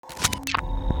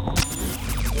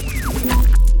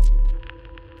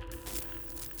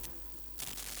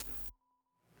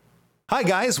Hi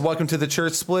guys, welcome to the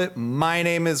Church Split. My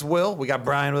name is Will. We got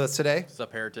Brian with us today. What's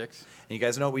up, heretics? And you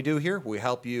guys know what we do here. We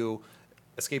help you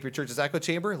escape your church's echo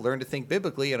chamber, learn to think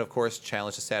biblically, and of course,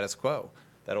 challenge the status quo.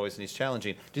 That always needs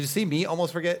challenging. Did you see me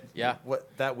almost forget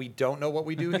that we don't know what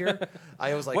we do here?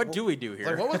 I was like, what do we do here?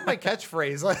 Like, what was my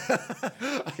catchphrase?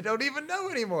 I don't even know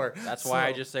anymore. That's why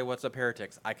I just say, what's up,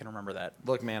 heretics? I can remember that.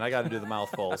 Look, man, I got to do the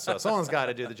mouthful, so someone's got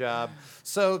to do the job.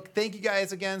 So thank you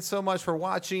guys again so much for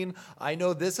watching. I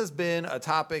know this has been a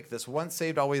topic, this once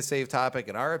saved, always saved topic,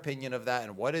 and our opinion of that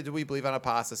and what do we believe on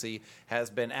apostasy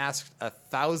has been asked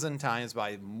 1,000 times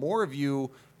by more of you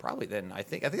probably than I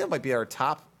think. I think that might be our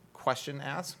top question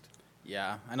asked.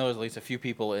 Yeah, I know there's at least a few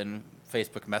people in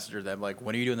Facebook Messenger that I'm like,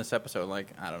 when are you doing this episode? Like,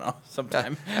 I don't know,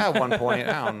 sometime. At one point,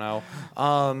 I don't know.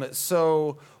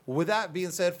 So with that being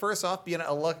said, first off, be on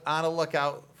a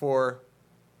lookout for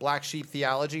Black Sheep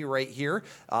Theology right here.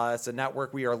 It's a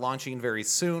network we are launching very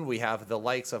soon. We have the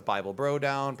likes of Bible Bro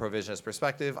Down, Provisionist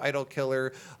Perspective, Idol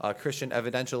Killer, Christian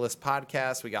Evidentialist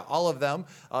Podcast. We got all of them.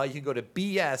 You can go to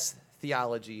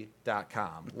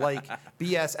bstheology.com. Like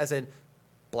BS as in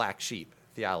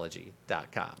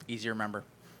blacksheeptheology.com. Easy to remember.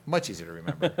 Much easier to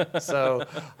remember. So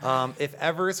if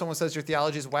ever someone says your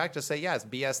theology is whack, just say, yeah, it's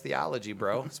BS theology,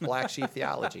 bro. It's Black Sheep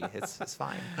Theology. It's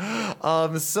fine.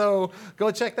 So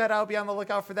go check that out. Be on the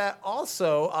lookout for that.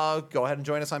 Also, go ahead and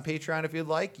join us on Patreon if you'd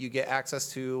like. You get access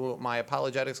to my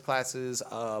apologetics classes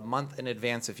a month in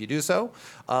advance if you do so.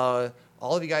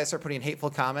 All of you guys start putting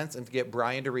hateful comments and to get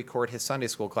Brian to record his Sunday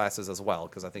school classes as well,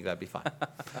 because I think that'd be fun.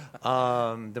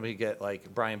 Then we get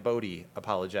like Brian Bodie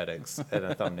apologetics in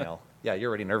a thumbnail. Yeah, you're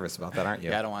already nervous about that, aren't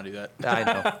you? Yeah, I don't want to do that.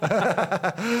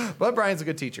 I know. But Brian's a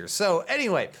good teacher. So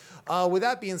anyway, with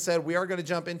that being said, we are going to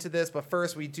jump into this. But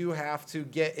first, we do have to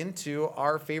get into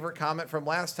our favorite comment from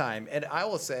last time. And I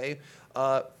will say,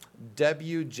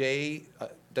 WJ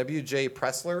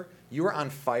Pressler, you were on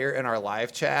fire in our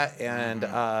live chat, and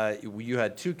you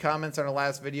had 2 comments on our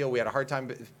last video. We had a hard time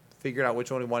figuring out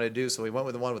which one we wanted to do, so we went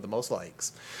with the one with the most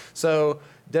likes. So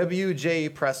WJ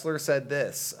Pressler said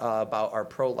this about our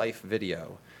pro-life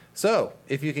video.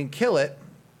 If we can kill it,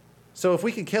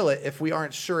 if we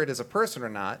aren't sure it is a person or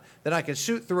not, then I can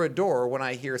shoot through a door when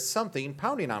I hear something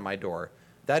pounding on my door.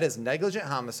 That is negligent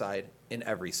homicide in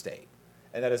every state.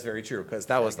 And that is very true, because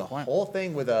that was the whole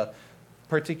thing with a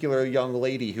particular young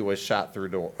lady who was shot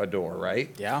through a door,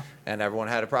 right? Yeah. And everyone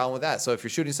had a problem with that. So if you're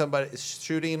shooting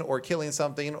or killing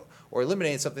something or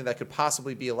eliminating something that could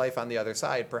possibly be a life on the other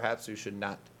side, perhaps you should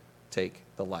not take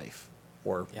the life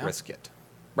or risk it.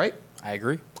 Right? I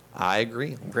agree. I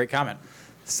agree. Great comment.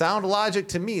 Sound logic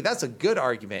to me. That's a good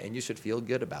argument, and you should feel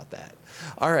good about that.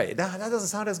 All right. That doesn't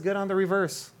sound as good on the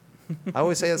reverse. I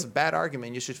always say that's a bad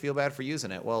argument. You should feel bad for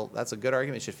using it. Well, that's a good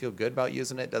argument. You should feel good about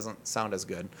using it. Doesn't sound as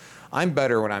good. I'm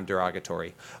better when I'm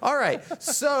derogatory. All right.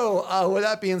 So with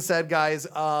that being said, guys,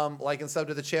 like and sub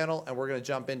to the channel, and we're going to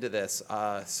jump into this.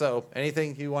 So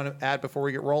anything you want to add before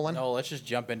we get rolling? No, let's just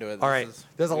jump into it. All right.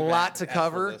 There's a lot to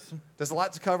cover. There's a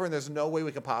lot to cover, and there's no way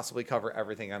we can possibly cover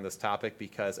everything on this topic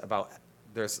because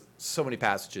there's so many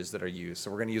passages that are used.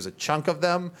 So we're going to use a chunk of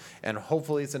them, and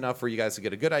hopefully it's enough for you guys to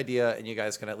get a good idea, and you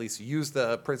guys can at least use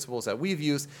the principles that we've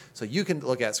used so you can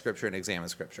look at Scripture and examine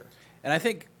Scripture. And I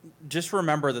think just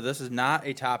remember that this is not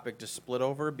a topic to split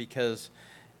over, because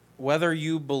whether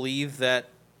you believe that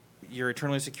you're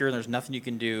eternally secure and there's nothing you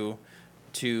can do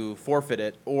to forfeit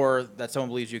it, or that someone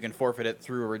believes you can forfeit it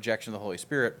through a rejection of the Holy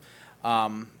Spirit,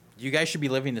 you guys should be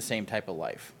living the same type of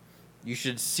life. You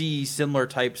should see similar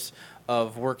types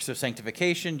of works of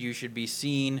sanctification. You should be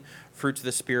seeing fruits of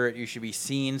the Spirit. You should be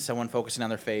seeing someone focusing on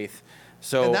their faith.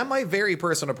 And that might vary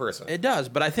person to person. It does,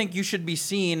 but I think you should be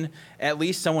seeing at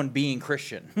least someone being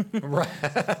Christian. Right.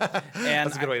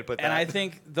 That's a good way to put that. And I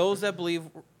think those that believe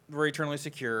we're eternally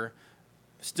secure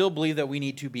still believe that we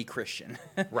need to be Christian.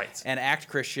 Right. And act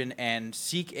Christian and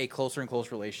seek a closer and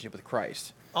closer relationship with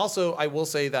Christ. Also, I will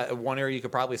say that one area you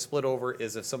could probably split over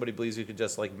is if somebody believes you could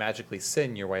just like magically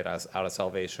sin your way out of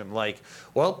salvation. Like,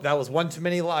 well, that was one too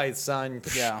many lies, son.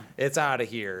 Yeah. It's out of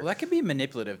here. Well, that could be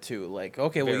manipulative too. Like,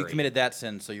 okay, well, you committed that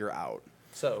sin, so you're out.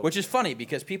 Which is funny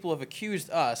because people have accused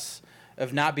us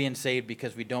of not being saved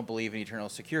because we don't believe in eternal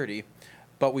security,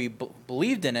 but we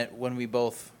believed in it when we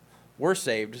both were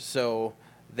saved, so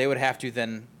they would have to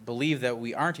then believe that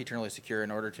we aren't eternally secure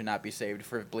in order to not be saved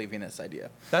for believing this idea.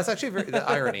 That's actually the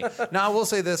irony. Now, I will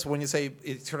say this. When you say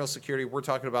eternal security, we're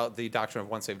talking about the doctrine of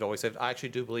once saved, always saved. I actually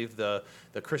do believe the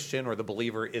Christian or the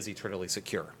believer is eternally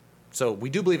secure. So we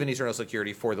do believe in eternal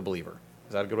security for the believer.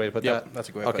 Is that a good way to put Yep, that? that's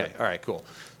a good way to put Okay, it. all right, cool.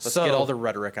 Let's get all the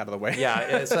rhetoric out of the way.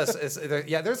 Yeah,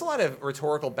 there's a lot of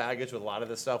rhetorical baggage with a lot of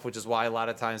this stuff, which is why a lot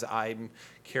of times I'm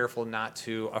careful not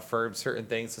to affirm certain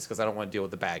things just because I don't want to deal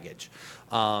with the baggage.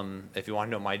 If you want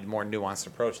to know my more nuanced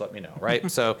approach, let me know,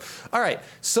 right? So, all right.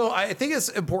 So I think it's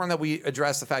important that we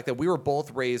address the fact that we were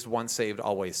both raised once saved,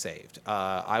 always saved.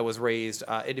 I was raised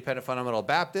independent fundamental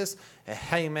Baptist,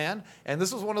 hey man, and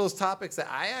this was one of those topics that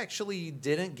I actually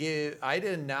I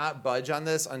did not budge on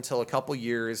this until a couple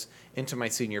years into my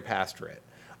senior pastorate.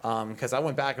 Because I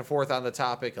went back and forth on the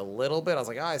topic a little bit. I was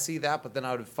like, I see that, but then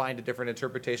I would find a different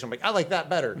interpretation. I'm like, I like that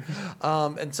better.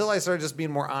 Until I started just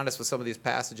being more honest with some of these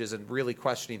passages and really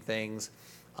questioning things,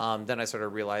 then I started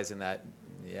realizing that,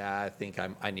 I think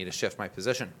I need to shift my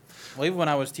position. Well, even when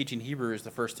I was teaching Hebrews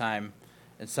the first time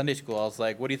in Sunday school, I was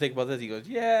like, what do you think about this? He goes,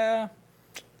 yeah,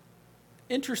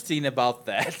 interesting about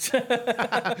that.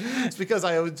 It's because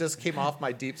I just came off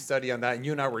my deep study on that, and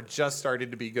you and I were just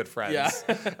starting to be good friends.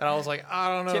 Yeah. And I was like, I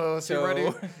don't know, is he ready?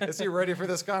 Is he ready for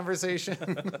this conversation?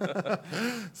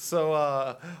 So,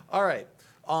 all right.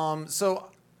 So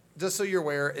just so you're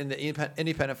aware, in the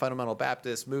independent fundamental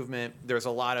Baptist movement, there's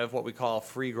a lot of what we call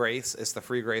free grace. It's the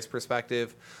free grace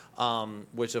perspective,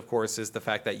 which of course is the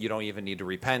fact that you don't even need to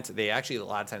repent. They actually a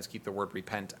lot of times keep the word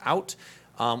repent out.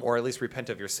 Or at least repent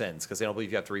of your sins, because they don't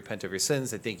believe you have to repent of your sins.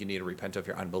 They think you need to repent of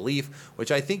your unbelief,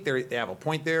 which I think they have a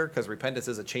point there, because repentance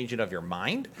is a changing of your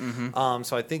mind. Mm-hmm.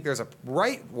 So I think there's a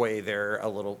right way there,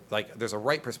 there's a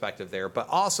right perspective there, but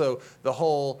also the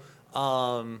whole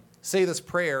say this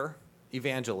prayer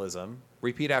evangelism,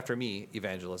 repeat after me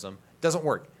evangelism, doesn't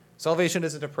work. Salvation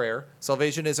isn't a prayer.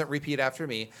 Salvation isn't repeat after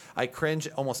me. I cringe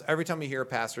almost every time you hear a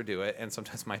pastor do it, and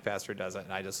sometimes my pastor does it,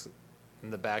 and I just in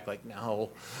the back like,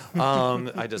 no.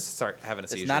 I just start having a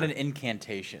seizure. It's not an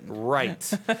incantation. Right.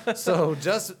 So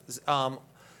just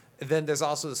then there's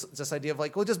also this idea of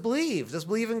like, well, just believe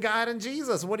in God and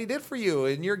Jesus, what he did for you,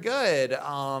 and you're good.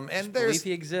 And just there's believe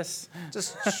he exists.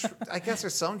 just I guess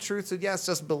there's some truth to yes,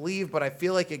 just believe, but I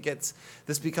feel like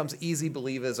this becomes easy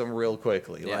believism real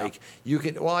quickly. Yeah. Like you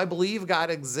can, well, I believe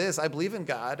God exists. I believe in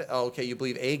God. Okay, you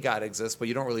believe a God exists, but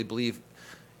you don't really believe.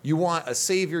 You want a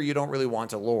savior. You don't really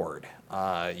want a Lord.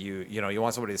 You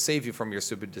want somebody to save you from your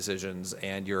stupid decisions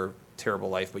and your terrible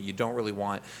life, but you don't really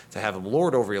want to have him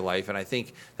Lord over your life. And I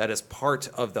think that is part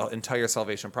of the entire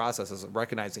salvation process, is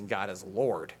recognizing God as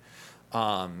Lord,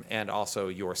 and also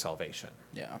your salvation.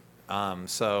 Yeah.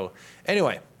 So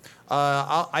anyway,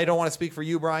 I don't want to speak for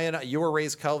you, Brian. You were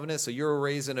raised Calvinist, so you were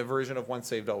raised in a version of once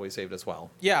saved, always saved as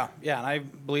well. Yeah, and I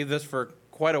believed this for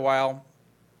quite a while,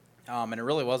 and it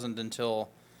really wasn't until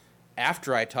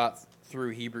after I taught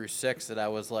through Hebrews 6 that I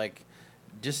was like,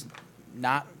 just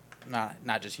not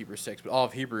just Hebrews 6, but all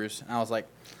of Hebrews, and I was like,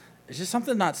 it's just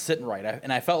something not sitting right.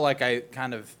 And I felt like I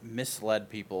kind of misled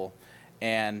people,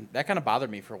 and that kind of bothered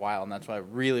me for a while, and that's why I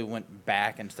really went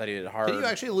back and studied it hard. Did you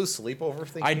actually lose sleep over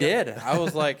thinking? I did. I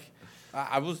was like,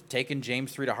 I was taking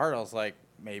James 3 to heart. I was like,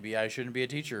 maybe I shouldn't be a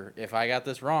teacher. If I got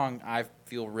this wrong, I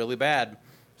feel really bad.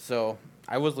 So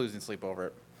I was losing sleep over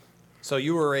it. So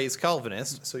you were raised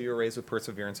Calvinist, so you were raised with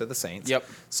perseverance of the saints. Yep.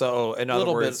 So in other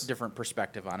words, a little bit different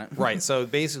perspective on it. Right. So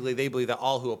basically, they believe that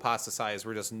all who apostatize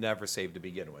were just never saved to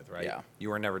begin with, right? Yeah.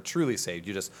 You were never truly saved.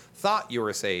 You just thought you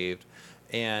were saved,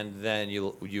 and then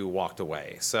you walked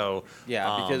away. So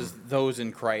yeah, because those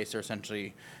in Christ are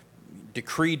essentially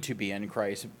decreed to be in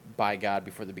Christ by God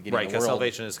before the beginning of the world. Right, because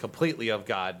salvation is completely of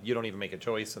God. You don't even make a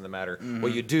choice in the matter. Mm-hmm.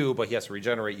 Well, you do, but he has to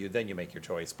regenerate you, then you make your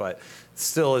choice. But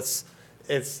still, it's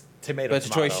tomato. But it's a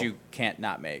choice you can't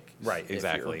not make. Right,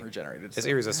 exactly. If you're regenerated. It's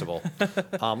irresistible.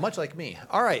 Much like me.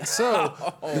 All right, so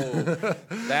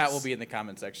that will be in the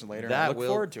comment section later. That I look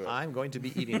forward to it. I'm going to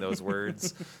be eating those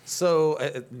words.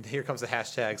 So here comes the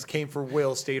hashtags. Came for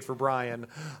Will, stayed for Brian.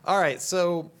 All right,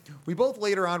 so we both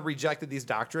later on rejected these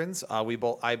doctrines.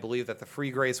 I believe that the free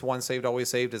grace, once saved, always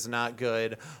saved, is not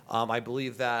good. I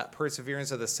believe that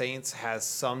perseverance of the saints has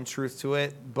some truth to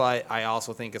it, but I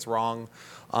also think it's wrong.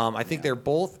 I think they're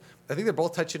both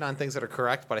touching on things that are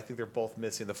correct, but I think they're both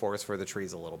missing the forest for the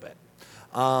trees a little bit.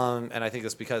 And I think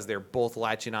it's because they're both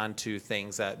latching on to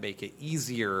things that make it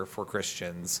easier for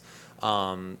Christians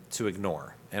to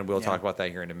ignore. And we'll talk about that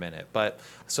here in a minute. But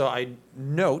so I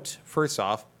note, first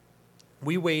off,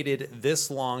 we waited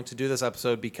this long to do this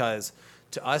episode because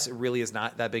to us, it really is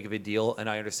not that big of a deal. And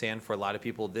I understand for a lot of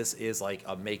people, this is like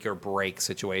a make or break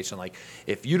situation. Like,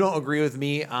 if you don't agree with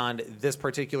me on this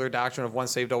particular doctrine of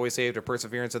once saved, always saved, or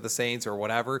perseverance of the saints, or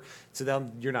whatever, to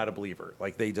them, you're not a believer.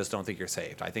 Like, they just don't think you're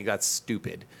saved. I think that's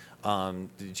stupid.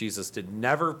 Jesus did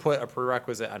never put a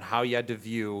prerequisite on how you had to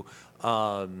view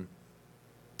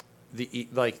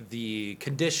the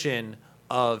condition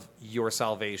of your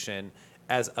salvation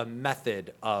as a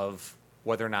method of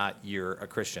whether or not you're a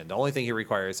Christian. The only thing he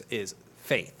requires is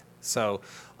faith. So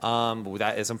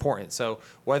that is important. So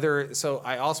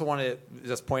I also want to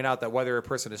just point out that whether a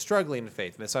person is struggling in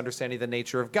faith, misunderstanding the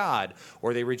nature of God,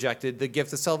 or they rejected the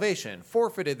gift of salvation,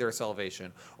 forfeited their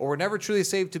salvation, or were never truly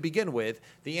saved to begin with,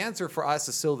 the answer for us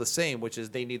is still the same, which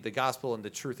is they need the gospel and the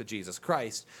truth of Jesus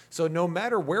Christ. So no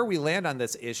matter where we land on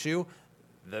this issue,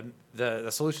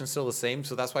 the solution is still the same.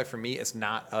 So that's why for me it's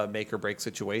not a make or break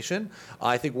situation.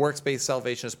 I think works-based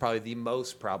salvation is probably the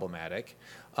most problematic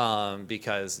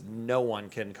because no one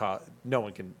can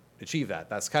achieve that.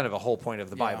 That's kind of a whole point of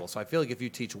the Bible. So I feel like if you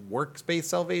teach works-based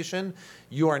salvation,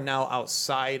 you are now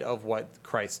outside of what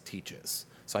Christ teaches.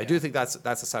 So I do think that's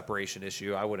a separation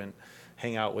issue. I wouldn't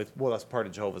hang out with, well, that's part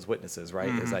of Jehovah's Witnesses, right?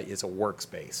 Is that it's a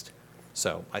works-based.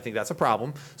 So I think that's a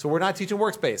problem. So we're not teaching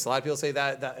works-based. A lot of people say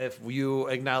that if you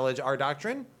acknowledge our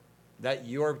doctrine, that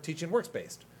you are teaching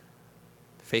works-based.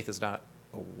 Faith is not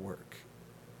a work.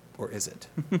 Or is it?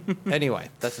 Anyway.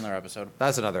 That's another episode.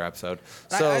 That's another episode.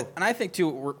 I think, too,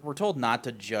 we're told not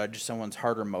to judge someone's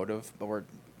heart or motive, but we're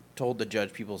told to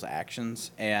judge people's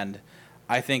actions. And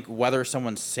I think whether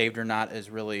someone's saved or not is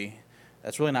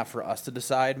that's really not for us to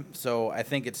decide. So I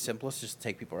think it's simplest just to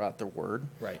take people at their word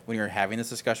when you're having this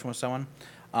discussion with someone.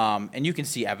 And you can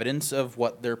see evidence of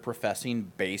what they're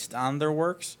professing based on their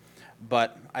works,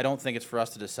 but I don't think it's for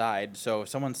us to decide. So if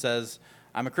someone says,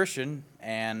 I'm a Christian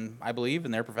and I believe,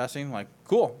 and they're professing, like,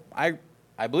 cool, I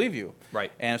believe you.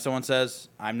 Right. And if someone says,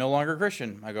 I'm no longer a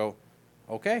Christian, I go,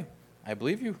 okay, I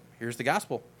believe you. Here's the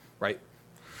gospel. Right.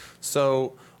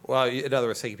 So, well, in other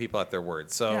words, taking people at their word.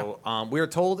 So we are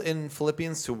told in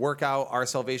Philippians to work out our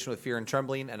salvation with fear and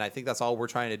trembling, and I think that's all we're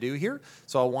trying to do here.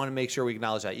 So I want to make sure we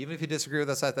acknowledge that. Even if you disagree with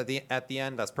us at the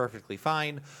end, that's perfectly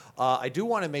fine. I do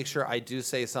want to make sure I do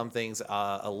say some things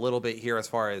a little bit here as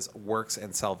far as works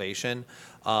and salvation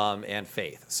and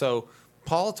faith. So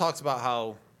Paul talks about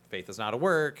how faith is not a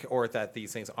work, or that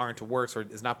these things aren't works, or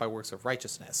is not by works of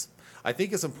righteousness. I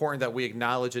think it's important that we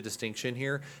acknowledge a distinction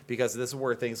here, because this is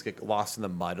where things get lost in the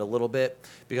mud a little bit,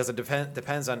 because it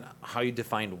depends on how you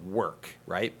define work,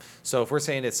 right? So if we're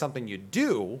saying it's something you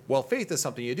do, well, faith is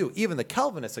something you do. Even the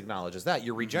Calvinist acknowledges that.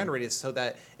 You're regenerated so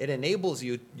that it enables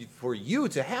you for you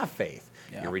to have faith.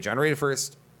 Yeah. You're regenerated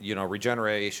first.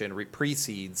 Regeneration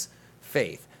precedes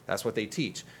faith. That's what they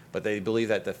teach. But they believe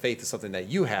that the faith is something that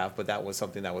you have, but that was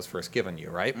something that was first given you,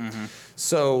 right?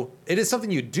 So it is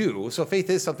something you do. So faith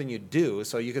is something you do.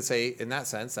 So you could say, in that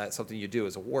sense, that something you do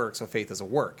is a work, so faith is a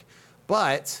work.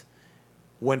 But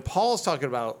when Paul's talking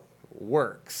about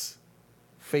works,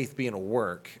 faith being a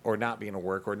work, or not being a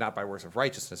work, or not by works of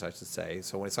righteousness, I should say.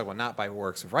 So when he's talking about not by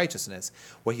works of righteousness,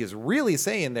 what he is really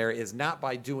saying there is not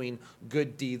by doing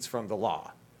good deeds from the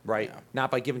law. Right? Yeah.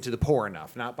 Not by giving to the poor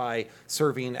enough, not by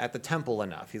serving at the temple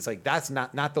enough. He's like, that's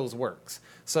not those works.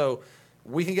 So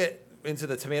we can get into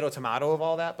the tomato of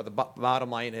all that, but the bottom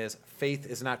line is faith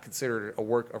is not considered a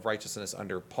work of righteousness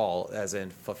under Paul, as in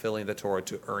fulfilling the Torah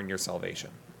to earn your salvation.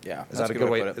 Yeah, is that a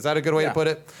good way? Is that a good way to put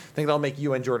it? I think that'll make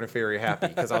you and Jordan very happy,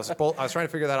 because I was trying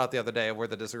to figure that out the other day, where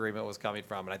the disagreement was coming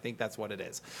from, and I think that's what it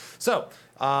is. So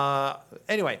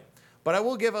anyway, but I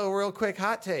will give a real quick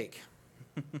hot take.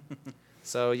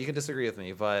 So you can disagree with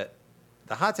me, but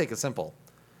the hot take is simple.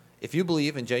 If you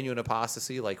believe in genuine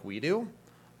apostasy like we do,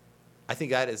 I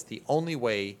think that is the only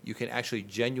way you can actually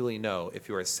genuinely know if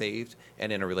you are saved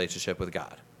and in a relationship with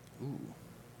God. Ooh.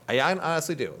 I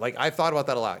honestly do. Like, I've thought about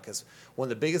that a lot, because one of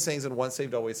the biggest things in Once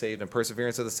Saved, Always Saved and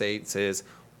Perseverance of the Saints is,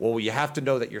 well, you have to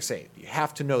know that you're saved. You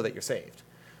have to know that you're saved.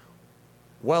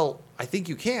 Well, I think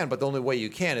you can, but the only way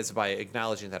you can is by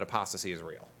acknowledging that apostasy is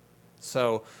real.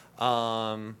 So,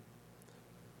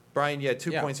 Brian, you had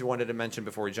 2 points you wanted to mention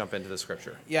before we jump into the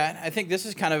scripture. Yeah, I think this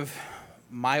is kind of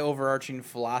my overarching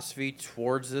philosophy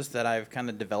towards this that I've kind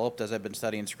of developed as I've been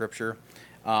studying scripture.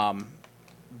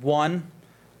 One,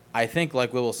 I think,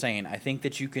 like Will was saying, I think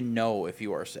that you can know if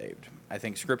you are saved. I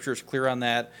think scripture is clear on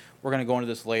that. We're going to go into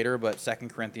this later, but 2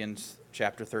 Corinthians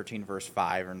chapter 13, verse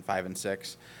 5 and 5 and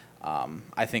 6,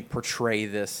 I think portray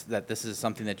that this is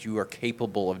something that you are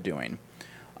capable of doing.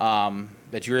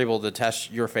 That you're able to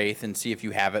test your faith and see if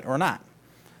you have it or not.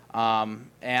 And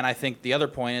I think the other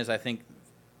point is, I think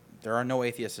there are no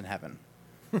atheists in heaven.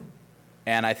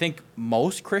 And I think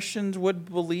most Christians would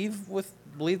believe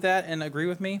that and agree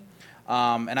with me.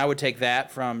 And I would take that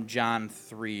from John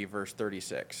 3, verse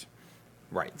 36.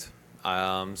 Right.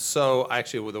 So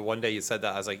actually, the one day you said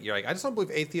that, I was like, you're like, I just don't believe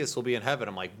atheists will be in heaven.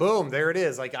 I'm like, boom, there it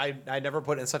is. Like, I never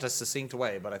put it in such a succinct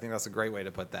way, but I think that's a great way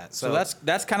to put that. So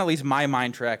that's kind of least my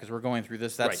mind track as we're going through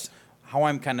this. That's how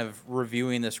I'm kind of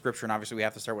reviewing the scripture, and obviously we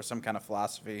have to start with some kind of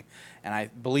philosophy, and I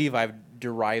believe I've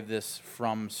derived this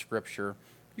from scripture.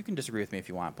 You can disagree with me if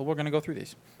you want, but we're going to go through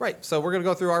these. Right. So we're going to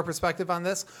go through our perspective on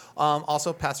this.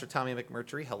 Also, Pastor Tommy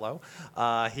McMurtry, hello.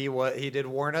 He did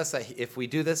warn us that if we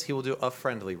do this, he will do a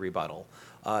friendly rebuttal.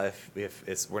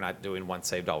 If we're not doing once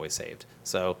saved, always saved.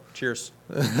 So Cheers.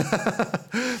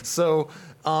 So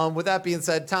with that being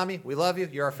said, Tommy, we love you.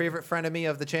 You're our favorite frenemy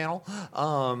of the channel.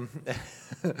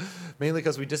 Mainly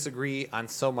because we disagree on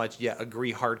so much, yet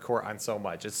agree hardcore on so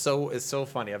much. It's so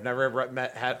funny. I've never ever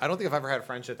I don't think I've ever had a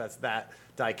friendship that's that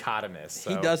dichotomous.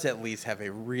 So. He does at least have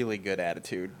a really good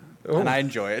attitude, Ooh. and I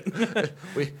enjoy it.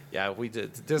 we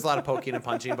did. There's a lot of poking and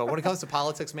punching, but when it comes to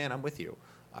politics, man, I'm with you.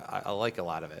 I like a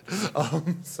lot of it.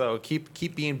 So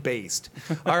keep being based.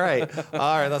 All right.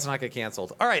 Let's not get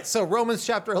canceled. All right. So Romans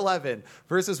chapter 11,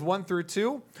 verses 1 through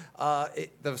 2.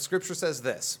 The scripture says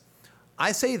this.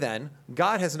 I say then,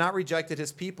 God has not rejected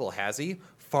his people, has he?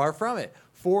 Far from it.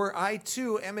 For I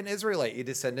too am an Israelite, a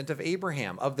descendant of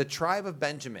Abraham, of the tribe of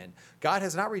Benjamin. God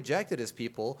has not rejected his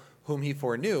people, whom he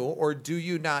foreknew. Or do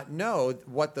you not know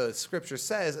what the scripture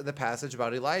says in the passage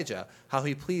about Elijah, how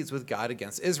he pleads with God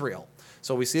against Israel?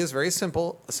 So we see this very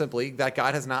simply, that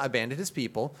God has not abandoned his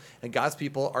people, and God's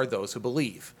people are those who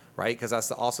believe, right? Because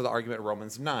that's also the argument of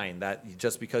Romans 9, that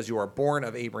just because you are born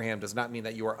of Abraham does not mean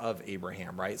that you are of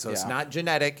Abraham, right? So It's not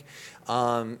genetic.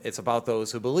 It's about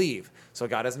those who believe. So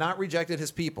God has not rejected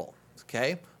his people,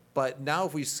 okay? But now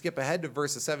if we skip ahead to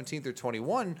verses 17 through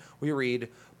 21, we read,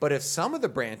 but if some of the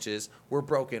branches were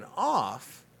broken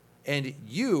off, and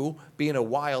you, being a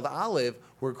wild olive,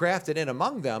 were grafted in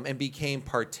among them and became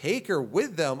partaker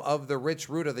with them of the rich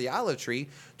root of the olive tree,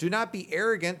 do not be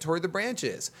arrogant toward the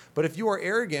branches. But if you are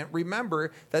arrogant,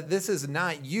 remember that this is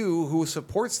not you who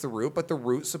supports the root, but the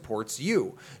root supports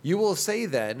you. You will say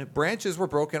then, branches were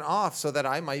broken off so that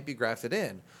I might be grafted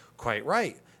in. Quite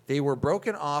right. They were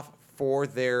broken off for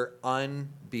their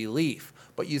unbelief,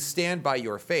 but you stand by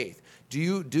your faith.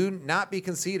 Do not be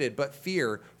conceited, but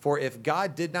fear, for if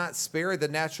God did not spare the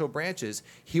natural branches,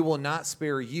 he will not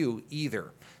spare you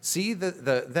either. See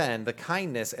then the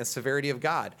kindness and severity of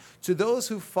God. To those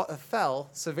who fell,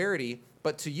 severity,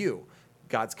 but to you,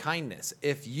 God's kindness.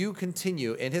 If you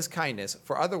continue in his kindness,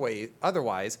 for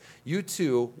otherwise, you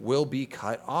too will be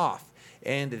cut off.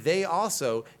 And they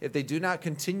also, if they do not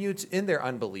continue in their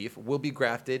unbelief, will be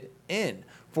grafted in.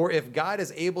 For if God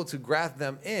is able to graft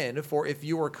them in, for if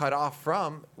you are cut off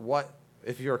from what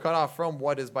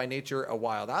is by nature a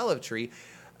wild olive tree,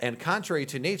 and contrary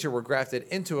to nature were grafted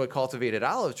into a cultivated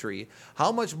olive tree,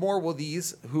 how much more will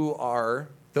these who are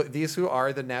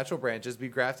the natural branches be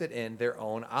grafted in their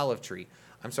own olive tree?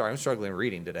 I'm sorry, I'm struggling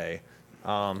reading today.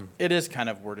 It is kind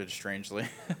of worded strangely.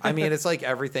 I mean, it's like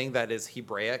everything that is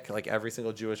Hebraic, like every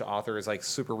single Jewish author is like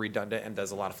super redundant and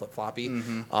does a lot of flip-floppy.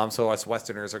 Mm-hmm. So us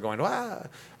Westerners are going, how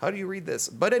do you read this?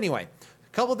 But anyway,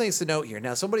 a couple things to note here.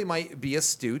 Now, somebody might be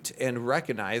astute and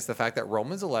recognize the fact that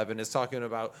Romans 11 is talking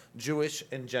about Jewish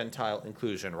and Gentile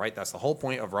inclusion, right? That's the whole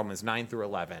point of Romans 9 through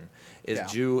 11 is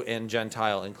Jew and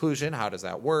Gentile inclusion. How does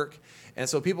that work? And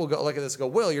so people go look at this and go,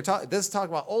 Will, this is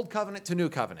talking about Old Covenant to New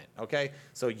Covenant, okay?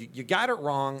 So you got it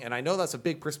wrong, and I know that's a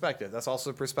big perspective. That's also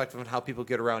a perspective on how people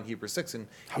get around Hebrews 6 and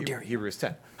Hebrews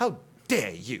 10. How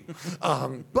dare you?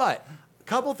 But a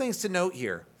couple things to note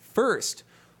here. First,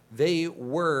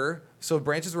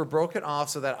 branches were broken off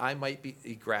so that I might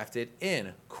be grafted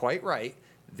in. Quite right.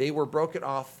 They were broken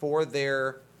off for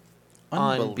their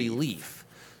unbelief.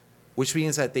 Which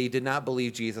means that they did not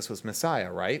believe Jesus was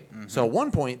Messiah, right? Mm-hmm. So at one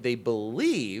point they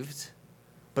believed,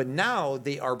 but now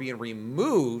they are being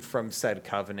removed from said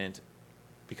covenant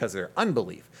because of their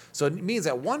unbelief. So it means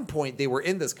at one point they were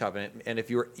in this covenant, and if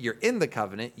you're in the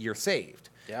covenant, you're saved,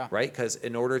 right? Because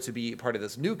in order to be part of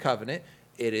this new covenant,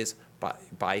 it is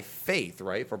by faith,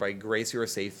 right? For by grace you are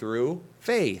saved through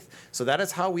faith. So that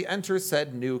is how we enter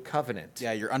said new covenant.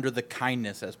 Yeah, you're under the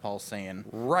kindness, as Paul's saying.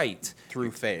 Right.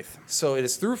 Through faith. So it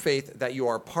is through faith that you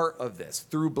are part of this,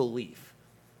 through belief.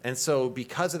 And so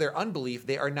because of their unbelief,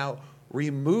 they are now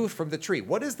removed from the tree.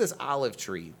 What is this olive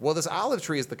tree? Well, this olive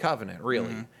tree is the covenant,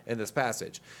 really, in this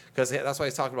passage. Because that's why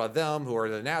he's talking about them who are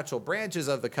the natural branches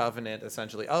of the covenant,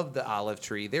 essentially, of the olive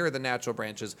tree. They're the natural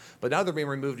branches, but now they're being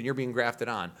removed and you're being grafted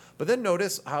on. But then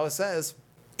notice how it says,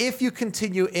 if you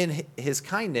continue in his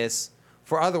kindness,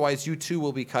 for otherwise you too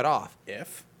will be cut off.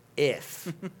 If.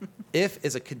 If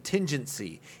is a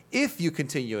contingency. If you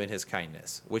continue in his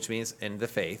kindness, which means in the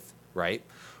faith, right?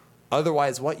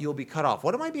 Otherwise, what? You'll be cut off.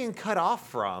 What am I being cut off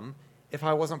from if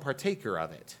I wasn't partaker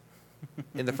of it?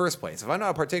 in the first place? If I'm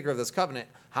not a partaker of this covenant,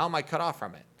 how am I cut off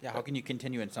from it? Yeah, how can you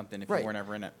continue in something if Right. you were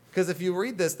never in it? Because if you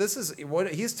read this is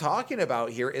what he's talking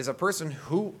about here is a person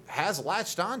who has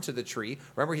latched on to the tree.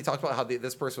 Remember, he talked about how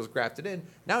this person was grafted in.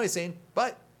 Now he's saying,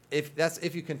 but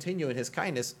if you continue in his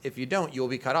kindness, if you don't, you'll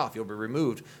be cut off. You'll be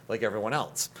removed like everyone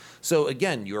else. So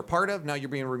again, you were part of, now you're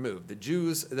being removed. The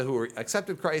Jews who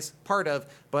accepted Christ, part of,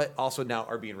 but also now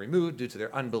are being removed due to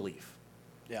their unbelief.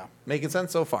 Yeah, Making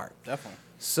sense so far? definitely.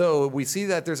 So we see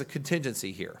that there's a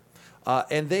contingency here.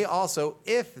 And they also,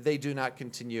 if they do not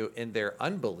continue in their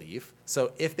unbelief,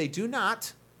 so if they do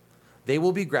not, they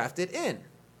will be grafted in.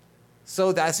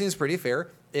 So that seems pretty fair.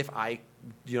 If I,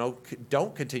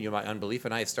 don't continue my unbelief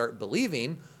and I start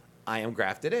believing, I am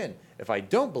grafted in. If I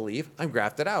don't believe, I'm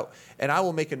grafted out. And I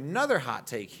will make another hot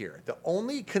take here. The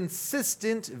only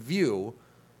consistent view,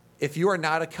 if you are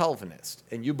not a Calvinist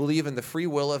and you believe in the free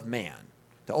will of man,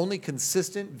 the only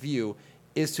consistent view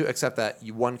is to accept that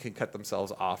one can cut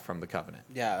themselves off from the covenant.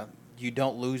 Yeah, you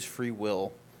don't lose free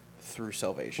will through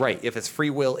salvation. Right. If it's free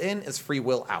will in, it's free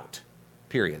will out.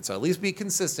 Period. So at least be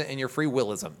consistent in your free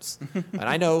willisms. And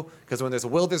I know, because when there's a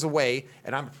will, there's a way,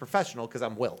 and I'm a professional because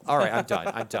I'm Will. All right, I'm done.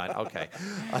 I'm done. Okay.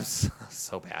 I'm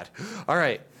so bad. All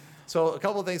right. So a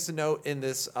couple of things to note in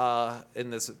this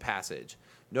passage.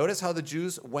 Notice how the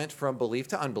Jews went from belief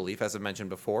to unbelief, as I mentioned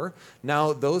before.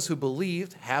 Now, those who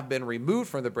believed have been removed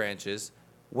from the branches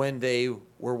when they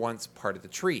were once part of the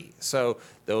tree. So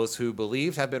those who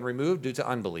believed have been removed due to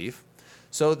unbelief.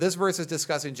 So this verse is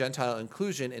discussing Gentile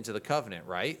inclusion into the covenant,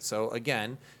 right? So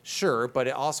again, sure, but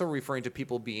it also referring to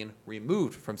people being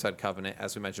removed from said covenant,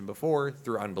 as we mentioned before,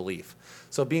 through unbelief.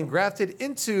 So being grafted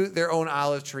into their own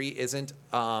olive tree isn't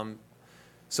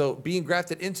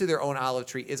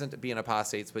being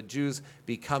apostates, but Jews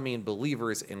becoming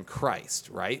believers in Christ,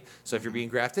 right? So if you're being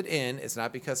grafted in, it's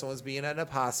not because someone's being an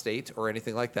apostate or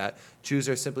anything like that. Jews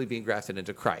are simply being grafted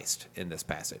into Christ in this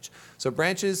passage. So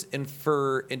branches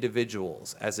infer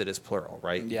individuals, as it is plural,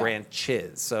 right? Yeah.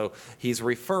 Branches. So he's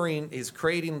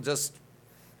creating just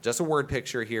a word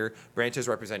picture here. Branches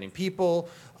representing people.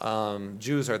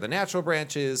 Jews are the natural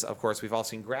branches. Of course, we've all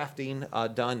seen grafting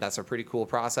done. That's a pretty cool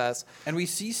process. And we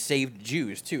see saved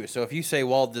Jews, too. So if you say,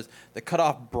 well, the cut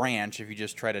off branch, if you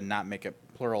just try to not make it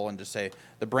plural and just say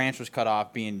the branch was cut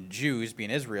off being Jews,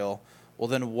 being Israel, well,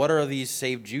 then what are these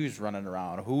saved Jews running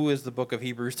around? Who is the book of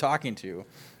Hebrews talking to?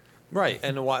 Right,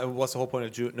 and what's the whole point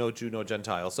of Jew, no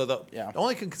Gentile? So the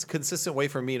only consistent way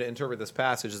for me to interpret this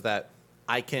passage is that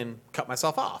I can cut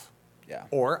myself off. Yeah.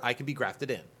 Or I can be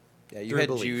grafted in. Yeah, you had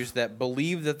belief. Jews that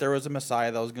believed that there was a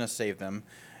Messiah that was going to save them.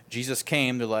 Jesus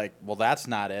came, they're like, well, that's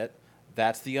not it.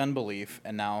 That's the unbelief,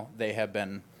 and now they have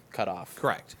been cut off.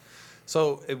 Correct.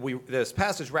 So this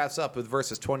passage wraps up with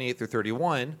verses 28 through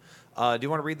 31. Do you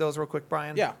want to read those real quick,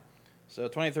 Brian? Yeah. So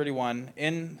 20:31,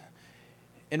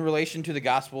 in relation to the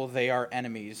gospel, they are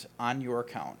enemies on your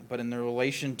account. But in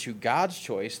relation to God's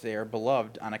choice, they are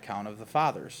beloved on account of the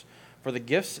fathers. For the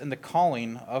gifts and the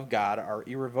calling of God are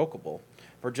irrevocable.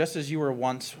 For just as you were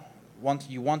once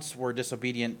were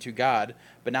disobedient to God,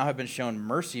 but now have been shown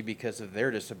mercy because of their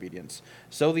disobedience,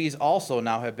 so these also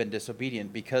now have been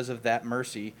disobedient because of that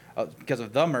mercy, because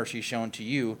of the mercy shown to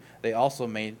you. They also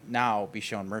may now be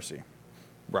shown mercy.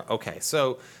 Right. Okay.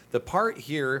 So the part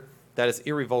here that is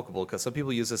irrevocable, because some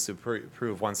people use this to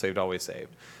prove once saved, always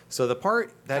saved. So the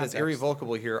part that is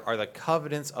irrevocable here are the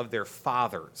covenants of their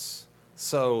fathers.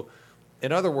 So,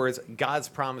 in other words, God's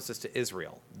promises to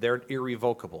Israel, they're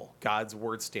irrevocable. God's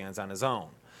word stands on his own.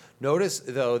 Notice,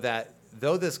 though, that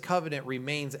though this covenant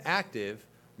remains active,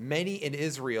 many in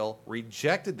Israel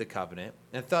rejected the covenant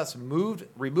and thus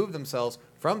removed themselves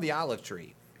from the olive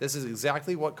tree. This is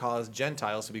exactly what caused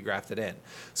Gentiles to be grafted in.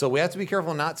 So we have to be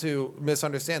careful not to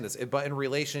misunderstand this, but in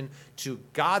relation to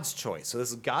God's choice. So this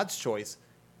is God's choice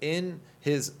in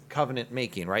his covenant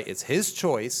making, right? It's his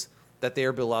choice that they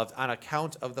are beloved on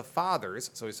account of the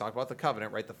fathers. So he's talking about the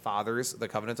covenant, right? The fathers, the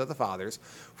covenants of the fathers.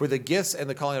 For the gifts and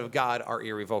the calling of God are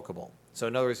irrevocable. So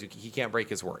in other words, he can't break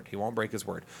his word. He won't break his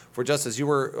word. For just as you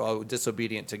were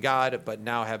disobedient to God, but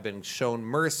now have been shown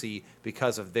mercy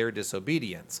because of their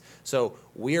disobedience. So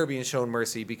we are being shown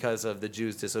mercy because of the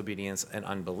Jews' disobedience and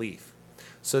unbelief.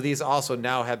 So these also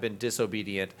now have been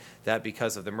disobedient, that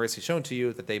because of the mercy shown to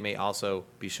you, that they may also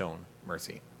be shown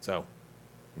mercy. So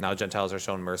now Gentiles are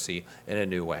shown mercy in a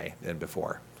new way than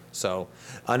before. So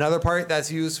another part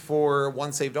that's used for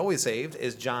once saved, always saved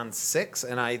is John 6.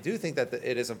 And I do think that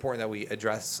it is important that we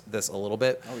address this a little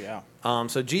bit. Oh, yeah.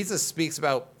 So Jesus speaks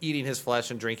about eating his flesh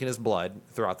and drinking his blood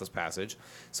throughout this passage.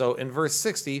 So in verse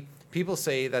 60, people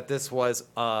say that this was,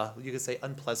 you could say,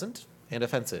 unpleasant and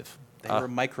offensive. They were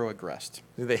microaggressed.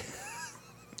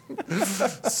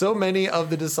 So many of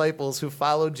the disciples who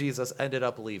followed Jesus ended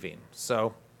up leaving.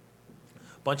 So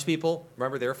a bunch of people,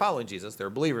 remember, they were following Jesus. They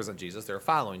were believers in Jesus. They were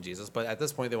following Jesus. But at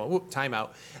this point, they went, whoop, time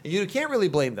out. And you can't really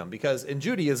blame them because in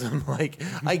Judaism, like,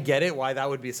 I get it why that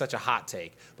would be such a hot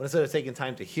take. But instead of taking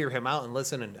time to hear him out and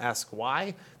listen and ask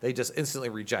why, they just instantly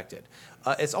rejected.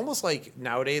 It's almost like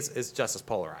nowadays it's just as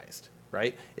polarized.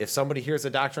 Right? If somebody hears a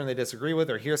doctrine they disagree with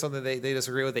or hears something they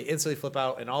disagree with, they instantly flip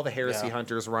out and all the heresy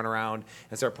hunters run around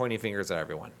and start pointing fingers at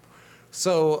everyone.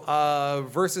 So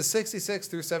verses 66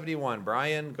 through 71,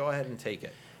 Brian, go ahead and take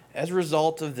it. As a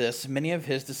result of this, many of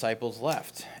his disciples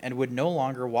left and would no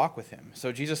longer walk with him.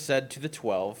 So Jesus said to the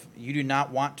 12, "You do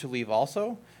not want to leave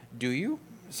also, do you?"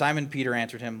 Simon Peter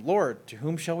answered him, "Lord, to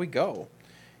whom shall we go?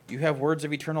 You have words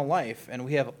of eternal life, and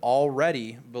we have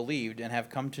already believed and have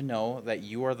come to know that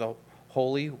you are the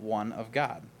Holy One of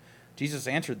God." Jesus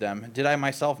answered them, "Did I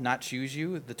myself not choose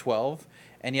you, the 12?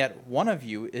 And yet one of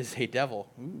you is a devil."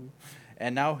 Ooh.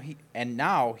 And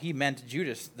now he meant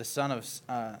Judas, the son of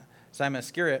Simon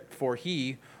Iscariot, for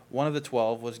he, one of the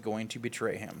 12, was going to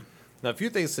betray him. Now, a few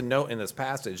things to note in this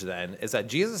passage, then, is that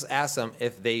Jesus asked them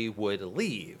if they would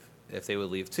leave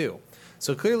too.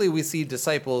 So clearly we see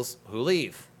disciples who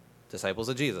leave, disciples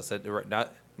of Jesus. It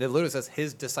literally says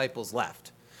his disciples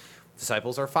left.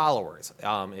 Disciples are followers.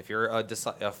 If you're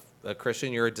a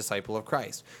Christian, you're a disciple of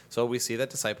Christ. So we see that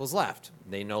disciples left.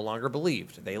 They no longer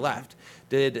believed. They left.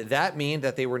 Did that mean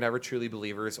that they were never truly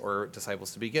believers or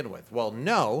disciples to begin with? Well,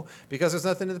 no, because there's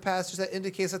nothing in the passage that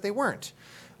indicates that they weren't.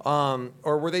 Or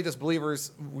were they just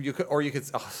believers?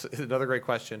 Another great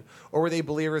question. Or were they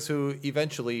believers who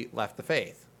eventually left the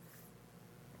faith?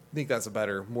 I think that's a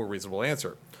better, more reasonable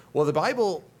answer. Well, the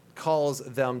Bible calls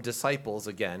them disciples,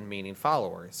 again, meaning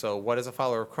followers. So what is a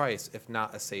follower of Christ if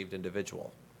not a saved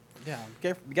individual? Yeah,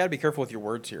 you got to be careful with your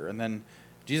words here. And then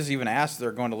Jesus even asked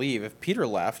they're going to leave. If Peter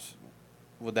left,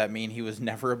 would that mean he was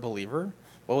never a believer?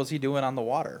 What was he doing on the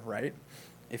water, right?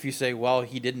 If you say, well,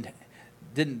 he didn't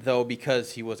though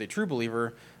because he was a true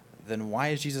believer, then why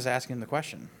is Jesus asking the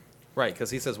question? Right, because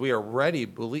he says we have already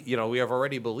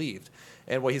believed.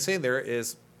 And what he's saying there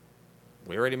is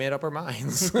we already made up our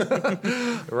minds,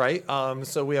 right?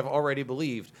 So we have already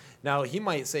believed. Now, he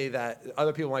might say that,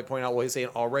 other people might point out, well, he's saying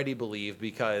already believed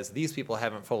because these people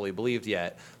haven't fully believed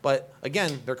yet. But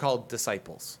again, they're called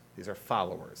disciples. These are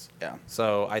followers. Yeah.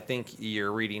 So I think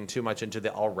you're reading too much into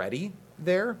the already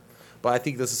there. But I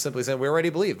think this is simply saying we already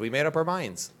believed. We made up our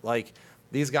minds. Like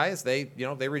these guys, they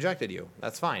rejected you.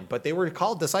 That's fine. But they were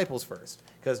called disciples first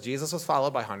because Jesus was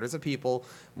followed by hundreds of people,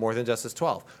 more than just his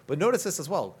 12. But notice this as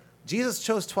well. Jesus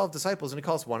chose 12 disciples, and he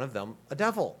calls one of them a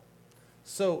devil.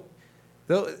 So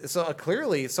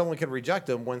clearly someone can reject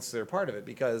them once they're part of it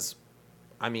because,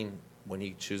 I mean, when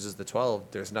he chooses the 12,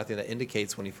 there's nothing that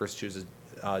indicates when he first chooses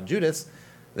Judas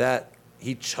that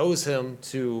he chose him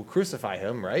to crucify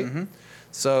him, right? Mm-hmm.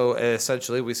 So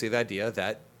essentially we see the idea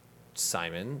that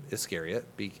Simon Iscariot,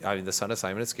 the son of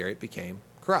Simon Iscariot, became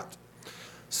corrupt.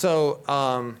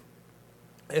 So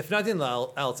if nothing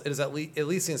else, it is at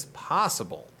least seems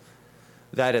possible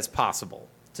that it's possible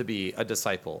to be a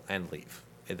disciple and leave.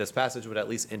 This passage would at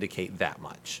least indicate that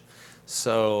much.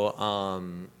 So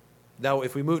now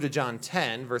if we move to John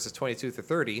 10, verses 22 through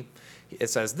 30, it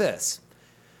says this.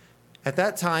 At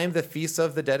that time, the feast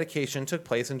of the dedication took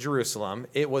place in Jerusalem.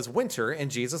 It was winter,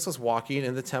 and Jesus was walking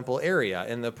in the temple area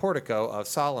in the portico of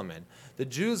Solomon. The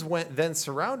Jews then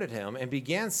surrounded him and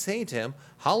began saying to him,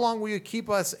 "How long will you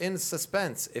keep us in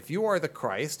suspense? If you are the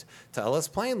Christ, tell us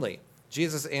plainly."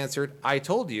 Jesus answered, "I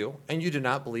told you, and you do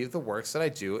not believe the works that I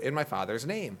do in my Father's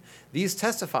name. These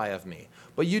testify of me,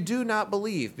 but you do not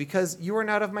believe because you are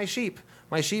not of my sheep.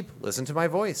 My sheep listen to my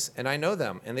voice, and I know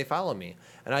them, and they follow me.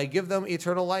 And I give them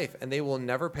eternal life, and they will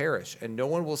never perish, and no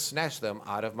one will snatch them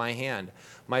out of my hand.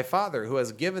 My Father, who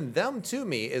has given them to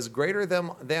me, is greater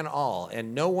than all,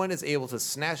 and no one is able to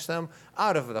snatch them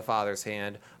out of the Father's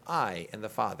hand. I and the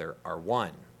Father are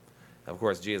one." Of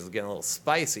course, Jesus is getting a little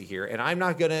spicy here, and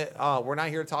we're not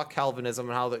here to talk Calvinism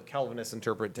and how the Calvinists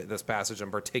interpret this passage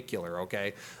in particular,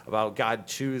 okay, about God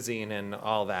choosing and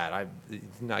all that. I'm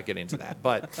not getting into that,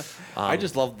 but I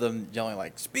just love them yelling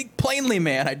like, "Speak plainly,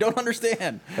 man! I don't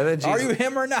understand. Are you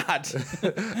him or not?"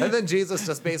 And then Jesus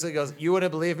just basically goes, "You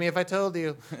wouldn't believe me if I told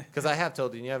you, because I have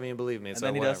told you, and you haven't even believed me." And so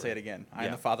then he whatever. does say it again. I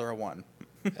and the Father are one.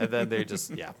 And then they just,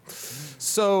 yeah.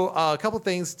 So a couple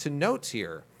things to note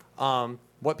here.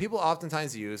 What people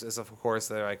oftentimes use is, of course,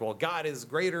 they're like, well, God is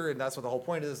greater, and that's what the whole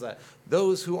point is, that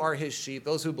those who are his sheep,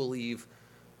 those who believe,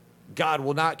 God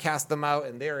will not cast them out,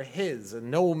 and they're his,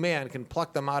 and no man can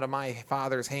pluck them out of my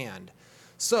Father's hand.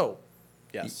 So,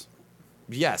 yes,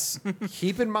 Yes.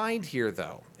 Keep in mind here,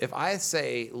 though, if I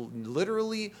say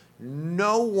literally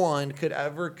no one could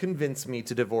ever convince me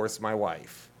to divorce my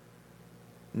wife.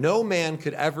 No man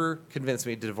could ever convince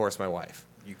me to divorce my wife.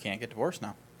 You can't get divorced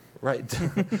now. Right.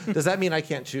 Does that mean I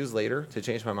can't choose later to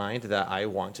change my mind that I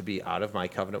want to be out of my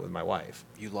covenant with my wife?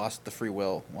 You lost the free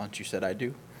will once you said I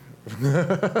do.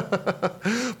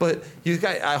 But you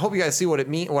guys, I hope you guys see what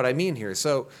I mean here.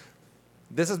 So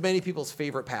this is many people's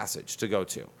favorite passage to go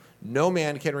to. No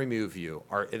man can remove you.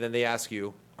 And then they ask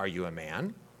you, are you a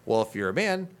man? Well, if you're a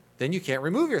man, then you can't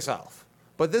remove yourself.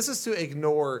 But this is to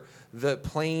ignore the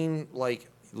plain,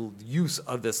 use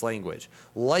of this language.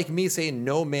 Like me saying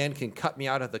no man can cut me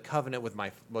out of the covenant with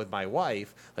my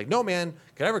wife, like no man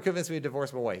can ever convince me to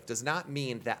divorce my wife, does not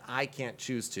mean that I can't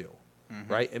choose to,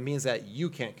 right? It means that you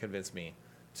can't convince me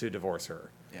to divorce her.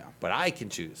 Yeah. But I can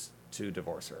choose to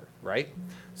divorce her, right?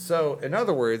 So in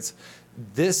other words,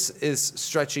 this is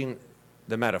stretching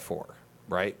the metaphor,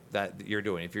 right, that you're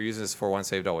doing. If you're using this for once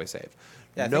saved, always saved.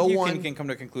 Yeah, I think you can come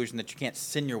to a conclusion that you can't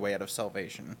sin your way out of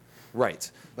salvation.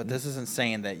 Right. But this isn't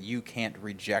saying that you can't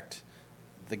reject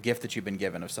the gift that you've been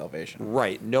given of salvation.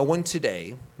 Right. No one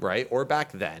today, right, or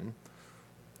back then,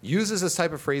 uses this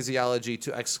type of phraseology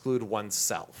to exclude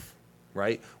oneself,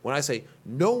 right? When I say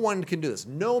no one can do this,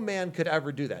 no man could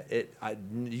ever do that, it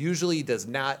usually does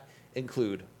not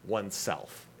include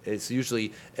oneself. It's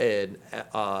usually an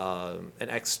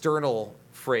external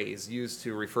phrase used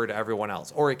to refer to everyone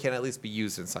else, or it can at least be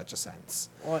used in such a sense.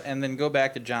 Well, and then go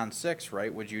back to John 6,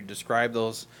 right? Would you describe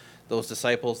those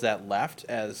disciples that left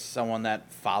as someone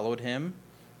that followed him,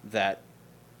 that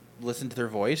listened to their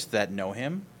voice, that know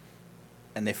him,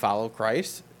 and they follow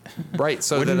Christ? Right.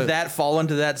 So wouldn't that fall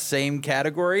into that same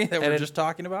category that we're just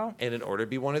talking about? And in order to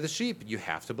be one of the sheep, you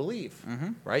have to believe,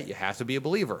 right? You have to be a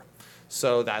believer.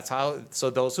 So that's how. So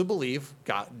those who believe,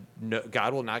 God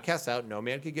will not cast out. No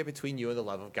man can get between you and the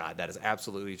love of God. That is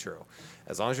absolutely true,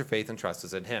 as long as your faith and trust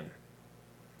is in Him.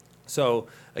 So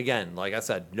again, like I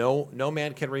said, no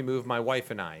man can remove my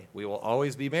wife and I. We will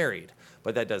always be married,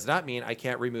 but that does not mean I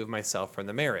can't remove myself from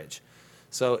the marriage.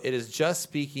 So it is just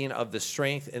speaking of the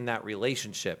strength in that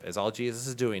relationship, is all Jesus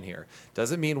is doing here.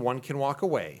 Doesn't mean one can walk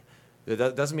away.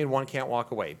 That doesn't mean one can't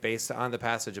walk away. Based on the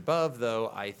passage above,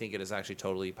 though, I think it is actually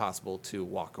totally possible to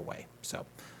walk away. So,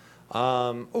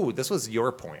 this was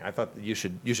your point. I thought that you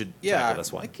should tackle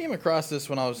this one. I came across this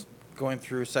when I was going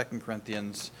through 2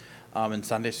 Corinthians in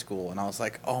Sunday school, and I was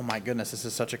like, oh my goodness, this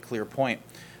is such a clear point.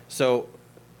 So,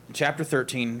 chapter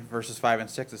 13, verses 5 and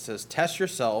 6, it says, "Test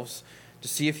yourselves to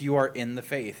see if you are in the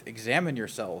faith. Examine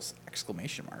yourselves!" !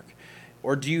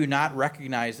 "Or do you not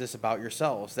recognize this about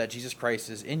yourselves, that Jesus Christ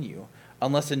is in you,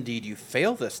 unless indeed you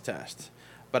fail this test?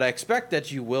 But I expect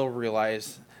that you will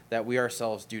realize that we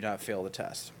ourselves do not fail the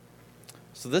test."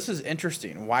 So this is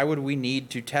interesting. Why would we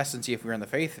need to test and see if we're in the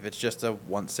faith if it's just a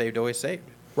once saved, always saved?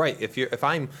 Right. If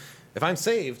I'm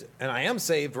saved and I am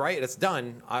saved, right, it's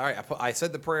done. All right, I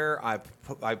said the prayer. I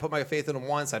put my faith in Him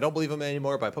once. I don't believe Him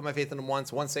anymore, but I put my faith in Him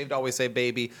once. Once saved, always saved,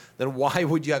 baby. Then why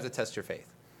would you have to test your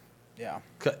faith? Yeah.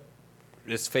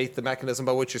 Is faith the mechanism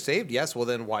by which you're saved? Yes. Well,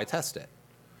 then why test it?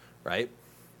 Right?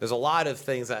 There's a lot of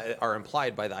things that are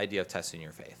implied by the idea of testing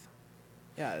your faith.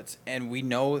 Yeah, and we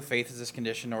know faith is this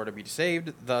condition in order to be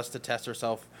saved. Thus, to test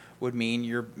ourselves would mean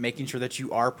you're making sure that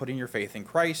you are putting your faith in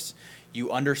Christ.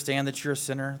 You understand that you're a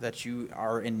sinner, that you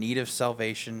are in need of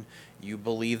salvation. You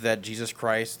believe that Jesus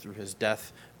Christ, through His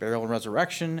death, burial, and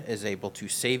resurrection, is able to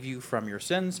save you from your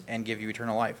sins and give you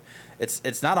eternal life.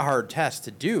 It's not a hard test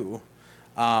to do,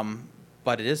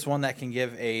 but it is one that can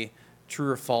give a true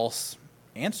or false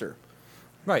answer.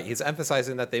 Right. He's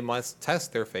emphasizing that they must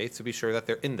test their faith to be sure that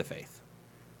they're in the faith.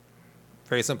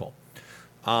 Very simple.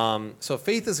 So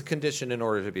faith is a condition in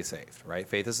order to be saved, right?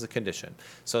 Faith is a condition.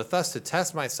 So thus, to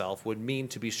test myself would mean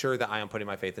to be sure that I am putting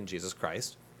my faith in Jesus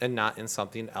Christ and not in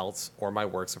something else or my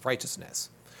works of righteousness.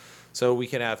 So we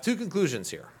can have two conclusions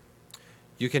here.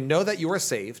 You can know that you are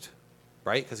saved,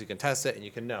 right? Because you can test it and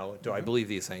you can know, do I believe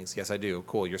these things? Yes, I do.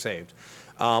 Cool, you're saved.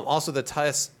 Also, the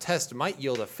test might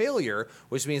yield a failure,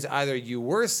 which means either you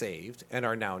were saved and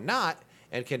are now not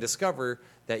and can discover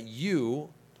that you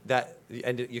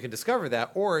can discover that,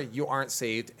 or you aren't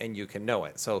saved and you can know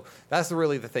it. So that's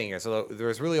really the thing here. So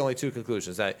there's really only two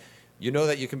conclusions: that you know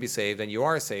that you can be saved and you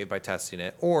are saved by testing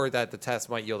it, or that the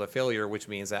test might yield a failure, which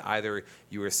means that either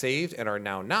you are saved and are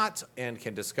now not and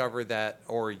can discover that,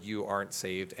 or you aren't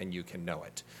saved and you can know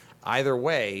it. Either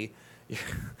way,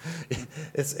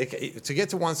 to get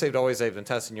to once saved, always saved and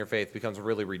testing your faith becomes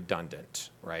really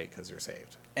redundant, right? Because you're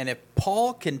saved. And if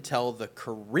Paul can tell the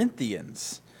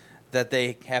Corinthians that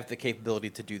they have the capability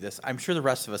to do this. I'm sure the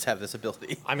rest of us have this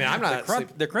ability. I mean, I'm not.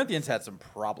 The Corinthians had some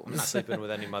problems. I'm not sleeping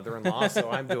with any mother-in-law, so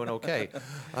I'm doing okay.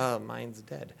 Mine's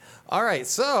dead. All right,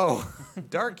 so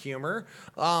dark humor.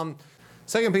 2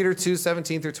 Peter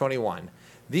 2:17 through 21.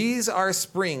 These are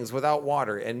springs without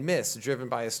water and mists driven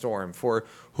by a storm, for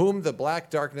whom the black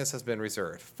darkness has been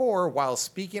reserved. For while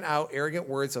speaking out arrogant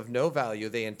words of no value,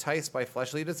 they entice by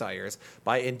fleshly desires,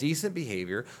 by indecent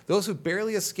behavior, those who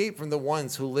barely escape from the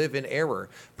ones who live in error,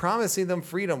 promising them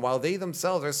freedom while they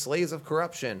themselves are slaves of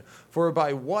corruption. For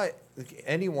by what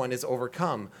anyone is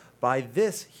overcome, by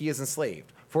this he is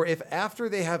enslaved. For if after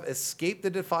they have escaped the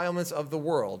defilements of the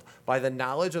world by the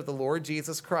knowledge of the Lord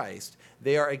Jesus Christ,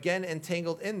 they are again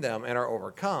entangled in them and are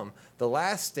overcome, the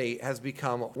last state has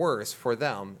become worse for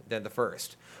them than the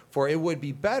first. For it would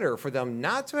be better for them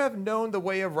not to have known the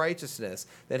way of righteousness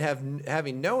than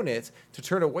having known it, to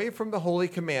turn away from the holy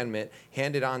commandment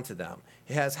handed on to them.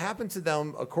 It has happened to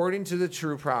them according to the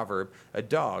true proverb, a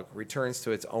dog returns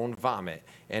to its own vomit,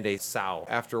 and a sow,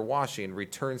 after washing,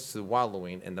 returns to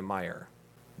wallowing in the mire.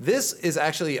 This is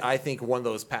actually, I think, one of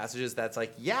those passages that's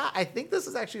like, yeah, I think this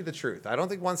is actually the truth. I don't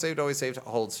think once saved, always saved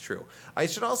holds true. I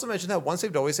should also mention that once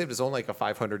saved, always saved is only like a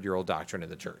 500-year-old doctrine in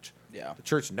the church. Yeah. The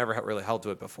church never really held to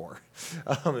it before.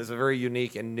 It's a very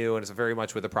unique and new, and it's very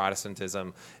much with the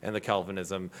Protestantism and the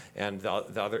Calvinism and the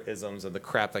other isms and the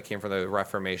crap that came from the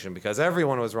Reformation, because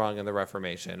everyone was wrong in the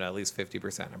Reformation, at least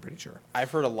 50%, I'm pretty sure. I've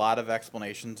heard a lot of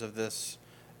explanations of this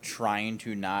trying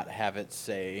to not have it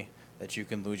say that you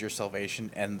can lose your salvation,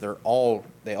 and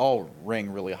they all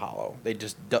ring really hollow.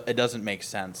 It doesn't make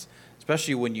sense,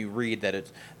 especially when you read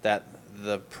that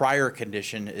the prior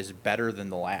condition is better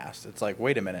than the last. It's like,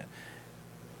 wait a minute,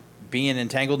 being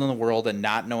entangled in the world and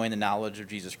not knowing the knowledge of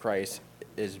Jesus Christ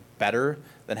is better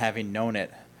than having known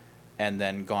it and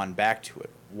then gone back to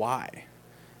it. Why?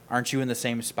 Aren't you in the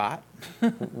same spot?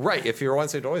 Right. If you're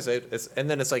once saved, always saved, and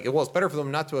then it's like, well, it's better for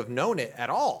them not to have known it at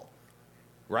all.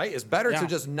 Right? It's better to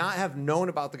just not have known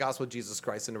about the gospel of Jesus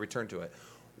Christ and to return to it.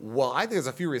 Well, I think there's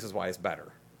a few reasons why it's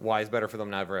better. Why it's better for them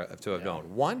never to have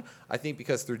known. One, I think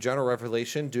because through general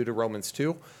revelation, due to Romans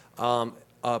 2,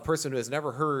 a person who has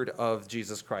never heard of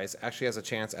Jesus Christ actually has a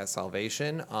chance at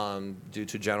salvation due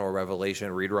to general revelation.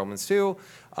 Read Romans 2.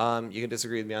 You can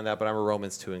disagree with me on that, but I'm a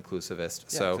Romans 2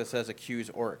 inclusivist. Yeah, so it says accuse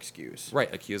or excuse.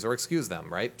 Right, accuse or excuse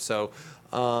them, right? So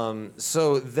then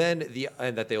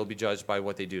and that they will be judged by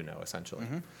what they do know, essentially.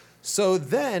 Mm-hmm. So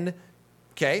then,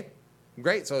 okay,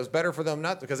 great. So it's better for them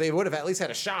not, because they would have at least had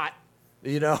a shot,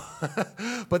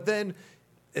 But then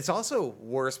it's also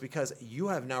worse because you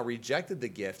have now rejected the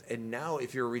gift, and now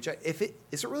if you're is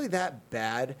it really that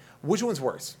bad? Which one's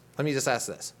worse? Let me just ask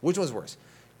this: which one's worse?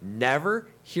 Never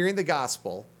hearing the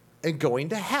gospel and going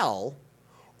to hell,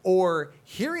 or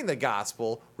hearing the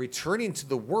gospel, returning to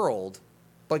the world,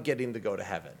 but getting to go to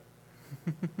heaven?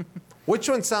 Which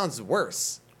one sounds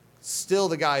worse? Still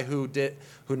the guy who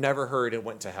never heard and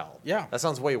went to hell. Yeah. That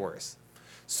sounds way worse.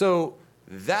 So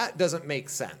that doesn't make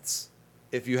sense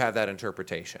if you have that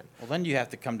interpretation. Well, then you have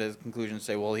to come to the conclusion and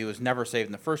say, well, he was never saved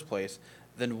in the first place.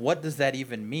 Then what does that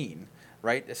even mean,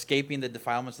 right? Escaping the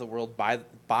defilements of the world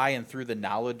by and through the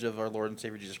knowledge of our Lord and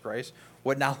Savior Jesus Christ.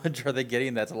 What knowledge are they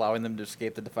getting that's allowing them to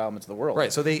escape the defilements of the world?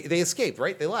 Right, so they escaped,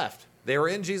 right? They left. They were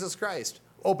in Jesus Christ.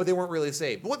 Oh, but they weren't really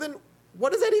saved. Well, then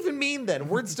what does that even mean then?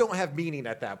 Words don't have meaning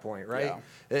at that point, right? Yeah.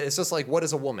 It's just like, what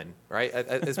is a woman, right?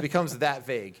 It becomes that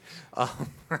vague.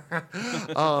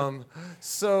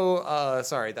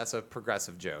 Sorry, that's a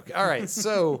progressive joke. All right,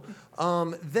 so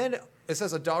then it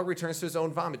says a dog returns to his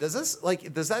own vomit. Does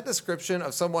that description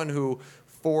of someone who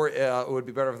it would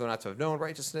be better for them not to have known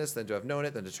righteousness than to have known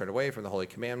it, than to turn away from the holy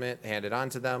commandment handed on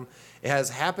to them? It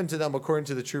has happened to them according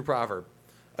to the true proverb.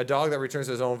 A dog that returns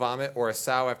to his own vomit, or a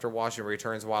sow after washing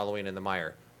returns wallowing in the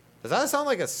mire. Does that sound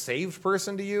like a saved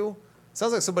person to you? It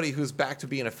sounds like somebody who's back to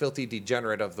being a filthy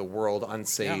degenerate of the world,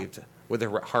 unsaved, with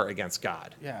their heart against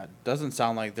God. Yeah, it doesn't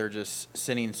sound like they're just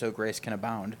sinning so grace can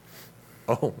abound.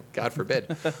 Oh, God forbid.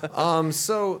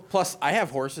 Plus, I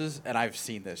have horses, and I've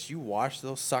seen this. You wash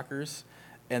those suckers,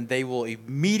 and they will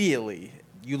immediately...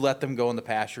 You let them go in the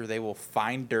pasture, they will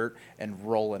find dirt and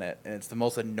roll in it. And it's the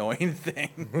most annoying thing.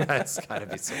 That's got to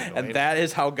be so annoying. And that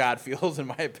is how God feels, in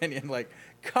my opinion. Like,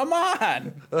 come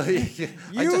on.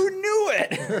 You knew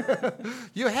it.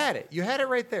 You had it. You had it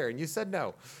right there, and you said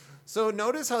no. So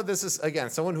notice how this is, again,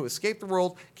 someone who escaped the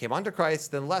world, came onto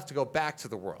Christ, then left to go back to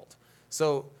the world.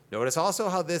 So notice also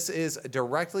how this is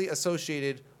directly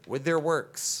associated with their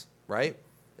works, right?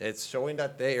 It's showing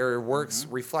that their works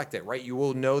reflect it, right? You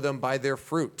will know them by their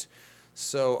fruit.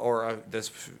 So, or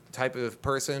this type of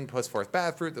person puts forth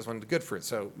bad fruit, this one good fruit.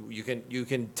 So you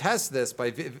can test this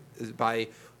by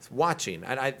watching.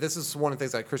 And this is one of the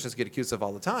things that Christians get accused of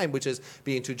all the time, which is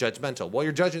being too judgmental. Well,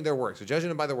 you're judging their works. You're judging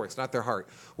them by their works, not their heart.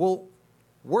 Well,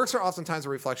 works are oftentimes a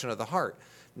reflection of the heart.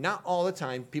 Not all the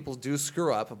time. People do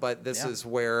screw up, but this is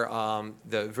where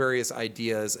the various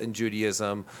ideas in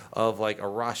Judaism of like a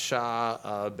Rasha,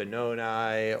 a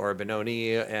Benoni, or a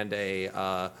Benoni, and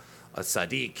a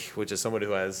Sadiq, which is someone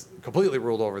who has completely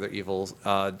ruled over their evil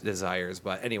desires.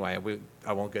 But anyway,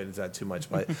 I won't get into that too much,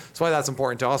 but that's why that's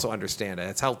important to also understand it.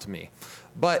 It's helped me.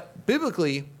 But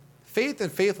biblically, faith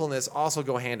and faithfulness also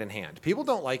go hand in hand. People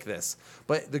don't like this,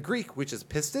 but the Greek, which is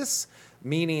pistis,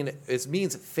 it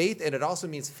means faith, and it also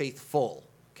means faithful.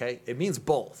 Okay, it means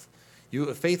both. You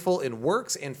are faithful in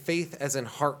works and faith as in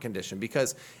heart condition.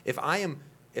 Because if I am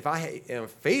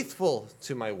faithful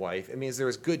to my wife, it means there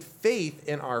is good faith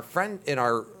in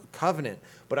our covenant.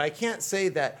 But I can't say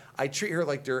that I treat her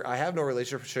like I have no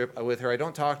relationship with her. I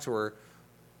don't talk to her,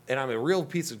 and I'm a real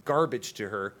piece of garbage to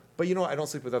her. But you know what? I don't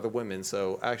sleep with other women,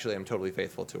 so actually I'm totally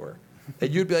faithful to her.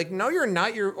 And you'd be like, no, you're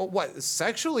not. You're what?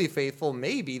 Sexually faithful?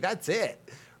 Maybe. That's it,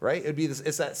 right? It'd be this.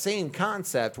 It's that same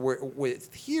concept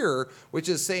with here, which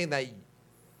is saying that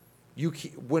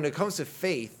when it comes to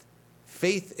faith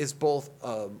is both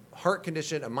a heart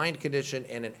condition, a mind condition,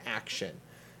 and an action,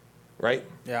 right?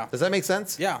 Yeah. Does that make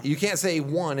sense? Yeah. You can't say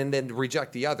one and then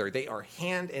reject the other. They are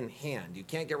hand in hand. You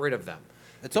can't get rid of them.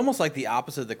 It's almost like the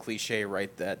opposite of the cliche,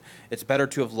 right? That it's better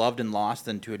to have loved and lost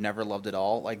than to have never loved at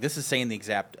all. Like, this is saying the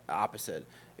exact opposite.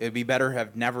 It would be better to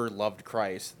have never loved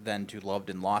Christ than to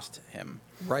loved and lost him.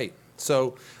 Right.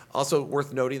 So also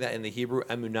worth noting that in the Hebrew,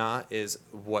 emunah is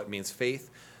what means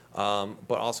faith,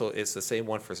 but also it's the same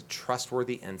one for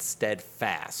trustworthy and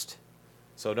steadfast.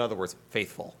 So in other words,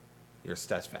 faithful. You're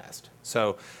steadfast.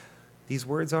 So these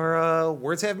words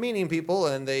have meaning, people,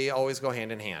 and they always go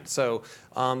hand in hand. So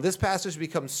this passage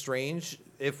becomes strange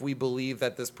if we believe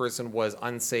that this person was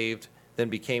unsaved, then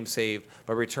became saved,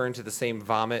 but returned to the same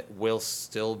vomit while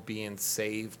still being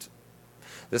saved.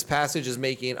 This passage is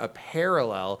making a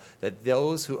parallel that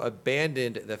those who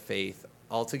abandoned the faith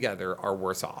altogether are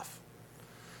worse off.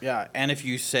 Yeah, and if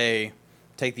you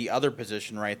take the other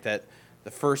position, right, that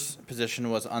the first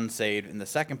position was unsaved and the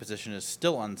second position is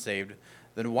still unsaved,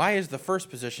 then why is the first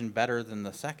position better than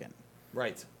the second?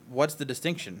 Right. What's the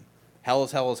distinction? Hell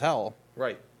is hell is hell.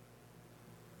 Right.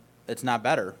 It's not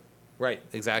better. Right,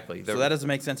 exactly. So that doesn't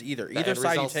make sense either. Either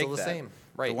side you take still the that. same.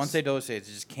 Right. The one side, the other side,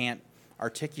 just can't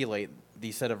articulate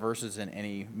these set of verses in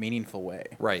any meaningful way.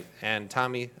 Right. And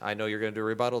Tommy, I know you're going to do a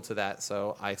rebuttal to that,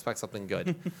 so I expect something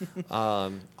good.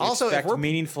 Also, expect if we're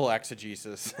meaningful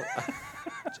exegesis.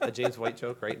 a James White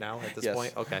joke right now at this Yes.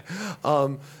 point? Okay.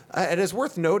 And it's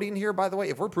worth noting here, by the way,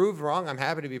 if we're proved wrong, I'm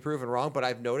happy to be proven wrong, but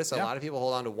I've noticed a lot of people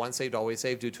hold on to once saved, always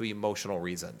saved due to emotional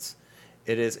reasons.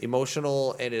 It is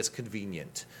emotional and it is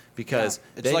convenient because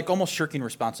it's like almost shirking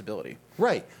responsibility.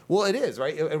 Right. Well, it is,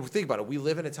 right? And think about it. We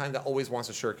live in a time that always wants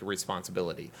to shirk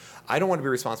responsibility. I don't want to be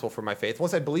responsible for my faith.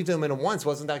 Once I believed in him once,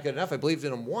 wasn't that good enough? I believed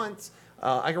in him once.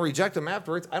 I can reject him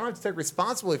afterwards. I don't have to take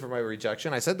responsibility for my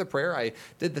rejection. I said the prayer. I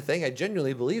did the thing I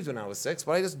genuinely believed when I was 6,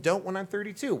 but I just don't when I'm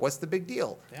 32. What's the big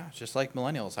deal? Yeah, it's just like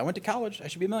millennials. I went to college. I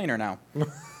should be a millionaire now.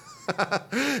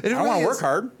 I don't want to work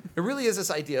hard. It really is this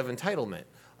idea of entitlement.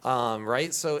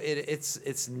 Right, so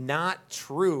it's not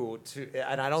true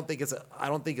and I don't think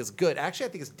it's good. Actually, I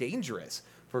think it's dangerous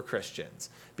for Christians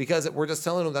because we're just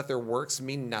telling them that their works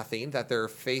mean nothing, that their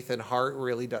faith and heart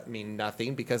really don't mean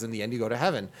nothing, because in the end you go to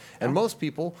heaven. And most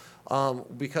people,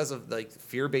 because of like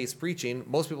fear-based preaching,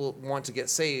 most people want to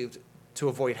get saved to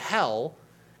avoid hell,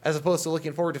 as opposed to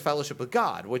looking forward to fellowship with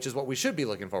God, which is what we should be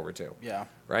looking forward to. Yeah.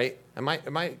 Right? Am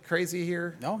I crazy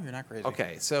here? No, you're not crazy.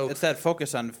 Okay, so it's that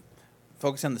focusing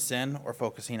on the sin or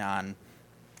focusing on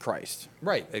Christ.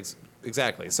 Right,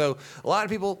 exactly. So a lot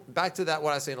of people, back to that, what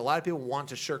I was saying, a lot of people want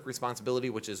to shirk responsibility,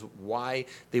 which is why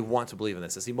they want to believe in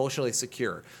this. It's emotionally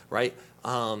secure, right?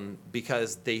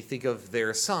 Because they think of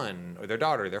their son or their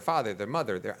daughter, their father, their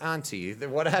mother, their auntie,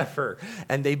 whatever,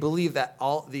 and they believe that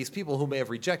all these people who may have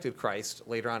rejected Christ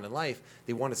later on in life,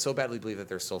 they want to so badly believe that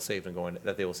they're still saved and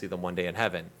that they will see them one day in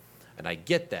heaven. And I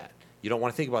get that. You don't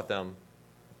want to think about them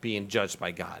being judged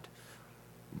by God.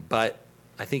 But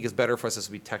I think it's better for us to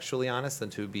be textually honest than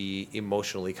to be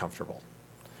emotionally comfortable.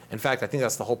 In fact, I think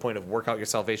that's the whole point of work out your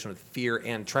salvation with fear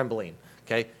and trembling.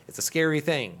 Okay? It's a scary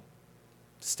thing.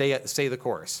 Stay the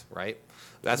course, right?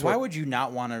 Why would you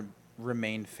not want to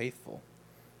remain faithful?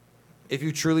 If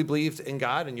you truly believed in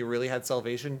God and you really had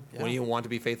salvation, wouldn't you want to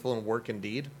be faithful in work and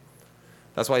deed?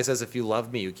 That's why he says, if you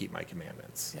love me, you keep my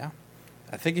commandments. Yeah.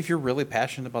 I think if you're really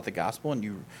passionate about the gospel and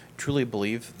you truly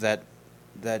believe that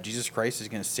Jesus Christ is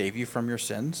going to save you from your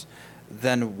sins,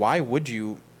 then why would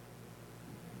you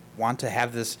want to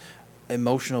have this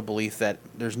emotional belief that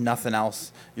there's nothing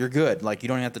else? You're good. Like, you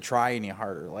don't have to try any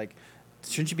harder. Like,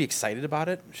 shouldn't you be excited about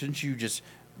it? Shouldn't you just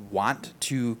want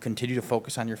to continue to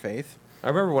focus on your faith? I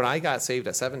remember when I got saved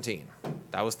at 17,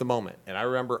 that was the moment. And I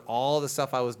remember all the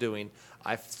stuff I was doing,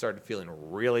 I started feeling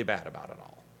really bad about it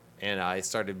all. And I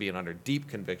started being under deep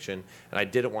conviction, and I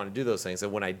didn't want to do those things.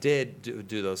 And when I did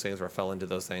do those things, or fell into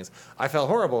those things, I felt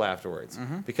horrible afterwards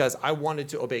because I wanted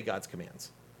to obey God's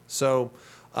commands. So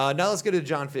now let's get to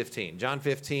John 15. John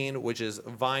 15, which is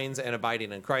vines and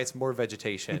abiding in Christ, more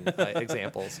vegetation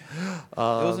examples. It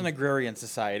was an agrarian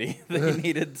society. They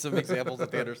needed some examples that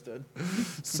they understood.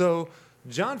 So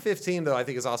John 15, though, I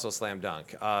think is also a slam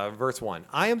dunk. Verse 1,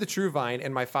 I am the true vine,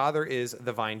 and my Father is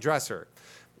the vine dresser.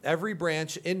 Every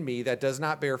branch in me that does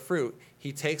not bear fruit,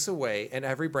 he takes away, and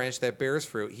every branch that bears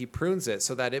fruit, he prunes it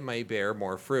so that it may bear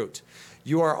more fruit.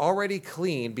 You are already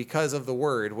clean because of the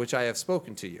word which I have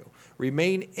spoken to you.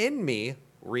 Remain in me,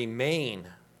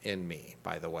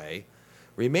 by the way.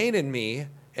 Remain in me,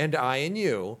 and I in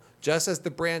you, just as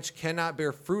the branch cannot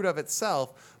bear fruit of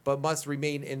itself, but must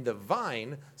remain in the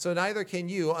vine, so neither can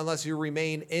you unless you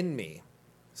remain in me.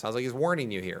 Sounds like he's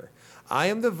warning you here. I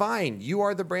am the vine, you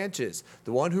are the branches.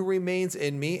 The one who remains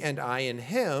in me and I in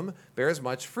him bears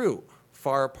much fruit.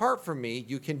 Far apart from me,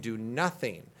 you can do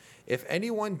nothing. If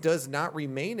anyone does not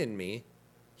remain in me,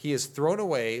 he is thrown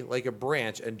away like a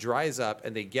branch and dries up,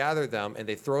 and they gather them and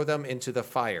they throw them into the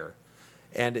fire,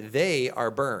 and they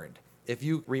are burned. If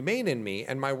you remain in me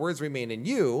and my words remain in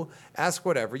you, ask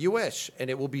whatever you wish, and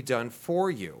it will be done for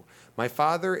you. My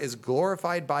Father is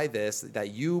glorified by this,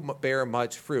 that you bear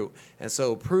much fruit, and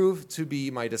so prove to be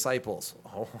my disciples.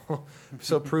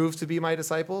 So prove to be my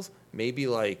disciples? Maybe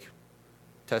like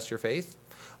test your faith?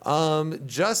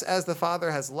 Just as the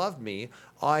Father has loved me,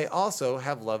 I also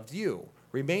have loved you.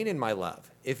 Remain in my love.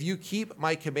 If you keep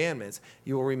my commandments,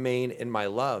 you will remain in my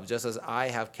love, just as I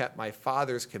have kept my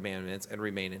Father's commandments and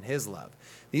remain in his love.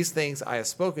 These things I have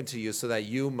spoken to you so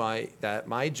that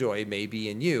my joy may be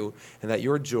in you and that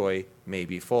your joy may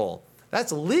be full.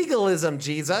 That's legalism,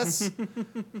 Jesus.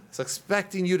 It's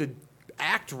expecting you to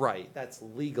act right. That's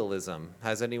legalism.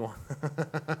 Has anyone?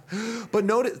 But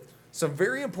notice some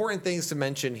very important things to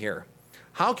mention here.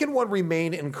 How can one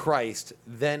remain in Christ,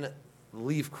 then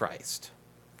leave Christ?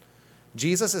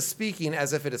 Jesus is speaking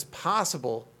as if it is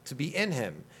possible to be in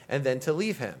him and then to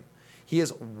leave him. He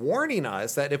is warning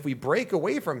us that if we break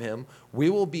away from him, we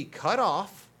will be cut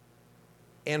off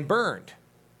and burned.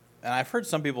 And I've heard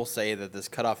some people say that this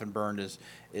cut off and burned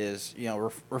is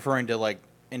referring to, like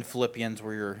in Philippians,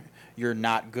 where your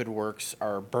not good works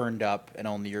are burned up and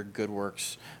only your good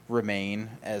works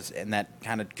remain, and that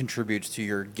kind of contributes to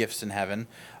your gifts in heaven.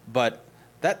 But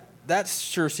that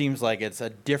sure seems like it's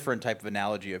a different type of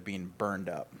analogy of being burned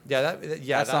up.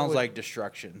 That sounds like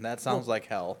destruction. That sounds like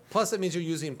hell. Plus, it means you're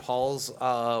using Paul's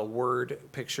word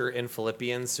picture in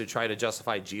Philippians to try to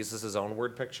justify Jesus' own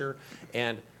word picture.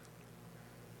 And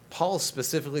Paul's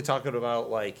specifically talking about,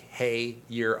 like, hey,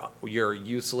 your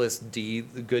useless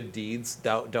good deeds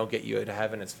don't get you into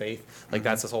heaven. It's faith. Like,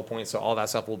 that's his whole point. So all that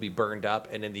stuff will be burned up,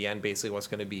 and in the end, basically, what's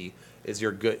going to be is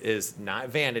your good is not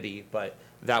vanity, but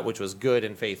that which was good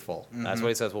and faithful. That's what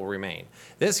he says will remain.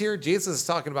 This here, Jesus is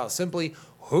talking about simply,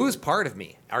 who's part of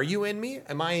me? Are you in me?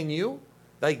 Am I in you?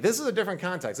 Like, this is a different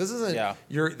context. This isn't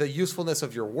the usefulness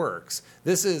of your works.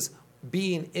 This is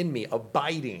being in me,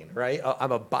 abiding, right?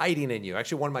 I'm abiding in you.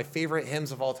 Actually, one of my favorite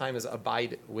hymns of all time is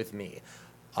Abide With Me.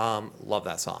 Love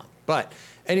that song. But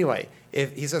anyway,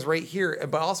 if he says right here,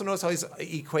 but also notice how he's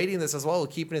equating this as well with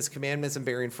keeping his commandments and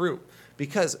bearing fruit,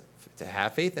 because to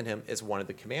have faith in him is one of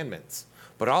the commandments.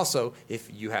 But also,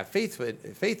 if you have faith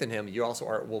in him, you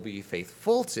also will be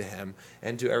faithful to him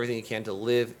and do everything you can to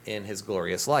live in his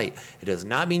glorious light. It does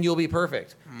not mean you'll be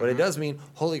perfect, but it does mean,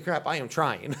 holy crap, I am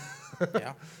trying.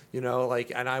 Yeah.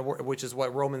 Which is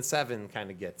what Romans 7 kind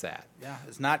of gets at. Yeah,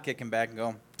 it's not kicking back and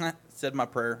go, said my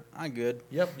prayer, I'm good.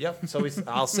 Yep. So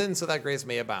I'll sin so that grace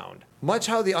may abound. Much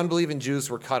how the unbelieving Jews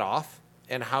were cut off,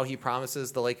 and how he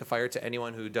promises the lake of fire to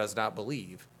anyone who does not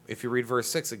believe. If you read verse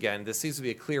 6 again, this seems to be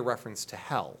a clear reference to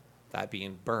hell, that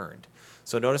being burned.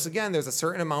 So notice again, there's a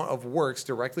certain amount of works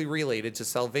directly related to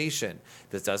salvation.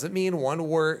 This doesn't mean one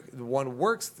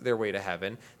works their way to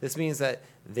heaven. This means that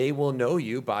they will know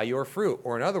you by your fruit.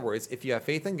 Or in other words, if you have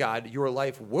faith in God, your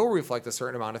life will reflect a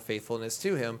certain amount of faithfulness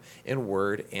to him in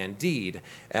word and deed.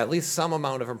 At least some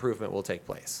amount of improvement will take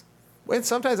place. And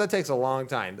sometimes that takes a long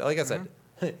time. Like I said,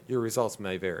 your results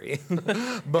may vary.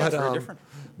 But, very different.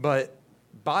 But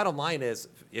bottom line is,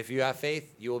 if you have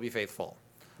faith, you will be faithful.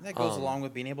 That goes along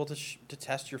with being able to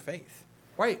test your faith.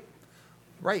 Right.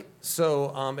 Right.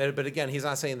 So, but again, he's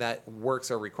not saying that works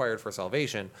are required for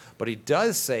salvation, but he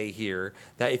does say here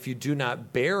that if you do not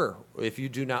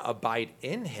abide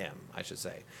in him, I should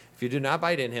say, if you do not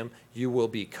abide in him, you will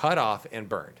be cut off and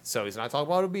burned. So he's not talking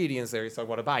about obedience there. He's talking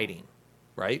about abiding,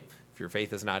 right? If your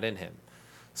faith is not in him.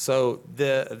 So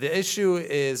the issue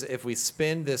is, if we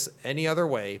spin this any other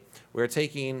way, we're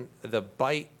taking the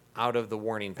bite out of the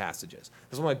warning passages.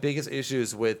 This is one of my biggest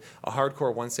issues with a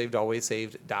hardcore once saved, always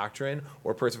saved doctrine,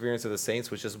 or perseverance of the saints,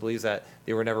 which just believes that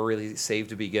they were never really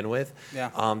saved to begin with. Yeah.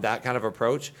 That kind of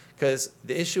approach. Because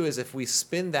the issue is, if we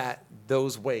spin that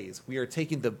those ways, we are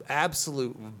taking the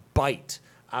absolute bite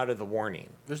out of the warning.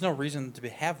 There's no reason to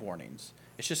have warnings.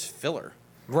 It's just filler.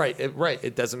 Right.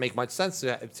 It doesn't make much sense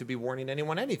to be warning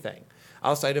anyone anything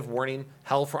outside of warning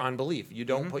hell for unbelief. You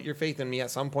don't put your faith in me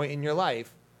at some point in your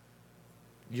life,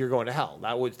 you're going to hell.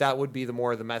 That would be the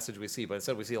more of the message we see. But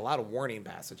instead, we see a lot of warning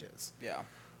passages. Yeah.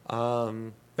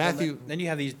 Matthew. Then you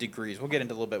have these degrees. We'll get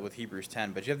into a little bit with Hebrews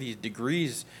 10, but you have these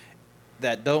degrees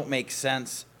that don't make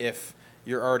sense if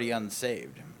you're already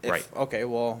unsaved. Right. Okay,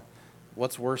 well,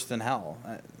 what's worse than hell?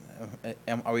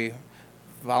 Are we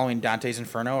following Dante's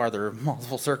Inferno? Are there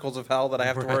multiple circles of hell that I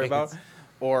have to worry about?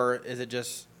 Or is it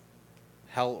just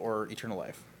hell or eternal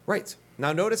life? Right.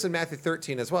 Now, notice in Matthew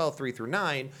 13 as well,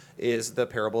 3-9, is the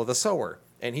parable of the sower.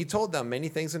 And he told them many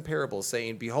things in parables,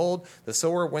 saying, Behold, the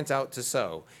sower went out to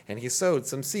sow. And he sowed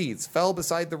some seeds, fell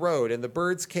beside the road, and the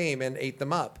birds came and ate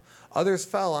them up. Others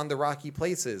fell on the rocky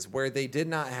places, where they did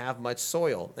not have much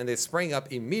soil, and they sprang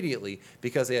up immediately,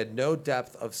 because they had no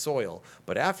depth of soil.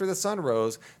 But after the sun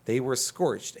rose, they were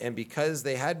scorched, and because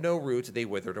they had no root, they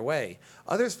withered away.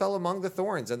 Others fell among the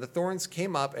thorns, and the thorns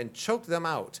came up and choked them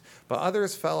out. But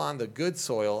others fell on the good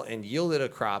soil and yielded a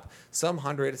crop, some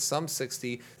 100, some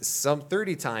 60, some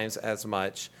 30 times as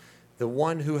much. The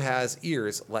one who has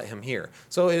ears, let him hear.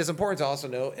 So it is important to also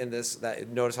note in this, that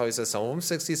notice how he says some of them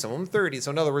 60, some of them 30.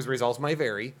 So in other words, results might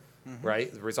vary,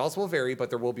 right? The results will vary, but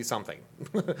there will be something.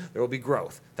 There will be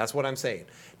growth. That's what I'm saying.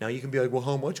 Now you can be like, well,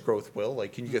 how much growth, Will?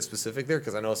 Like, can you get specific there?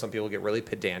 Because I know some people get really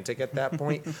pedantic at that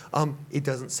point. It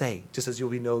doesn't say, just as you'll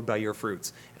be known by your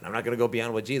fruits. And I'm not going to go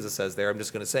beyond what Jesus says there. I'm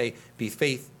just going to say,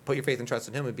 put your faith and trust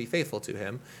in him and be faithful to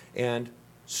him, and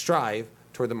strive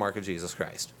toward the mark of Jesus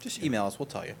Christ. Just email us. We'll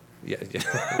tell you. Yeah,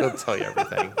 we'll tell you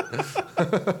everything.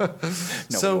 No,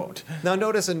 so, we won't. Now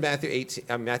notice in Matthew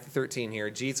 13 here,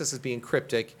 Jesus is being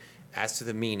cryptic as to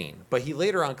the meaning. But he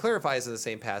later on clarifies in the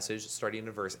same passage, starting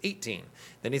in verse 18.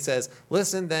 Then he says,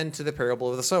 Listen then to the parable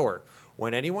of the sower.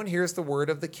 When anyone hears the word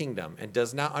of the kingdom and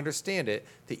does not understand it,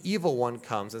 the evil one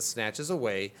comes and snatches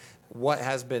away what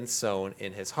has been sown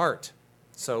in his heart.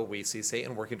 So we see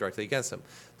Satan working directly against him.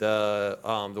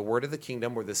 The word of the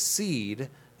kingdom, or the seed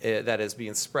that is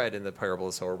being spread in the parable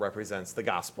of the sower, represents the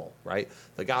gospel, right?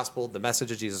 The gospel, the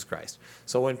message of Jesus Christ.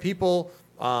 So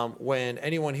when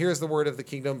anyone hears the word of the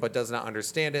kingdom but does not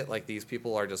understand it, like these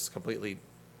people are just completely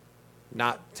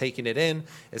not taking it in,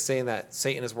 it's saying that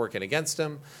Satan is working against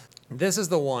him. This is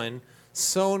the one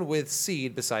sown with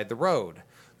seed beside the road.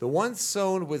 The one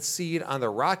sown with seed on the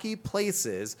rocky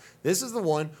places, this is the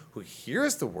one who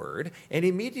hears the word and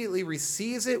immediately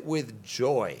receives it with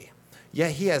joy.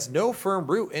 Yet he has no firm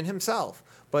root in himself,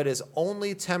 but is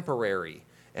only temporary.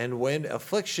 And when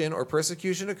affliction or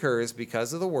persecution occurs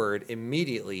because of the word,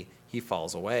 immediately he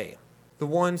falls away. The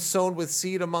one sown with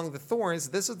seed among the thorns,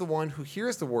 this is the one who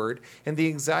hears the word, and the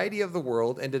anxiety of the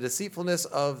world and the deceitfulness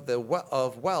of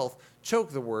wealth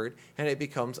choke the word, and it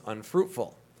becomes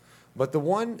unfruitful. But the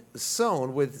one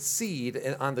sown with seed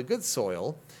on the good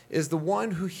soil is the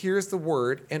one who hears the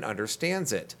word and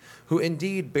understands it, who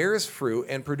indeed bears fruit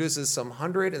and produces some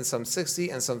 100 and some 60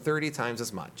 and some 30 times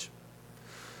as much.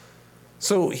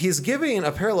 So he's giving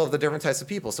a parallel of the different types of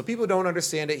people. So people don't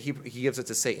understand it. He gives it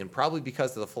to Satan, probably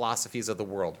because of the philosophies of the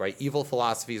world, right? Evil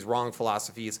philosophies, wrong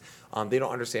philosophies. They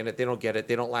don't understand it. They don't get it.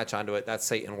 They don't latch onto it. That's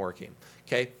Satan working,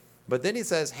 okay? But then he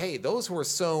says, hey, those who are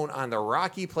sown on the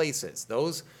rocky places,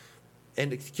 those...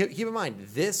 And keep in mind,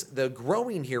 the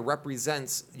growing here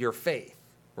represents your faith,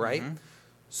 right? Mm-hmm.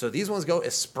 So these ones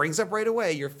it springs up right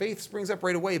away. Your faith springs up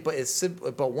right away, but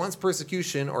once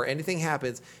persecution or anything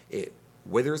happens, it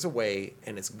withers away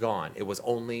and it's gone. It was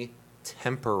only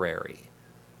temporary.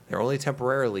 They're only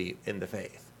temporarily in the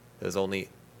faith.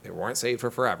 They weren't saved for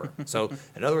forever. So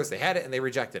in other words, they had it and they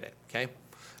rejected it, okay?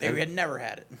 They had never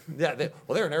had it. Yeah, they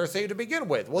were never saved to begin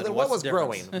with. Well, then what was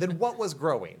growing? Then what was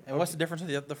growing? And what's the difference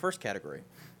with the first category?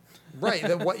 Right.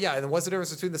 Then what? Yeah. And what's the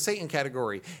difference between the Satan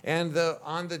category and the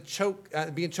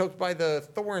being choked by the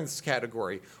thorns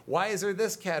category? Why is there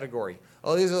this category?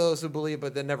 Oh, these are those who believe,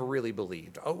 but they never really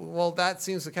believed. Oh, well, that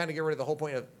seems to kind of get rid of the whole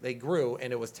point of they grew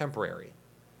and it was temporary.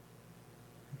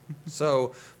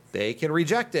 So they can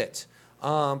reject it.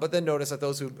 But then notice that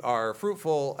those who are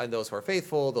fruitful and those who are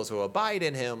faithful, those who abide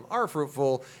in him are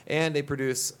fruitful, and they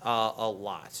produce a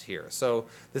lot here. So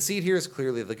the seed here is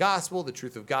clearly the gospel, the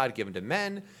truth of God given to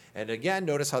men. And again,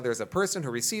 notice how there's a person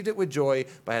who received it with joy,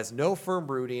 but has no firm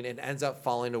rooting and ends up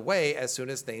falling away as soon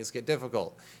as things get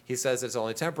difficult. He says it's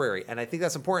only temporary. And I think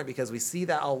that's important because we see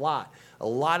that a lot. A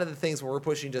lot of the things when we're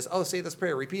pushing just, oh, say this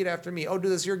prayer, repeat after me, oh, do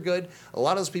this, you're good. A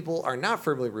lot of those people are not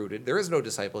firmly rooted. There is no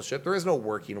discipleship. There is no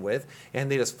working with, and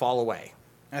they just fall away.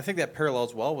 And I think that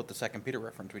parallels well with the 2 Peter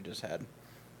reference we just had.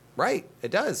 Right,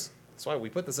 it does. That's why we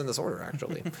put this in this order,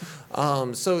 actually.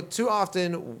 So too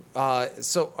often, all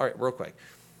right, real quick.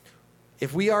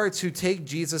 If we are to take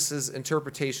Jesus'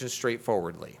 interpretation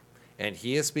straightforwardly, and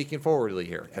he is speaking forwardly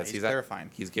here because he's clarifying.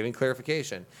 He's giving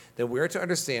clarification, then we are to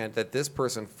understand that this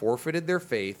person forfeited their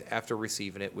faith after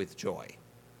receiving it with joy.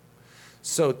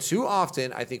 So too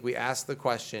often, I think we ask the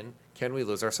question, can we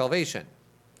lose our salvation?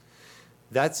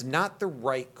 That's not the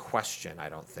right question, I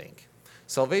don't think.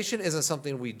 Salvation isn't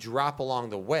something we drop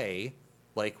along the way,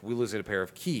 like we losing a pair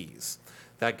of keys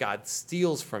that God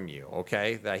steals from you,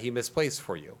 okay, that he misplaced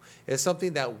for you. It's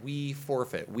something that we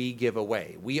forfeit, we give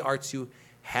away. We are to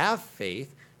have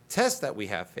faith, test that we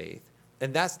have faith,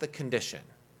 and that's the condition.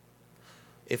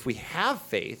 If we have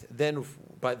faith,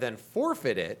 but then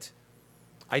forfeit it,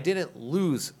 I didn't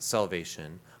lose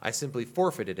salvation. I simply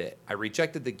forfeited it. I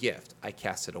rejected the gift. I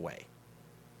cast it away.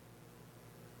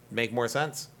 Make more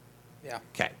sense? Yeah.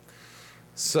 Okay.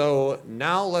 So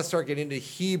now let's start getting into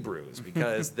Hebrews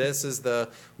because this is a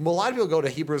lot of people go to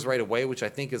Hebrews right away, which I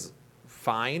think is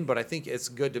fine, but I think it's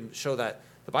good to show that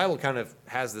the Bible kind of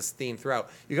has this theme throughout.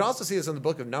 You can also see this in the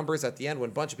book of Numbers at the end when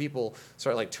a bunch of people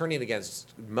start like turning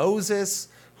against Moses,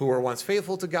 who were once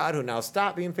faithful to God, who now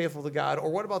stopped being faithful to God. Or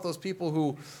what about those people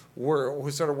who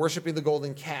started worshiping the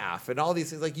golden calf and all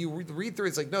these things? Like you read through,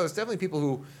 it's like, no, there's definitely people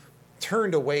who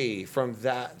turned away from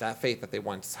that faith that they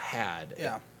once had.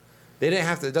 Yeah. They didn't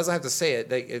have to. It doesn't have to say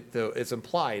it. It's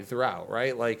implied throughout,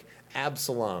 right? Like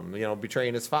Absalom,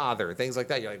 betraying his father, things like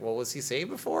that. You're like, well, was he saved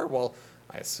before? Well,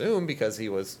 I assume because he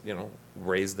was,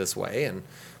 raised this way,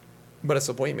 but at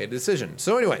some point he made a decision.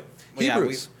 So anyway,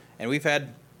 Hebrews, we've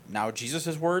had now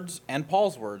Jesus' words and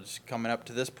Paul's words coming up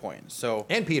to this point. So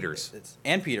and Peter's.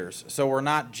 So we're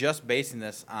not just basing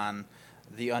this on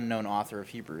the unknown author of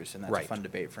Hebrews, and that's a fun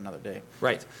debate for another day.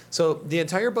 Right. So the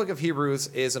entire book of Hebrews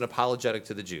is an apologetic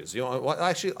to the Jews.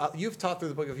 You've taught through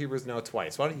the book of Hebrews now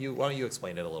twice. Why don't you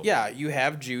explain it a little bit? Yeah, you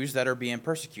have Jews that are being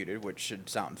persecuted, which should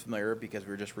sound familiar because we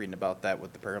were just reading about that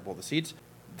with the parable of the seeds.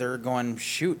 They're going,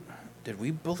 shoot, did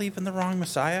we believe in the wrong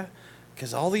Messiah?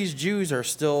 Because all these Jews are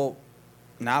still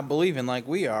not believing like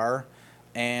we are,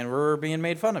 and we're being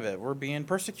made fun of it. We're being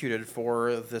persecuted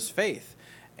for this faith.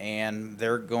 And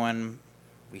they're going,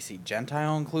 we see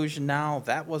Gentile inclusion now.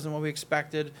 That wasn't what we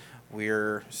expected.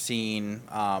 We're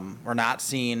not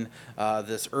seeing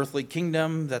this earthly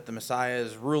kingdom that the Messiah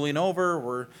is ruling over.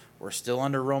 We're still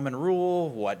under Roman rule.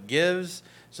 What gives?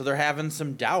 So they're having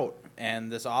some doubt.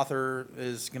 And this author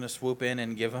is going to swoop in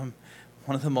and give them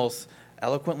one of the most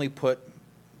eloquently put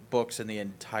books in the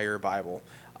entire Bible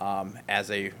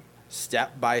as a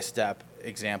step-by-step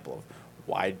example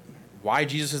of why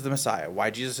Jesus is the Messiah, why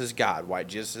Jesus is God, why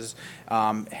Jesus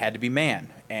had to be man,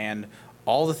 and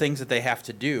all the things that they have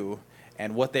to do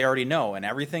and what they already know. And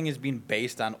everything is being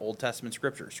based on Old Testament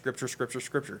scripture.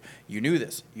 Scripture. You knew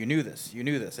this.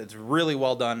 It's really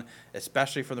well done,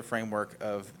 especially from the framework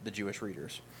of the Jewish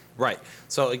readers. Right.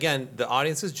 So again, the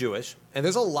audience is Jewish, and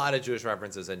there's a lot of Jewish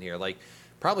references in here. Like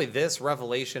probably this,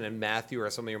 Revelation, and Matthew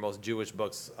are some of your most Jewish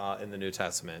books in the New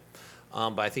Testament.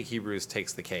 But I think Hebrews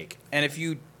takes the cake. And if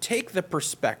you take the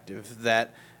perspective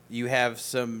that you have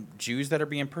some Jews that are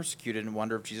being persecuted and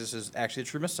wonder if Jesus is actually the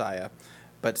true Messiah,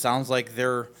 but sounds like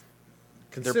they're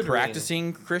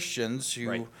practicing Christians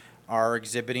who are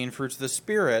exhibiting fruits of the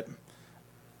Spirit,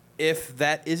 if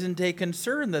that isn't a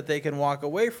concern that they can walk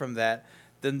away from that,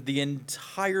 then the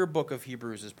entire book of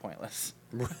Hebrews is pointless.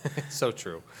 So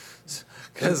true.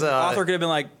 Because the author could have been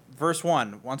like, verse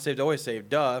 1, once saved, always saved.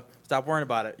 Duh. Stop worrying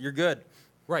about it. You're good.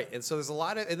 Right. And so there's a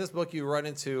lot in this book you run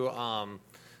into.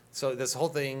 So this whole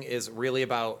thing is really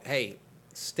about, hey,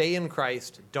 stay in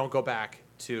Christ. Don't go back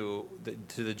to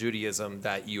the Judaism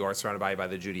that you are surrounded by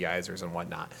the Judaizers and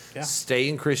whatnot. Yeah. Stay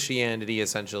in Christianity,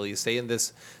 essentially. Stay in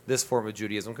this form of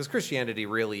Judaism, because Christianity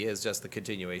really is just the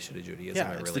continuation of Judaism.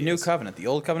 Yeah, It it's really the new is. covenant. The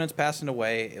old covenant's passing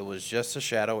away. It was just a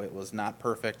shadow. It was not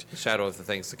perfect. The shadow of the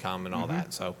things to come and all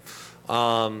that.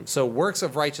 So works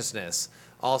of righteousness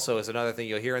also is another thing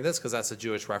you'll hear in this, because that's a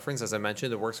Jewish reference. As I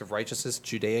mentioned, the works of righteousness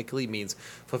Judaically means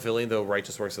fulfilling the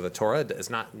righteous works of the Torah. It's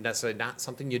not necessarily not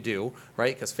something you do,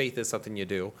 right? Because faith is something you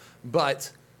do,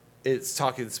 but it's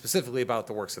talking specifically about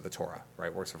the works of the Torah,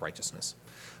 right? Works of righteousness.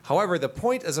 However, the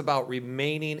point is about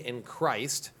remaining in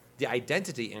Christ, the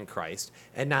identity in Christ,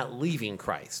 and not leaving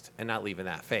Christ and not leaving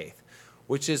that faith,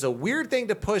 which is a weird thing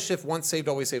to push if once saved,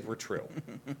 always saved were true.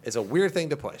 It's a weird thing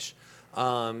to push.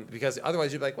 Because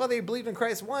otherwise you'd be like, well, they believed in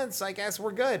Christ once, I guess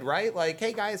we're good, right? Like,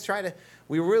 hey guys,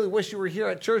 we really wish you were here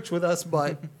at church with us,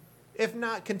 but if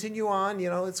not, continue on.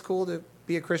 It's cool to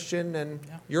be a Christian, and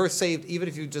you're saved even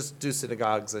if you just do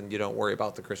synagogues and you don't worry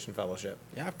about the Christian fellowship.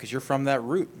 Yeah, because you're from that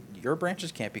root. Your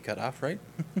branches can't be cut off, right?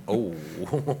 Oh,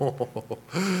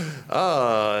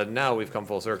 now we've come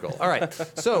full circle. All right,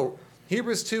 so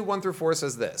Hebrews 2, 1-4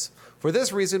 says this: "For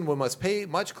this reason we must pay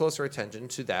much closer attention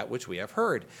to that which we have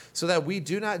heard, so that we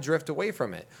do not drift away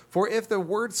from it. For if the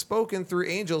word spoken through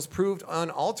angels proved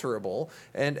unalterable,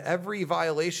 and every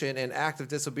violation and act of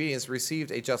disobedience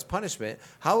received a just punishment,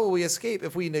 how will we escape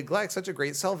if we neglect such a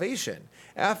great salvation?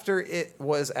 After it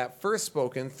was at first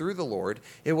spoken through the Lord,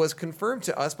 it was confirmed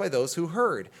to us by those who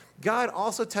heard. God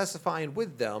also testifying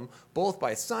with them, both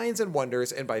by signs and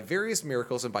wonders, and by various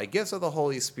miracles, and by gifts of the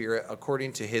Holy Spirit,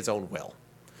 according to his own will."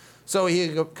 So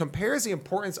he compares the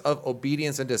importance of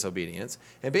obedience and disobedience,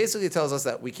 and basically tells us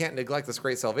that we can't neglect this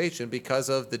great salvation because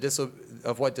of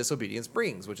of what disobedience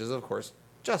brings, which is, of course,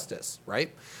 justice,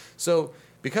 right? So,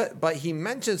 but he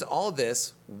mentions all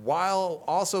this while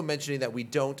also mentioning that we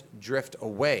don't drift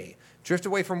away. Drift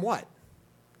away from what?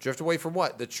 Drift away from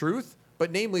what? The truth?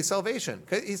 But namely salvation.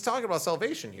 He's talking about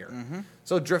salvation here.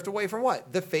 So drift away from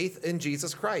what? The faith in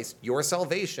Jesus Christ, your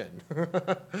salvation.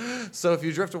 So if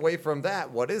you drift away from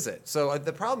that, what is it? So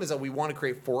the problem is that we want to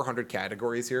create 400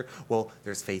 categories here. Well,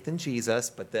 there's faith in Jesus,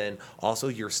 but then also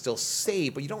you're still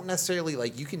saved, but you don't necessarily,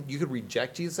 like, you could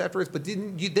reject Jesus afterwards, but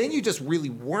then you just really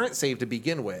weren't saved to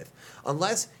begin with.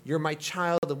 Unless you're my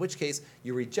child, in which case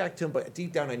you reject him, but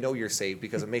deep down I know you're saved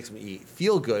because it makes me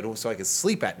feel good so I can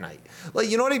sleep at night.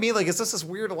 Like, you know what I mean? Like, it's just this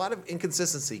weird, a lot of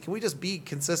inconsistency. Can we just be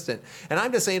consistent? And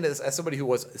I'm just saying this as somebody who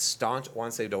was a staunch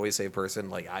once saved, always saved person.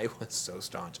 Like, I was so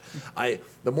staunch.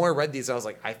 The more I read these, I was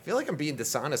like, I feel like I'm being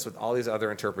dishonest with all these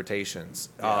other interpretations.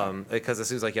 Because it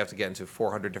seems like you have to get into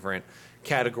 400 different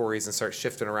categories and start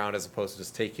shifting around, as opposed to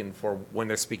just taking, for when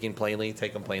they're speaking plainly,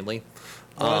 take them plainly.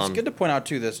 Well, it's good to point out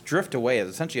too, this drift away is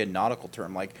essentially a nautical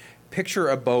term. Like, picture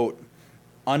a boat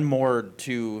unmoored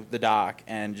to the dock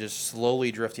and just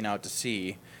slowly drifting out to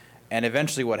sea. And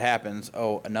eventually what happens,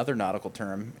 another nautical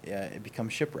term, it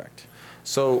becomes shipwrecked.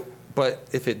 So, but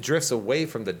if it drifts away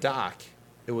from the dock,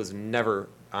 it was never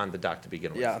on the dock to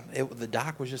begin with. Yeah, the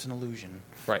dock was just an illusion.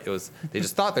 Right. It was. They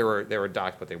just thought they were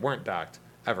docked, but they weren't docked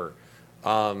ever.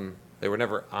 They were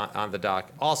never on the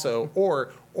dock. Also,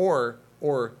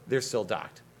 or they're still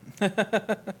docked.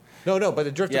 No, but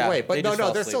it drifted away. But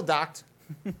no, they're still docked.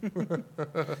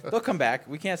 They'll come back.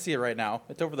 We can't see it right now.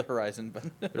 It's over the horizon,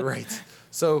 but right.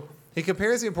 So he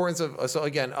compares the importance of. So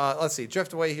again, let's see.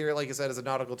 Drift away here, like I said, is a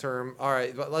nautical term. All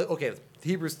right. But, okay.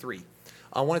 Hebrews 3.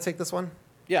 Want to take this one?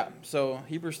 Yeah. So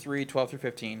Hebrews 3,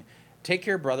 12-15. Take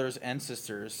care, brothers and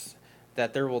sisters,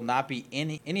 that there will not be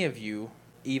any of you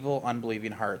evil,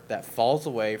 unbelieving heart that falls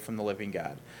away from the living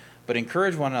God, but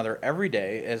encourage one another every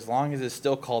day, as long as it's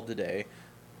still called today,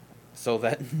 so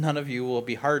that none of you will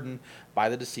be hardened by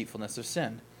the deceitfulness of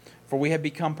sin. For we have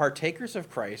become partakers of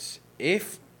Christ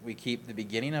if we keep the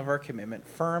beginning of our commitment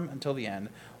firm until the end,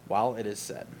 while it is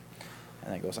said.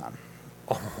 And then it goes on.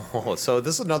 Oh, so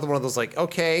this is another one of those, like,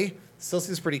 okay, still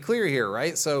seems pretty clear here,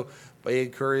 right? So, but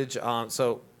encourage,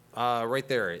 right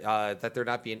there, that there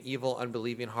not be an evil,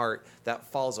 unbelieving heart that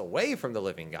falls away from the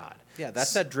living God. Yeah,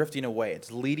 that's that drifting away.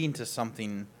 It's leading to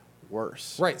something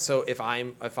worse. Right. So if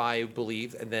I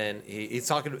believe, and then he's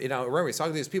talking, remember he's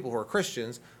talking to these people who are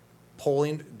Christians,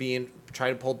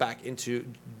 trying to pull back into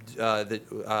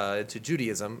to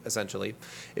Judaism, essentially.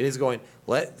 It is going,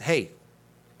 hey,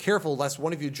 careful lest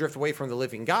one of you drift away from the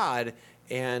living God,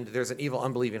 and there's an evil,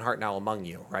 unbelieving heart now among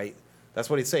you. Right. That's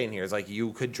what he's saying here. Is like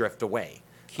you could drift away.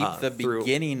 Keep the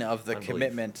beginning of the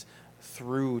commitment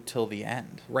through till the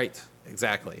end. Right.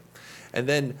 Exactly. And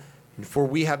then, for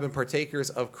we have been partakers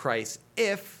of Christ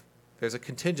if, there's a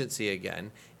contingency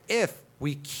again, if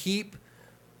we keep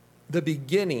the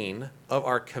beginning of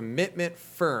our commitment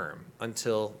firm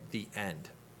until the end.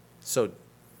 So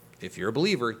if you're a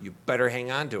believer, you better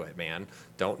hang on to it, man.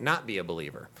 Don't not be a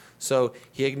believer. So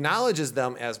he acknowledges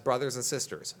them as brothers and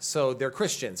sisters. So they're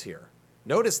Christians here.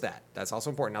 Notice that. That's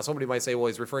also important. Now, somebody might say, well,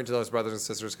 he's referring to those brothers and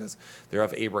sisters because they're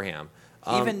of Abraham.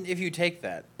 Even if you take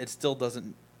that, it still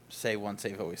doesn't say once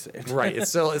saved, always saved. Right.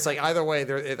 It's like either way,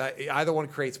 either one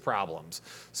creates problems.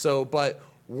 So, but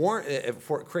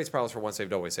creates problems for once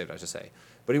saved, always saved, I should say.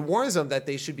 But he warns them that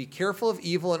they should be careful of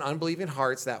evil and unbelieving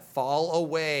hearts that fall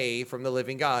away from the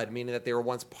living God, meaning that they were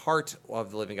once part of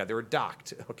the living God. They were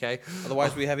docked, okay?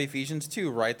 Otherwise, we have Ephesians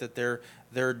 2, right? That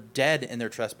they're dead in their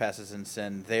trespasses and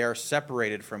sin. They are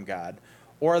separated from God.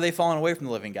 Or are they fallen away from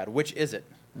the living God? Which is it?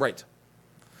 Right.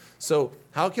 So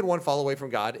how can one fall away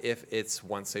from God if it's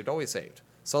once saved, always saved?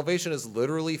 Salvation is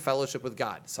literally fellowship with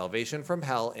God, salvation from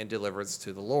hell and deliverance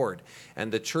to the Lord.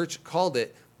 And the church called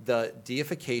it the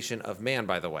deification of man,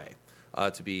 by the way,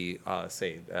 to be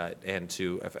saved and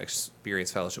to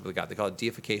experience fellowship with God. They call it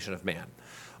deification of man.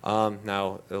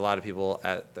 Now, a lot of people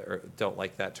don't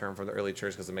like that term from the early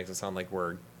church because it makes it sound like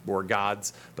we're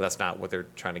gods, but that's not what they're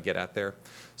trying to get at there.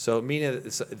 So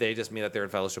they just mean that they're in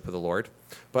fellowship with the Lord.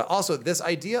 But also, this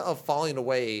idea of falling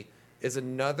away is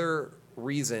another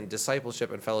reason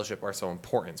discipleship and fellowship are so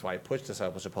important. It's why I push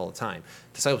discipleship all the time.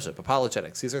 Discipleship,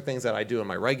 apologetics, these are things that I do in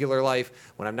my regular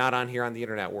life when I'm not on here on the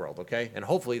internet world, okay? And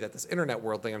hopefully that this internet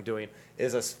world thing I'm doing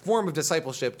is a form of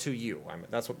discipleship to you.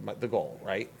 That's what the goal,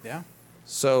 right? Yeah.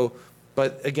 So,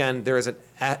 but again, there is an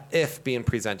if being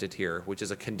presented here, which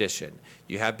is a condition.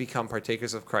 You have become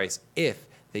partakers of Christ if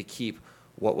they keep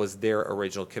what was their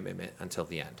original commitment until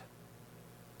the end.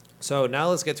 So now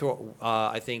let's get to,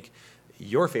 I think,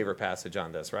 your favorite passage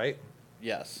on this, right?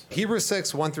 Yes. Hebrews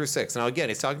 6, 1 through 6. Now, again,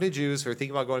 he's talking to Jews who are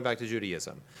thinking about going back to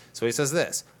Judaism. So he says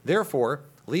this, therefore,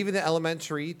 leaving the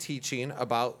elementary teaching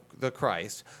about the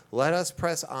Christ, let us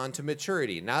press on to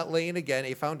maturity, not laying again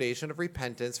a foundation of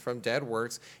repentance from dead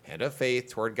works and of faith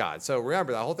toward God. So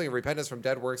remember, that whole thing of repentance from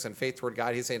dead works and faith toward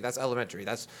God, he's saying that's elementary.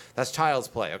 That's child's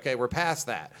play. Okay, we're past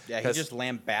that. Yeah, he just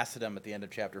lambasted them at the end of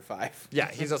chapter 5.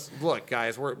 Yeah, he's just, look,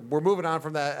 guys, we're moving on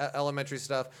from that elementary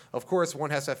stuff. Of course,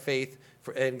 one has to have faith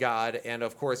in God, and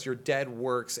of course, your dead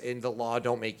works in the law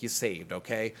don't make you saved,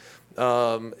 okay?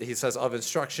 He says of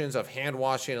instructions of hand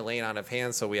washing and laying on of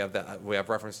hands. So we have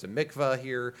reference to mikvah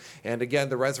here, and again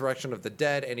the resurrection of the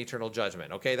dead and eternal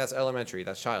judgment. Okay, that's elementary,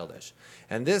 that's childish,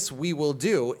 and this we will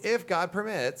do if God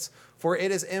permits. For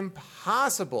it is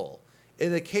impossible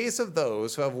in the case of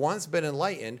those who have once been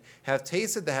enlightened, have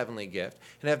tasted the heavenly gift,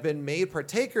 and have been made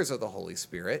partakers of the Holy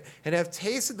Spirit, and have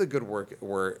tasted the good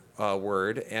word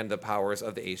and the powers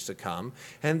of the age to come,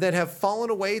 and then have fallen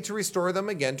away to restore them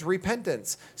again to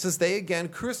repentance, since they again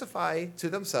crucify to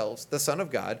themselves the Son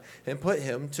of God, and put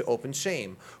him to open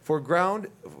shame. For ground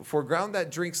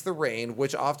that drinks the rain,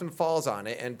 which often falls on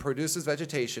it, and produces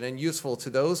vegetation, and useful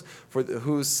to those for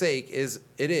whose sake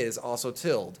it is also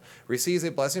tilled, receives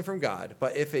a blessing from God.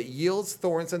 But if it yields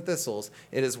thorns and thistles,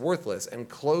 it is worthless and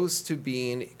close to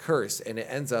being cursed, and it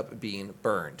ends up being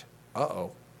burned.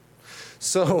 Uh-oh.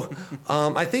 So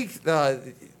I think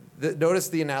notice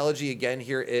the analogy again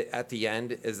here at the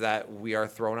end is that we are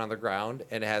thrown on the ground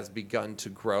and it has begun to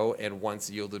grow and once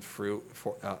yielded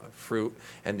fruit,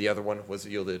 and the other one was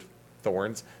yielded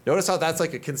thorns. Notice how that's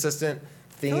like a consistent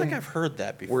theme. I feel like I've heard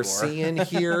that before. We're seeing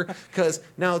here, because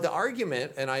now the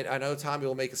argument, and I know Tommy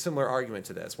will make a similar argument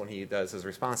to this when he does his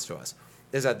response to us,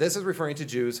 is that this is referring to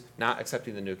Jews not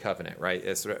accepting the new covenant, right?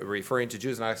 It's referring to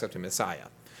Jews not accepting Messiah.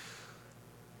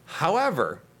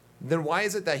 However, then why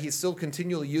is it that he's still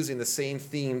continually using the same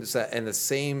themes and the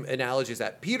same analogies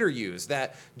that Peter used,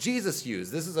 that Jesus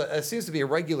used? This seems to be a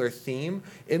regular theme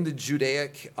in the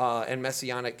Judaic and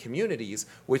Messianic communities,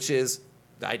 which is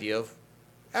the idea of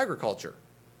agriculture.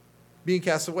 Being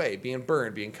cast away, being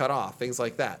burned, being cut off, things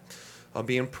like that,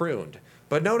 being pruned.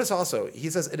 But notice also, he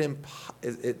says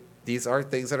these are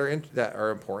things that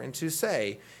are important to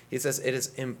say. He says it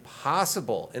is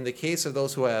impossible in the case of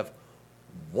those who have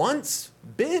once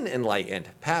been enlightened,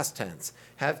 past tense,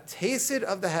 have tasted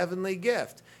of the heavenly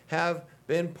gift, have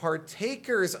been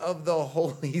partakers of the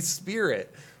Holy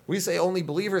Spirit. We say only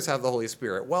believers have the Holy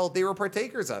Spirit. Well, they were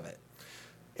partakers of it.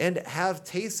 And have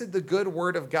tasted the good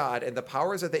word of God and the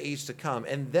powers of the age to come,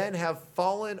 and then have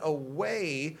fallen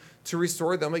away to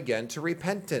restore them again to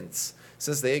repentance,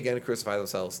 since they again crucify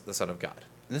themselves, the Son of God.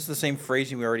 And this is the same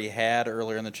phrasing we already had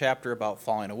earlier in the chapter about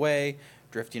falling away,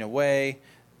 drifting away,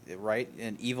 right?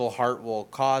 An evil heart will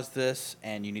cause this,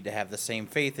 and you need to have the same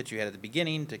faith that you had at the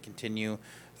beginning to continue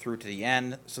through to the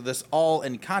end. So this all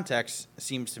in context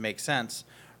seems to make sense,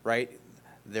 right?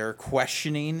 They're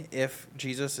questioning if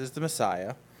Jesus is the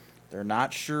Messiah. They're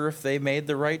not sure if they made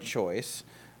the right choice.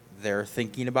 They're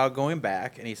thinking about going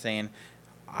back, and he's saying,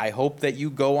 I hope that you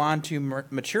go on to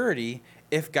maturity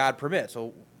if God permits.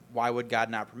 So why would God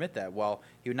not permit that? Well,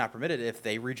 he would not permit it if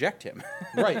they reject him.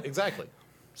 Right, exactly.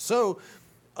 So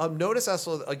notice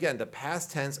also, again, the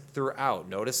past tense throughout.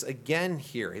 Notice again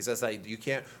here, he says that you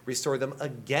can't restore them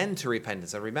again to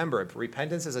repentance. And remember,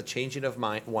 repentance is a changing of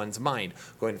one's mind,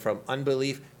 going from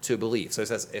unbelief to belief. So he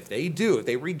says if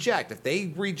they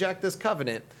reject this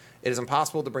covenant, it is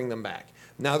impossible to bring them back.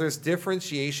 Now, there's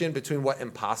differentiation between what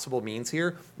impossible means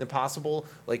here. Impossible,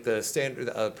 like the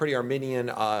standard, pretty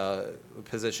Arminian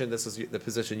position, this is the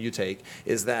position you take,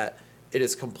 is that it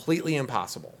is completely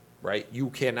impossible, right?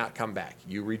 You cannot come back.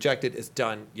 You reject it, it's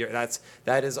done.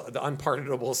 That is the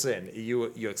unpardonable sin.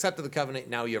 You accepted the covenant,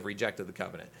 now you have rejected the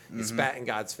covenant. You spat in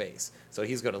God's face. So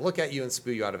he's going to look at you and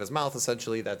spew you out of his mouth,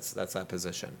 essentially. That's that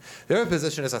position. The other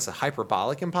position is that's a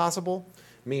hyperbolic impossible,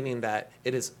 meaning that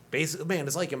it is basically, man,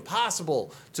 it's like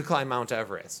impossible to climb Mount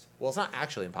Everest. Well, it's not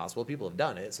actually impossible. People have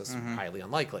done it, so it's highly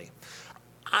unlikely.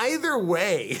 Either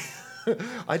way,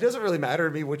 it doesn't really matter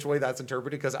to me which way that's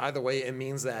interpreted, because either way, it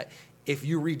means that if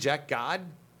you reject God,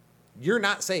 you're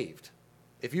not saved.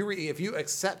 If you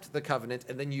accept the covenant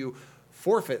and then you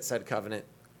forfeit said covenant,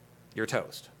 you're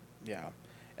toast. Yeah.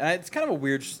 And it's kind of a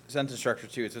weird sentence structure,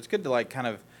 too. So it's good to, like, kind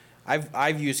of,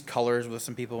 I've used colors with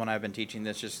some people when I've been teaching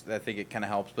this. Just I think it kind of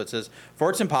helps. But it says, for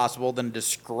it's impossible, then it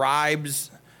describes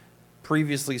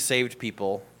previously saved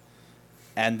people.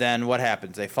 And then what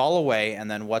happens? They fall away,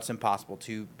 and then what's impossible?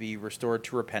 To be restored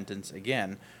to repentance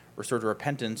again. Restored to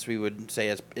repentance, we would say,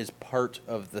 is part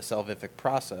of the salvific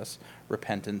process,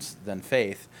 repentance, then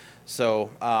faith.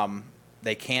 So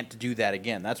they can't do that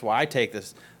again. That's why I take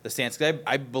the stance. 'Cause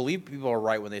I believe people are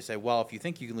right when they say, well, if you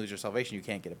think you can lose your salvation, you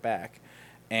can't get it back.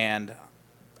 And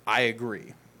I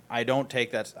agree. I don't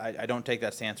take that. I don't take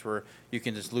that stance where you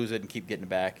can just lose it and keep getting it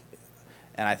back.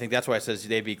 And I think that's why it says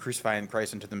they'd be crucifying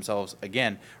Christ unto themselves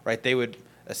again, right? They would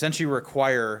essentially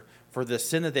require for the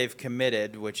sin that they've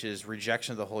committed, which is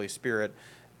rejection of the Holy Spirit,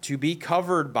 to be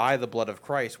covered by the blood of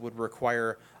Christ would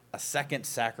require a second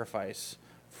sacrifice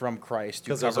from Christ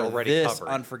to cover this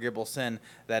unforgivable sin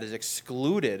that is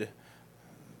excluded,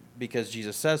 because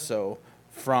Jesus says so,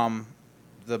 from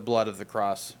the blood of the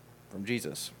cross from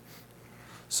Jesus.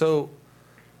 So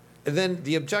then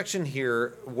the objection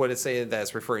here, what it's saying that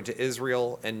it's referring to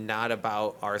Israel and not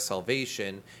about our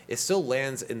salvation, it still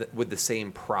lands with the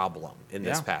same problem in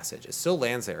this passage. It still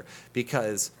lands there,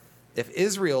 because if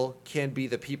Israel can be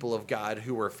the people of God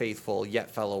who were faithful yet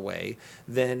fell away,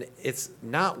 then it's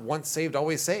not once saved,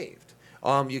 always saved.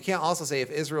 You can't also say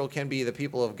if Israel can be the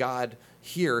people of God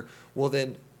here, well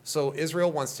then, so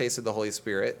Israel once tasted the Holy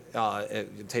Spirit,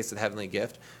 tasted the heavenly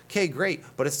gift. Okay, great,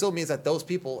 but it still means that those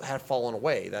people had fallen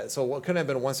away. So what couldn't have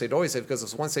been once saved, always saved, because if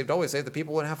it's once saved, always saved, the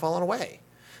people wouldn't have fallen away.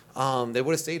 They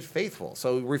would have stayed faithful.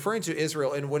 So referring to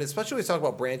Israel, and especially when he's talking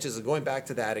about branches and going back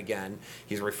to that again,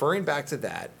 he's referring back to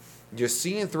that. You're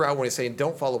seeing throughout when he's saying,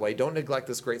 don't fall away, don't neglect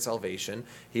this great salvation.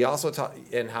 He also taught,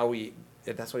 and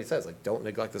that's what he says, like, don't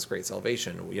neglect this great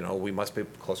salvation. We must pay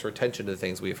closer attention to the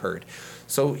things we've heard.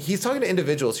 So he's talking to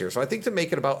individuals here. So I think to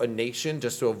make it about a nation,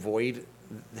 just to avoid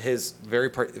his very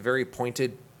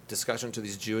pointed discussion to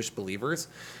these Jewish believers,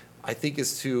 I think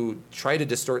is to try to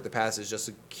distort the passage just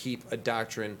to keep a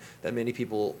doctrine that many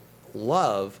people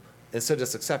love instead of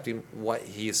just accepting what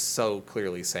he's so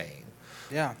clearly saying.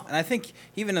 Yeah, and I think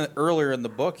even earlier in the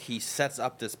book, he sets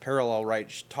up this parallel,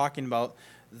 right, talking about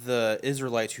the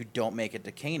Israelites who don't make it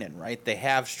to Canaan, right? They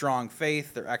have strong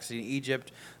faith. They're exiting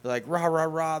Egypt. They're like, rah, rah,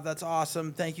 rah, that's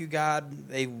awesome. Thank you, God.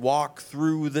 They walk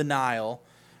through the Nile,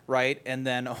 right? And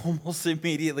then almost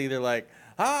immediately they're like,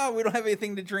 we don't have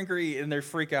anything to drink or eat, and they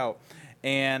freak out.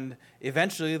 And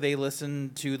eventually they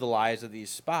listen to the lies of these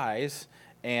spies,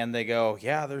 and they go,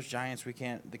 yeah, there's giants. We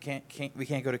can't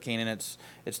go to Canaan.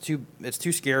 It's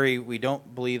too scary. We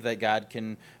don't believe that God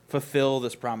can fulfill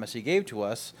this promise he gave to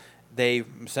us. They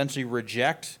essentially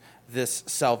reject this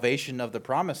salvation of the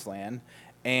promised land,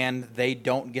 and they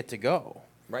don't get to go,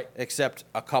 right? Except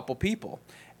a couple people,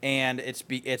 and it's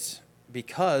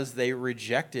because they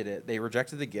rejected it. They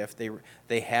rejected the gift.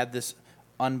 They had this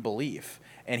unbelief,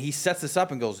 and he sets this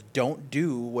up and goes, "Don't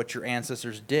do what your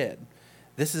ancestors did.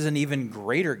 This is an even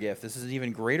greater gift. This is an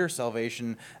even greater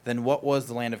salvation than what was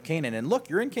the land of Canaan. And look,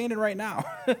 you're in Canaan right now,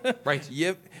 right?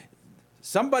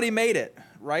 Somebody made it,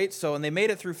 right? So, and they made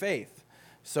it through faith.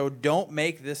 So don't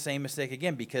make this same mistake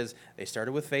again, because they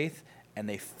started with faith and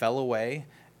they fell away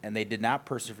and they did not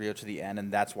persevere to the end,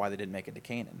 and that's why they didn't make it to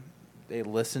Canaan. They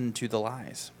listened to the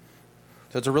lies.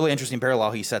 So it's a really interesting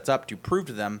parallel he sets up to prove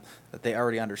to them that they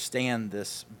already understand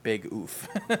this big oof.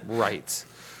 Right.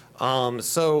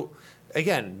 So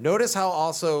again, notice how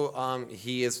also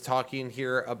he is talking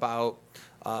here about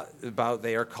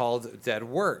they are called dead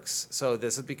works. So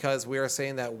this is because we are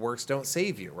saying that works don't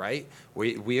save you, right?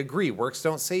 We agree works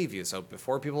don't save you. So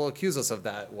before people accuse us of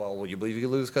that, well, you believe you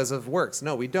lose because of works?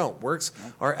 No, we don't. Works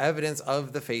are evidence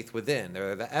of the faith within.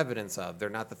 They're the evidence of. They're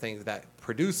not the thing that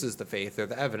produces the faith. They're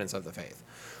the evidence of the faith.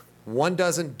 One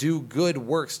doesn't do good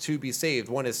works to be saved.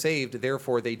 One is saved,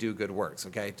 therefore they do good works,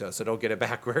 okay? So don't get it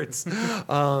backwards.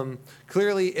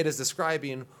 Clearly, it is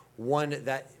describing one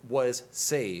that was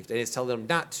saved, and it's telling them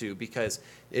not to, because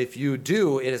if you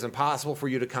do, it is impossible for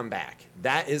you to come back.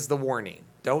 That is the warning.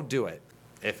 Don't do it.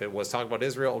 If it was talking about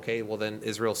Israel, okay, well then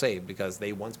Israel saved because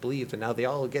they once believed, and now they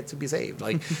all get to be saved.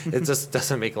 Like, it just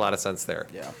doesn't make a lot of sense there.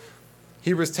 Yeah.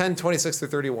 Hebrews 10, 26 through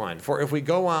 31. For if we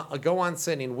go on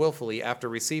sinning willfully after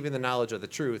receiving the knowledge of the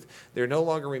truth, there no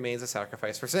longer remains a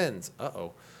sacrifice for sins.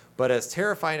 But as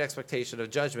terrifying expectation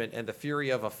of judgment and the fury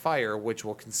of a fire which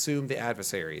will consume the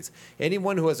adversaries.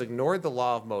 Anyone who has ignored the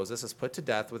law of Moses is put to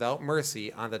death without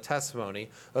mercy on the testimony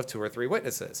of 2 or 3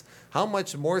 witnesses. How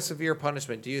much more severe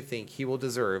punishment do you think he will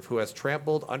deserve who has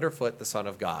trampled underfoot the Son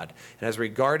of God and has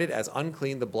regarded as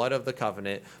unclean the blood of the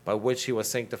covenant by which he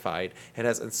was sanctified and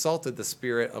has insulted the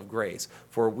Spirit of grace?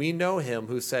 For we know him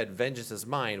who said, vengeance is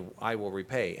mine, I will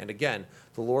repay. And again,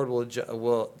 the Lord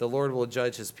will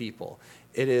judge his people.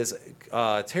 It is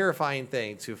a terrifying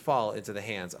thing to fall into the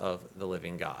hands of the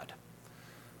living God.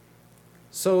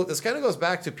 So this kind of goes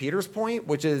back to Peter's point,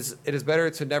 which is it is better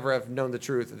to never have known the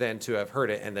truth than to have heard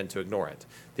it and then to ignore it.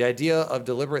 The idea of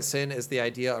deliberate sin is the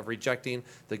idea of rejecting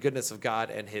the goodness of God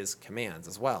and his commands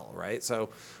as well, right? So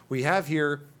we have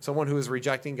here someone who is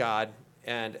rejecting God,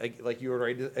 and like you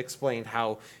already explained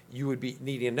how you would be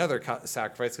needing another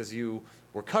sacrifice because you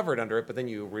were covered under it, but then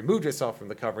you removed yourself from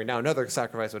the covering. Now another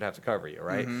sacrifice would have to cover you,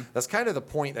 right? Mm-hmm. That's kind of the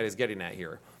point that he's getting at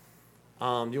here.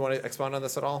 Do you want to expound on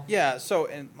this at all? Yeah, so,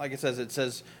 and like it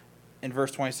says in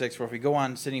verse 26, for if we go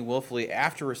on sinning willfully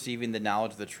after receiving the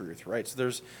knowledge of the truth, right?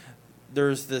 So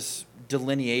there's this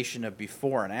delineation of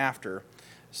before and after.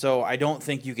 So I don't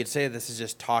think you could say this is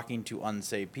just talking to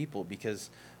unsaved people because,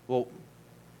 well,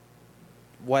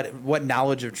 what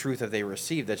knowledge of truth have they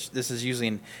received? This is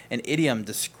using an idiom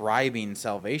describing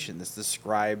salvation. This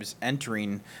describes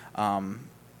entering and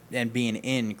being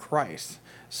in Christ.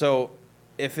 So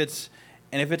if it's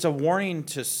a warning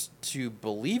to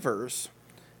believers,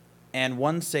 and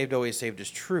once saved always saved is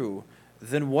true,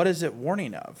 then what is it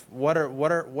warning of?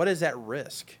 What is at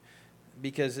risk?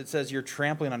 Because it says you're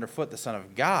trampling underfoot the Son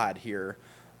of God here.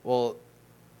 Well,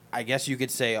 I guess you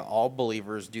could say all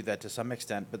believers do that to some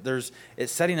extent, but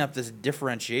it's setting up this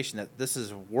differentiation that this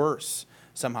is worse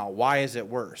somehow. Why is it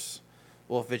worse?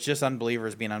 Well, if it's just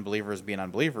unbelievers being unbelievers,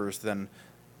 then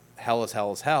hell is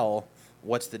hell is hell.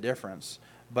 What's the difference?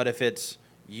 But if it's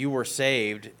you were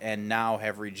saved and now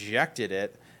have rejected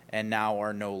it and now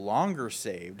are no longer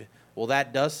saved, well,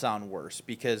 that does sound worse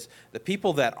because the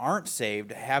people that aren't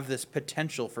saved have this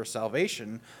potential for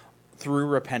salvation through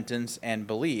repentance and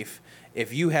belief.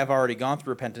 If you have already gone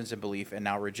through repentance and belief and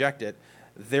now reject it,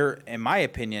 there, in my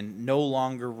opinion, no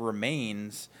longer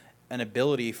remains an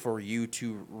ability for you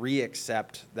to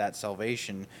re-accept that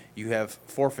salvation. You have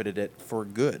forfeited it for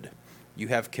good. You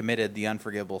have committed the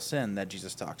unforgivable sin that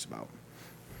Jesus talks about.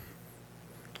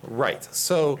 Right.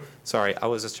 So, sorry, I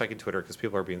was just checking Twitter because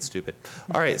people are being stupid.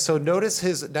 All right, so notice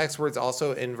his next words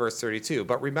also in verse 32.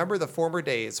 But remember the former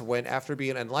days when, after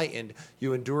being enlightened,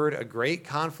 you endured a great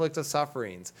conflict of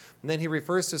sufferings. And then he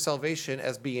refers to salvation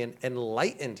as being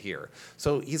enlightened here.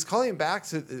 So he's calling them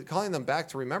back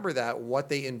to remember that, what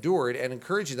they endured, and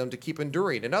encouraging them to keep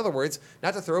enduring. In other words,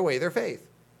 not to throw away their faith.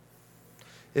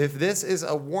 If this is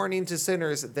a warning to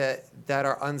sinners that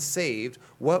are unsaved,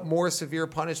 what more severe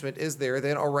punishment is there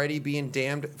than already being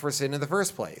damned for sin in the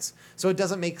first place? So it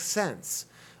doesn't make sense.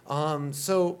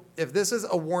 So if this is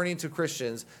a warning to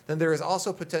Christians, then there is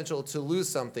also potential to lose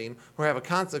something or have a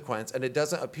consequence, and it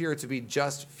doesn't appear to be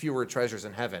just fewer treasures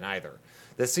in heaven either.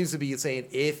 This seems to be saying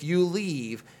if you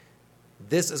leave,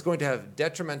 this is going to have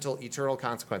detrimental eternal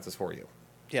consequences for you.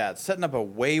 Yeah, it's setting up a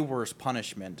way worse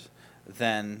punishment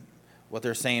than what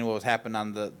they're saying what was happened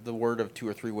on the word of 2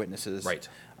 or 3 witnesses, right,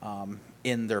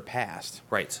 in their past.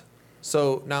 Right.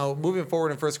 So now moving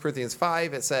forward in 1 Corinthians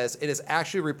 5, it says, it is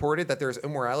actually reported that there is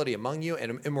immorality among you,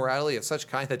 and immorality of such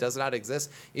kind that does not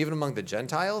exist even among the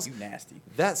Gentiles. You nasty.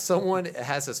 That someone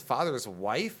has his father's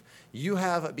wife. You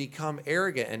have become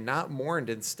arrogant and not mourned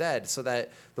instead, so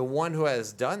that the one who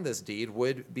has done this deed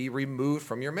would be removed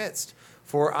from your midst.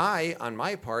 For I, on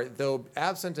my part, though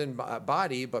absent in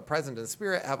body but present in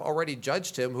spirit, have already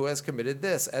judged him who has committed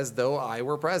this, as though I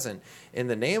were present. In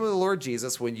the name of the Lord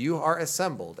Jesus, when you are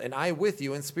assembled, and I with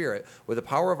you in spirit, with the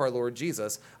power of our Lord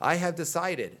Jesus, I have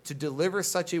decided to deliver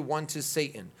such a one to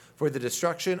Satan for the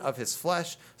destruction of his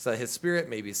flesh, so that his spirit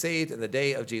may be saved in the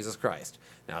day of Jesus Christ.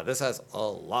 Now, this has a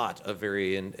lot of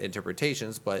varying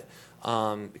interpretations, but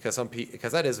because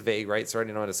that is vague, right?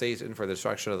 Surrendering unto Satan for the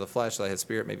destruction of the flesh, so that his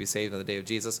spirit may be saved in the day of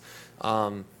Jesus.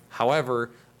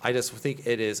 However, I just think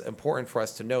it is important for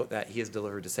us to note that he is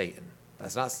delivered to Satan.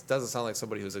 Doesn't sound like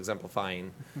somebody who's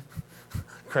exemplifying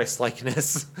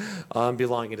Christ-likeness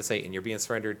belonging to Satan. You're being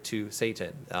surrendered to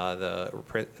Satan, the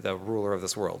ruler of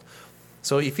this world.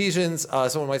 So Ephesians,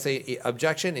 someone might say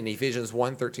objection in Ephesians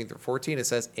 1:13-14, it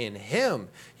says, in him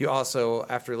you also,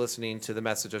 after listening to the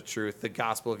message of truth, the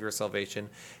gospel of your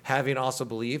salvation, having also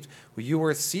believed, you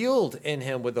were sealed in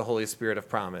him with the Holy Spirit of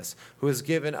promise, who is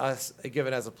given as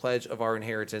a pledge of our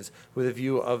inheritance with a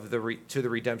view of to the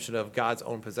redemption of God's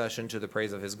own possession to the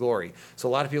praise of his glory. So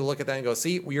a lot of people look at that and go,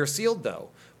 see, we are sealed though.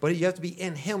 But you have to be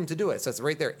in him to do it. So it's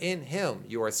right there, in him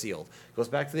you are sealed. Goes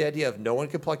back to the idea of no one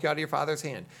can pluck you out of your Father's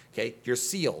hand. Okay, you're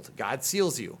sealed. God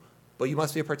seals you. But you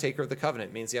must be a partaker of the covenant.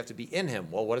 It means you have to be in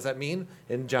him. Well, what does that mean?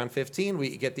 In John 15,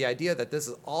 we get the idea that this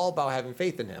is all about having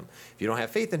faith in him. If you don't have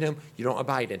faith in him, you don't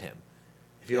abide in him.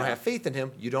 If you don't have faith in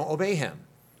him, you don't obey him.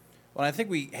 Well, I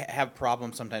think we have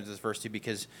problems sometimes with this verse too,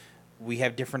 because we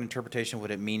have different interpretation of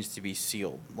what it means to be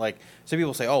sealed. Like, some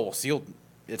people say, oh, well, sealed,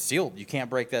 it's sealed. You can't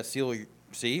break that seal.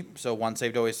 See, so once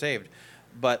saved, always saved.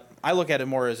 But I look at it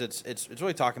more as it's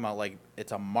really talking about, like,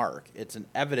 it's a mark. It's an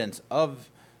evidence of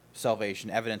salvation,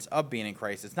 evidence of being in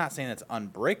Christ. It's not saying it's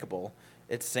unbreakable.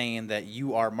 It's saying that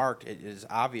you are marked. It is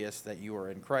obvious that you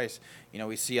are in Christ. You know,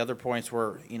 we see other points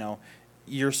where, you know,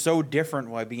 you're so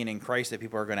different by being in Christ that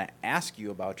people are going to ask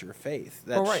you about your faith.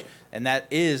 That's, right. And that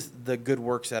is the good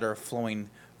works that are flowing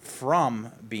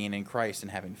from being in Christ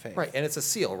and having faith. Right, and it's a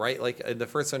seal, right? Like in the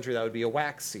first century, that would be a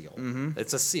wax seal. Mm-hmm.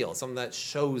 It's a seal, something that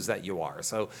shows that you are.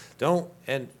 So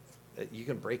and you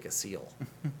can break a seal.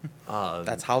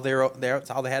 That's how that's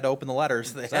how they had to open the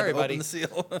letters. They had to open the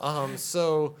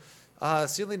seal.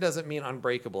 Sealing doesn't mean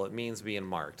unbreakable. It means being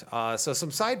marked. So some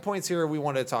side points here we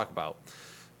wanted to talk about.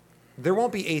 There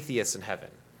won't be atheists in heaven.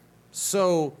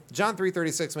 So John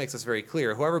 3:36 makes this very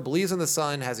clear. Whoever believes in the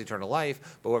Son has eternal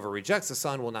life, but whoever rejects the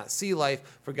Son will not see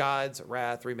life, for God's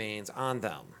wrath remains on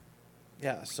them.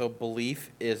 Yeah, so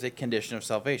belief is a condition of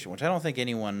salvation, which I don't think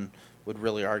anyone would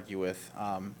really argue with,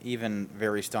 even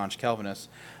very staunch Calvinists.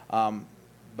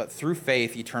 But through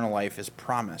faith, eternal life is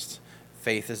promised.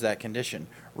 Faith is that condition.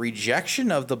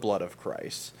 Rejection of the blood of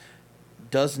Christ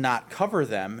does not cover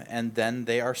them, and then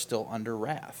they are still under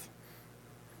wrath.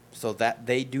 So that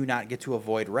they do not get to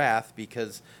avoid wrath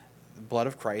because the blood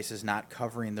of Christ is not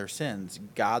covering their sins.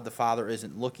 God the Father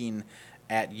isn't looking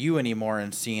at you anymore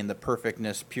and seeing the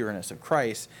perfectness, pureness of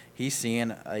Christ. He's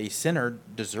seeing a sinner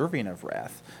deserving of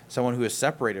wrath, someone who is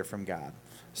separated from God.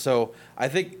 So I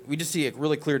think we just see a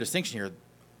really clear distinction here.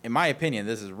 In my opinion,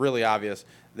 this is really obvious.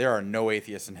 There are no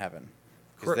atheists in heaven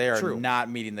because they are not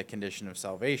meeting the condition of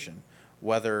salvation.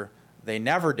 Whether they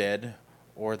never did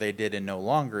or they did and no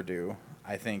longer do,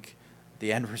 I think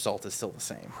the end result is still the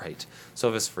same. Right. So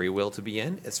if it's free will to be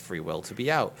in, it's free will to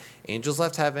be out. Angels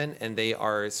left heaven, and they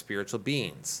are spiritual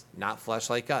beings, not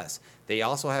flesh like us. They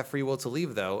also have free will to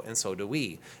leave, though, and so do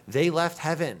we. They left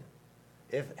heaven.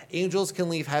 If angels can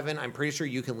leave heaven, I'm pretty sure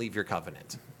you can leave your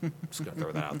covenant. Just going to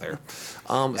throw that out there.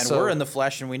 And we're in the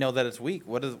flesh, and we know that it's weak.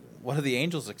 What are the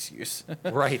angels' excuse?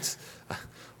 Right.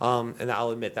 And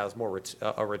I'll admit that was more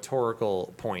a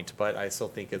rhetorical point, but I still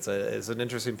think it's an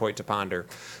interesting point to ponder.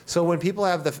 So when people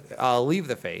have leave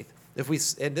the faith,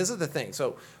 and this is the thing,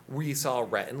 so we saw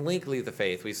Rhett and Link leave the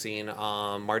faith. We've seen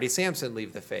Marty Sampson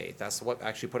leave the faith. That's what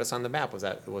actually put us on the map. Was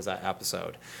that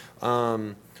episode?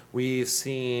 We've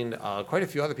seen quite a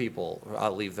few other people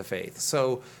leave the faith.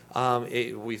 So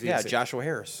Joshua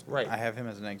Harris. Right. I have him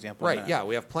as an example. Right. Yeah,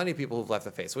 we have plenty of people who've left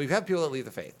the faith. So we've had people that leave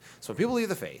the faith. So when people leave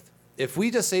the faith, if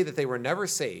we just say that they were never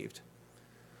saved,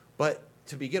 but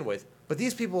to begin with, but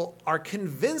these people are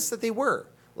convinced that they were.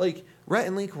 Like, Rhett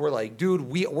and Link were like, dude,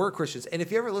 we were Christians. And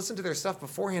if you ever listened to their stuff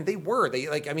beforehand, they were.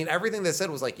 Everything they said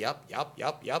was like, yep.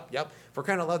 For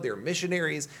crying out loud, they were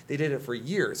missionaries. They did it for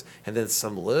years. And then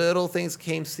some little things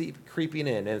came creeping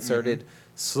in and started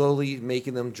slowly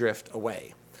making them drift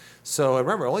away. So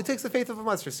remember, it only takes the faith of a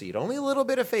mustard seed. Only a little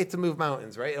bit of faith to move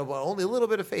mountains, right? Only a little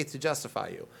bit of faith to justify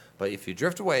you. But if you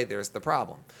drift away, there's the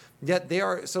problem. Yet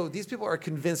these people are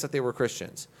convinced that they were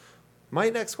Christians. My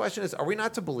next question is, are we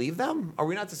not to believe them? Are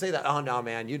we not to say that, oh, no,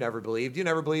 man, you never believed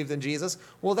in Jesus?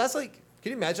 Well, that's like,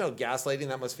 Can you imagine how gaslighting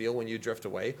that must feel when you drift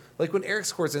away? Like when Eric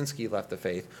Skorzynski left the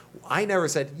faith, I never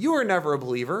said, you were never a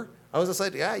believer. I was just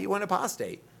like, yeah, you went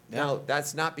apostate. Yeah. Now,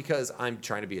 that's not because I'm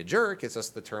trying to be a jerk. It's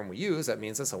just the term we use. That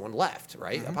means that someone left,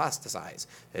 right? Apostatize.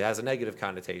 It has a negative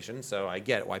connotation, so I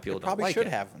get why people don't like it. Probably should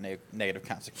have negative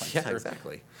consequences. Yeah,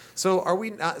 exactly. So are we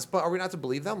not to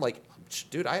believe them? Like,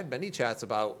 dude, I had many chats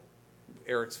about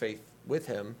Eric's faith with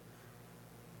him,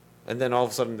 and then all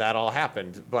of a sudden that all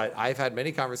happened. But I've had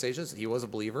many conversations. He was a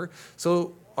believer.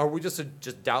 So are we just to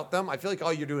just doubt them? I feel like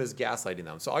all you're doing is gaslighting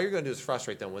them. So all you're going to do is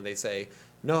frustrate them when they say,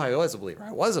 no, I was a believer.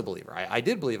 I was a believer. I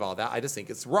did believe all that. I just think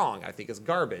it's wrong. I think it's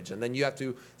garbage. And then you have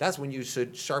to, that's when you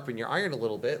should sharpen your iron a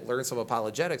little bit, learn some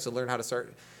apologetics, and learn how to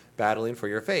start battling for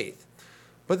your faith.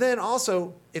 But then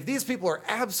also, if these people are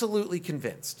absolutely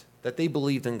convinced that they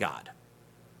believed in God,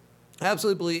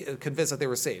 absolutely convinced that they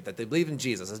were saved, that they believed in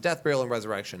Jesus, his death, burial, and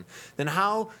resurrection, then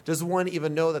how does one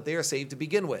even know that they are saved to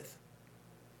begin with?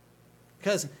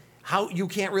 Because how you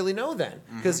can't really know then,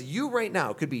 because you right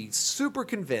now could be super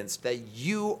convinced that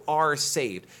you are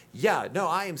saved. Yeah, no,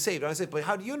 I am saved. I say, but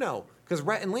how do you know? Because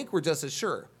Rhett and Link were just as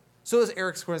sure. So is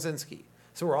Eric Skorzynski.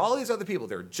 So were all these other people.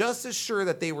 They're just as sure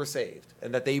that they were saved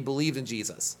and that they believed in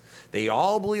Jesus. They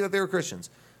all believe that they were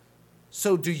Christians.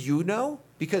 So do you know?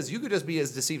 Because you could just be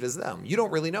as deceived as them. You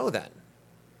don't really know then.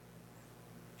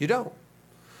 You don't.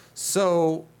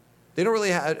 So they don't really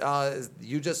have.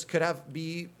 You just could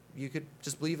you could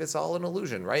just believe it's all an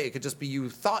illusion, right? It could just be you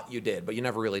thought you did, but you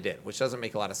never really did, which doesn't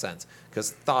make a lot of sense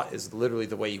because thought is literally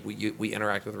the way we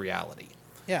interact with reality.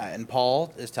 Yeah, and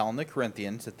Paul is telling the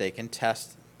Corinthians that they can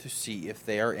test to see if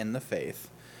they are in the faith.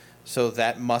 So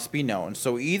that must be known.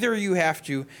 So either you have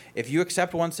to, if you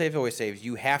accept once saved, always saved,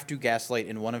 you have to gaslight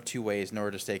in one of two ways in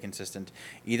order to stay consistent.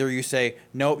 Either you say,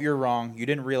 nope, you're wrong. You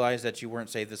didn't realize that you weren't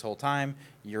saved this whole time.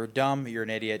 You're dumb. You're an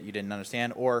idiot. You didn't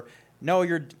understand. Or, no,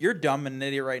 you're dumb and an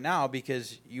idiot right now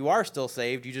because you are still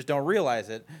saved. You just don't realize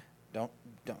it. Don't.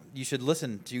 You should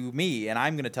listen to me, and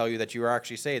I'm going to tell you that you are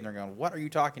actually saved. And they're going, what are you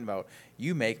talking about?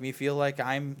 You make me feel like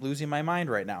I'm losing my mind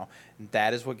right now. And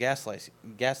that is what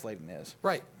gaslighting is.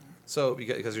 Right. So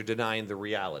because you're denying the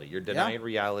reality. You're denying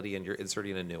reality and you're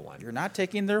inserting a new one. You're not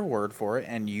taking their word for it,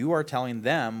 and you are telling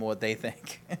them what they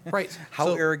think. Right.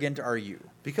 How arrogant are you?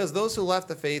 Because those who left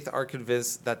the faith are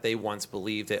convinced that they once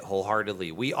believed it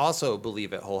wholeheartedly. We also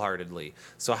believe it wholeheartedly.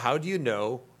 So how do you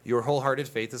know your wholehearted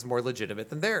faith is more legitimate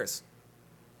than theirs?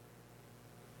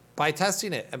 By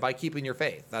testing it and by keeping your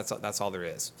faith. That's all there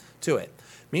is to it.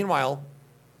 Meanwhile,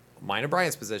 mine and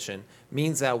Brian's position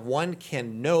means that one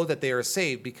can know that they are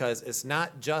saved because it's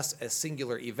not just a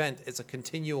singular event, it's a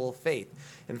continual faith.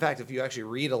 In fact, if you actually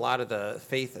read a lot of the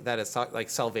faith that is like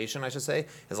salvation, I should say,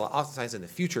 is oftentimes in the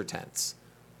future tense.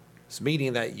 It's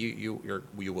meaning that you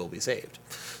will be saved.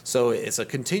 So it's a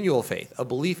continual faith, a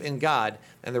belief in God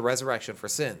and the resurrection for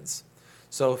sins.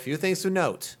 So a few things to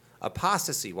note.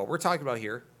 Apostasy, what we're talking about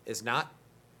here, is not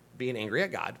being angry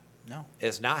at God. No.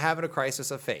 It's not having a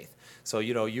crisis of faith. So,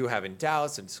 you having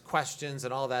doubts and questions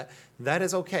and all that, that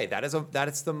is okay. That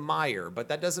is the mire. But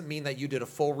that doesn't mean that you did a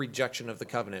full rejection of the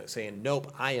covenant, saying,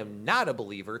 nope, I am not a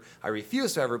believer. I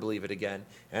refuse to ever believe it again.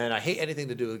 And I hate anything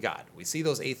to do with God. We see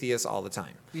those atheists all the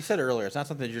time. You said earlier, it's not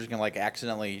something you're just going to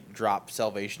accidentally drop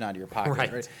salvation out of your pocket.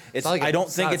 Right. I don't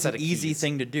think it's an easy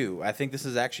thing to do. I think this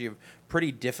is actually a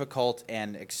pretty difficult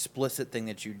and explicit thing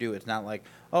that you do. It's not like,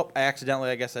 oh, I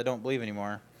guess I don't believe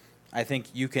anymore. I think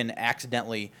you can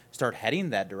accidentally start heading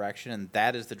that direction, and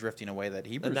that is the drifting away that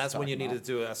Hebrews. And that's when you need to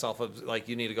do a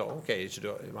you need to go, okay,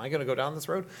 am I going to go down this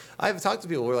road? I've talked to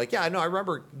people who are like, yeah, I know, I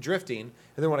remember drifting, and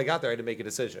then when I got there, I had to make a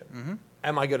decision. Mm-hmm.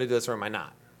 Am I going to do this or am I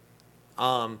not?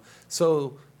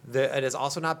 It is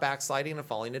also not backsliding and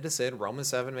falling into sin. Romans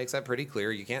 7 makes that pretty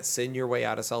clear. You can't sin your way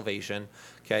out of salvation.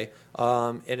 Okay,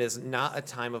 it is not a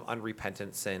time of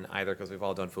unrepentant sin either, because we've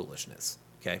all done foolishness.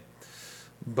 Okay.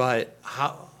 But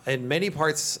in many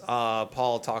parts,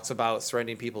 Paul talks about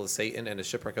surrendering people to Satan and a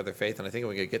shipwreck of their faith, and I think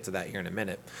we're going to get to that here in a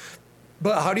minute.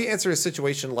 But how do you answer a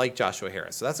situation like Joshua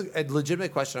Harris? So that's a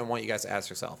legitimate question I want you guys to ask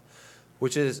yourself,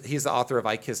 which is, he's the author of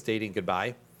I Kissed Dating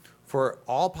Goodbye. For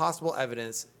all possible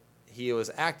evidence, he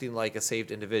was acting like a saved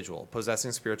individual,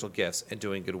 possessing spiritual gifts and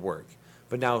doing good work.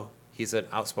 But now he's an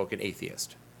outspoken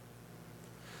atheist.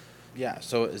 Yeah,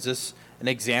 so is this an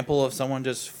example of someone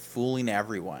just fooling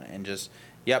everyone and just...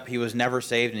 Yep, he was never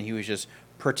saved, and he was just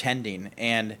pretending.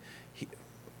 And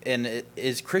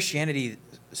is Christianity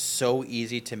so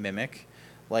easy to mimic?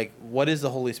 Like, what is the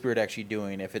Holy Spirit actually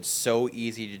doing if it's so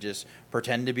easy to just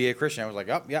pretend to be a Christian? I was like,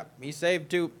 oh, yep, he's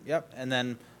saved too. Yep, and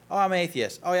then, oh, I'm an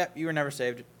atheist. Oh, yeah, you were never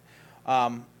saved.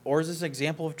 Or is this an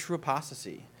example of true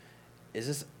apostasy?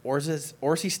 is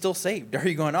he still saved? Are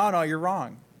you going, oh no, you're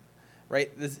wrong,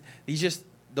 right?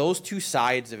 Those two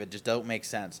sides of it just don't make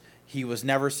sense. He was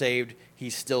never saved.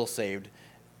 He's still saved.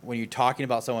 When you're talking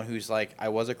about someone who's like, I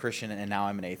was a Christian and now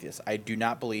I'm an atheist. I do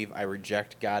not believe, I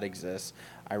reject God exists.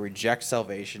 I reject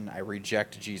salvation. I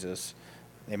reject Jesus.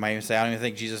 They might even say, I don't even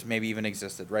think Jesus maybe even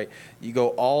existed, right? You go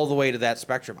all the way to that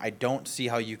spectrum. I don't see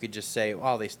how you could just say,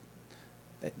 well, they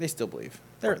still believe.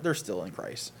 They're still in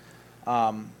Christ.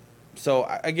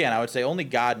 So again, I would say only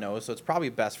God knows. So it's probably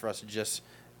best for us to just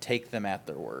take them at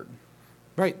their word.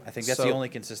 Right. I think that's the only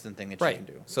consistent thing that you can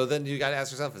do. So then you got to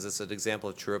ask yourself, is this an example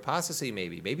of true apostasy?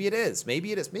 Maybe it is. Maybe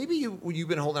you've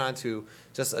been holding on to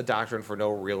just a doctrine for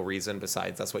no real reason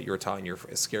besides that's what you were telling. You're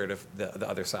scared of the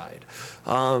other side.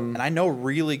 And I know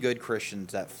really good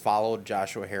Christians that followed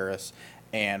Joshua Harris,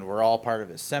 and we're all part of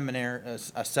his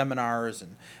seminars,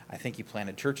 and I think he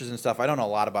planted churches and stuff. I don't know a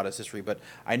lot about his history, but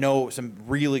I know some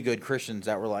really good Christians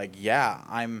that were like,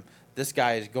 yeah, this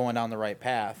guy is going down the right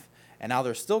path. And now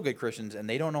they're still good Christians, and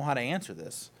they don't know how to answer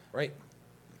this. Right.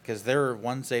 Because they're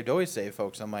once saved, always saved,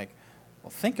 folks. I'm like,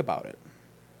 well, think about it.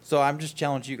 So I'm just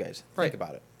challenging you guys. Think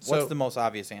about it. What's the most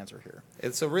obvious answer here?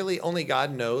 And so really only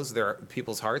God knows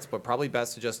people's hearts, but probably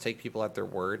best to just take people at their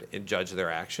word and judge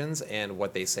their actions and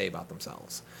what they say about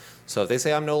themselves. So if they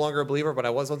say, I'm no longer a believer, but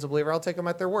I was once a believer, I'll take them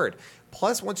at their word.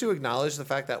 Plus, once you acknowledge the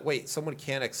fact that, someone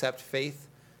can't accept faith,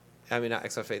 not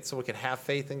accept faith. Someone can have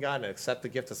faith in God and accept the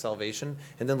gift of salvation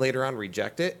and then later on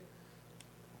reject it.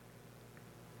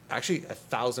 Actually,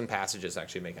 1,000 passages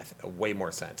actually make way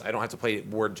more sense. I don't have to play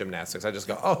word gymnastics. I just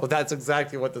go, oh, that's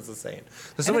exactly what this is saying.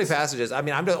 There's so many passages. I'm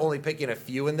only picking a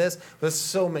few in this, but there's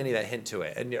so many that hint to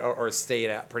it or state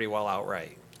it pretty well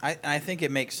outright. I think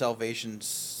it makes salvation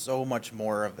so much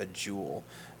more of a jewel,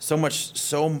 so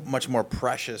much more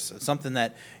precious. It's something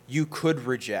that you could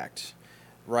reject,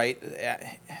 right?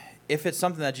 If it's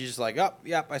something that you just like, oh,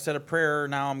 yep, I said a prayer,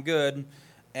 now I'm good.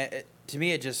 To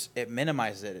me, it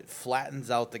minimizes it. It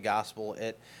flattens out the gospel.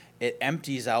 It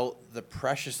empties out the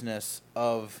preciousness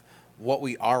of what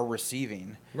we are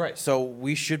receiving. Right. So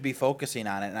we should be focusing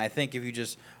on it. And I think if you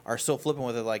just are so flippant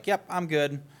with it, like, yep, I'm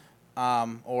good,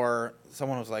 or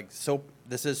someone was like,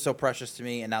 this is so precious to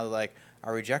me, and now they're like, I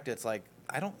reject it. It's like,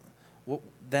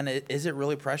 then is it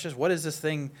really precious? What is this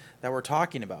thing that we're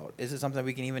talking about? Is it something that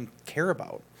we can even care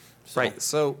about? Right.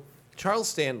 So Charles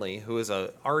Stanley, who is an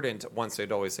ardent once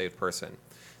saved, always saved person,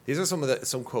 these are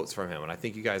some quotes from him, and I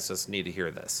think you guys just need to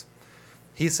hear this.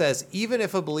 He says, even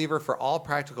if a believer for all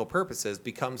practical purposes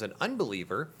becomes an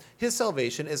unbeliever, his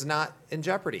salvation is not in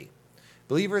jeopardy.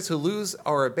 Believers who lose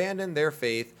or abandon their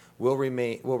faith will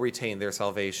retain their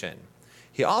salvation.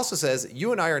 He also says,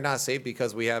 you and I are not saved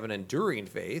because we have an enduring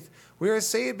faith. We are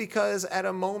saved because at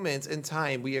a moment in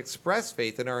time we express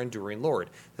faith in our enduring Lord.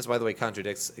 This, by the way,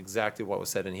 contradicts exactly what was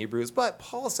said in Hebrews. But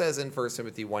Paul says in 1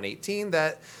 Timothy 1:18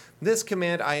 that this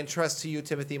command I entrust to you,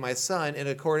 Timothy, my son, in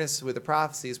accordance with the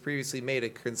prophecies previously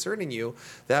made concerning you,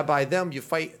 that by them you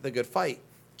fight the good fight,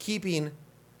 keeping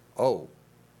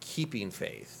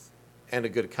faith and a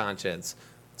good conscience.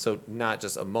 So not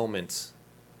just a moment,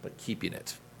 but keeping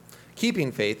it.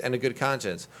 Keeping faith and a good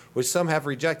conscience, which some have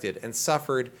rejected and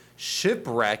suffered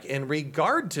shipwreck in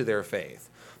regard to their faith.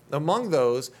 Among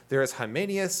those, there is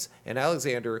Hymenaeus and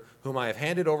Alexander, whom I have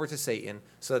handed over to Satan,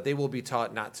 so that they will be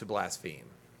taught not to blaspheme.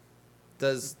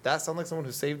 Does that sound like someone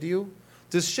who saved you?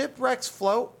 Does shipwrecks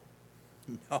float?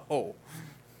 No.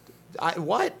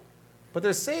 What? But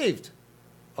they're saved.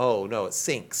 Oh, no, it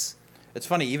sinks. It's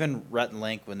funny, even Rhett and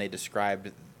Link, when they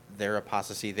described their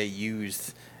apostasy, they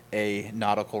used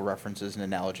nautical references and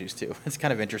analogies too. It's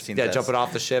kind of interesting. Yeah, jumping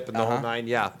off the ship and the whole nine.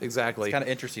 Yeah, exactly. It's kind of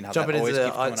interesting how jumping that always into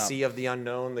keeps coming the up. sea of the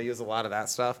unknown. They use a lot of that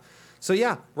stuff. So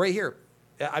yeah, right here.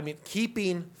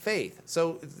 Keeping faith.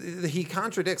 So he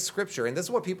contradicts scripture, and this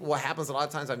is what happens a lot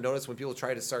of times. I've noticed when people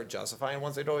try to start justifying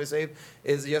once saved, always saved,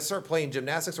 is you start playing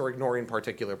gymnastics or ignoring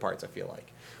particular parts. I feel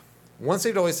like once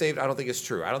saved, always saved. I don't think it's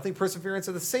true. I don't think perseverance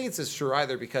of the saints is true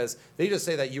either, because they just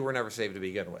say that you were never saved to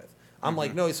begin with. I'm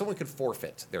like, no, someone could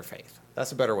forfeit their faith.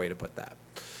 That's a better way to put that.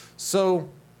 So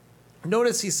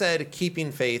notice he said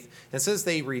keeping faith, and since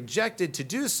they rejected to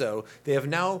do so, they have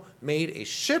now made a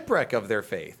shipwreck of their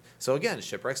faith. So again,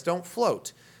 shipwrecks don't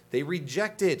float. They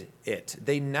rejected it.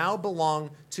 They now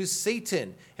belong to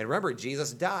Satan. And remember,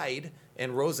 Jesus died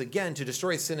and rose again to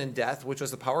destroy sin and death, which was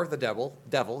the power of the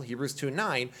devil, Hebrews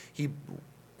 2:9. He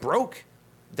broke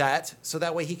that so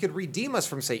that way he could redeem us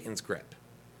from Satan's grip.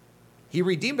 He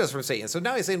redeemed us from Satan. So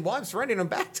now he's saying, well, I'm surrendering him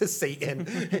back to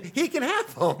Satan. He can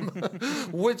have them,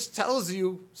 which tells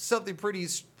you something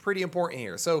pretty important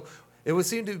here. So it would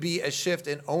seem to be a shift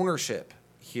in ownership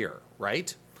here,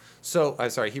 right? So, I'm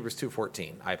sorry, Hebrews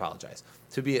 2:14. I apologize.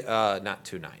 To be, not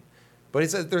 2:9. But he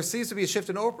says there seems to be a shift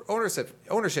in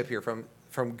ownership here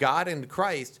from God and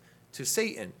Christ to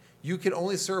Satan. You can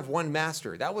only serve one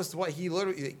master. That was what he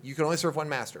literally, you can only serve one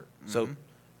master. So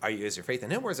is your faith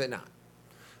in him or is it not?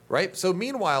 Right? So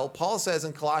meanwhile, Paul says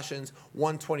in Colossians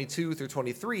 1:22 through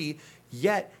 23,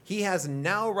 yet he has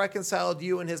now reconciled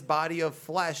you in his body of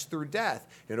flesh through death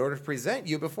in order to present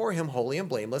you before him holy and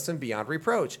blameless and beyond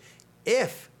reproach.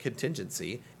 If,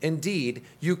 contingency, indeed,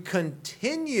 you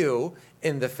continue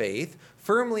in the faith,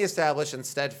 firmly established and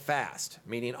steadfast,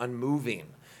 meaning unmoving,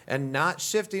 and not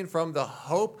shifting from the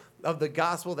hope of the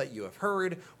gospel that you have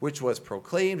heard, which was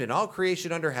proclaimed in all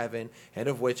creation under heaven, and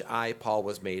of which I, Paul,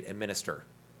 was made a minister.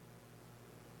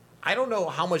 I don't know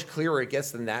how much clearer it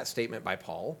gets than that statement by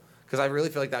Paul, because I really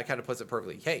feel like that kind of puts it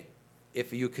perfectly. Hey,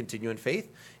 if you continue in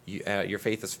faith, your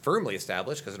faith is firmly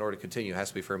established, because in order to continue, it has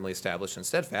to be firmly established and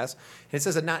steadfast. And it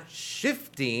says, and not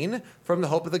shifting from the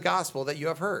hope of the gospel that you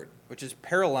have heard. Which is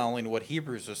paralleling what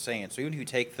Hebrews was saying. So even if you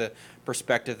take the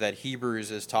perspective that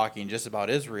Hebrews is talking just about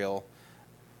Israel,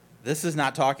 this is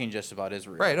not talking just about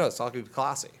Israel. Right, no, it's talking to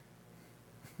Colossae.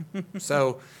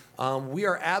 So we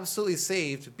are absolutely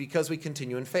saved because we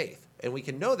continue in faith. And we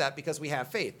can know that because we have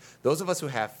faith. Those of us who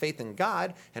have faith in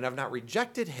God and have not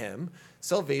rejected him,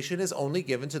 salvation is only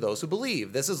given to those who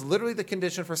believe. This is literally the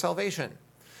condition for salvation.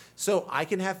 So I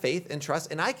can have faith and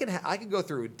trust, and I can go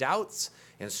through doubts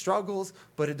and struggles,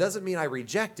 but it doesn't mean I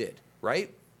reject it,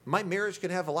 right? My marriage can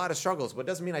have a lot of struggles, but it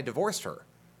doesn't mean I divorced her,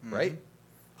 right?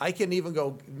 I can even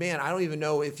go, man, I don't even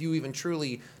know if you even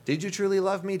did you truly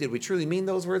love me? Did we truly mean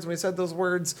those words when we said those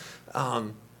words?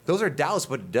 Those are doubts,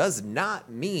 but it does not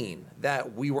mean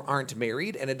that we aren't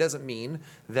married, and it doesn't mean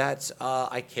that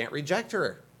I can't reject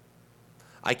her.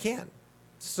 I can.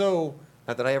 So,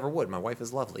 not that I ever would. My wife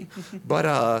is lovely.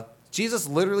 But Jesus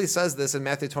literally says this in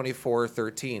Matthew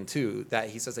 24:13 too, that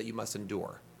he says that you must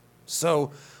endure.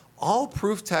 So, all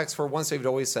proof texts for once saved,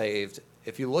 always saved,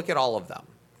 if you look at all of them,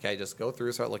 okay, just go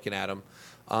through, start looking at them,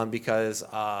 because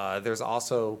there's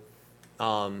also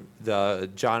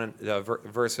the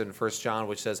verse in 1 John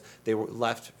which says they were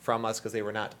left from us because they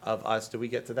were not of us. Do we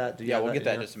get to that? We'll get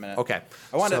that in just a minute. Okay.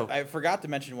 I forgot to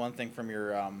mention one thing from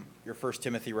your 1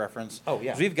 Timothy reference. Oh,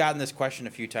 yeah. 'Cause we've gotten this question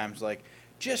a few times, like,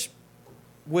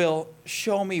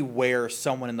 show me where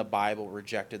someone in the Bible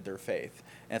rejected their faith.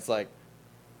 And it's like,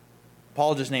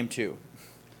 Paul just named two.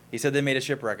 He said they made a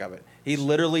shipwreck of it. He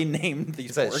literally named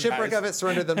these four guys. Shipwreck of it,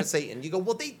 surrendered them to Satan. You go,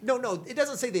 well, no, it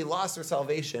doesn't say they lost their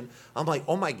salvation. I'm like,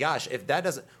 oh my gosh, if that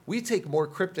doesn't, we take more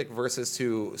cryptic verses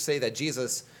to say that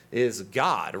Jesus is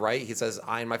God, right? He says,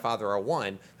 I and my Father are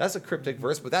one. That's a cryptic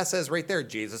verse, but that says right there,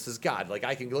 Jesus is God. Like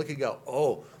I can look and go,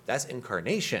 oh, that's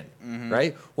incarnation,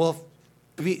 right? Well,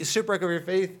 shipwreck of your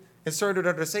faith and surrendered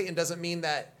under Satan doesn't mean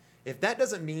that, if that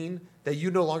doesn't mean that you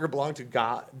no longer belong to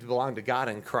God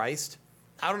in Christ,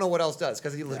 I don't know what else does,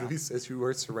 because he literally says you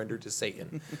are surrendered to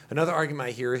Satan. Another argument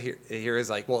I hear is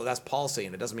like, well, that's Paul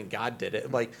saying it. Doesn't mean God did it.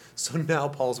 I'm like, so now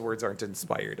Paul's words aren't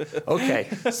inspired. Okay,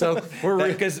 so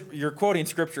because you're quoting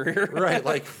scripture here, right?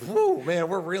 Like, whoo, man,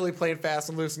 we're really playing fast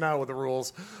and loose now with the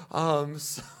rules.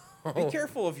 Be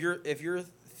careful if your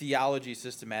theology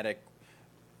systematic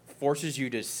forces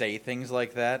you to say things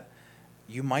like that.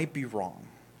 You might be wrong,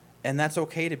 and that's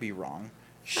okay to be wrong.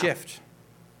 Shift.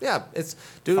 Yeah,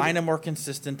 find a more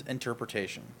consistent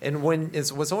interpretation. And when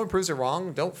someone proves it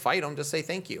wrong, don't fight them. Just say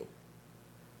thank you.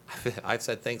 I've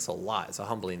said thanks a lot. It's a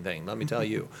humbling thing. Let me tell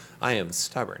you, I am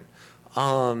stubborn.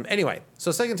 Anyway,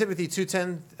 so 2 Timothy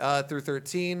 2:10 through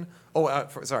 13.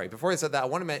 Sorry. Before I said that, I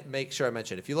want to make sure I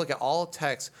mention, if you look at all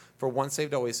texts for once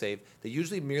saved, always saved, they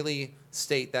usually merely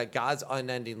state that God's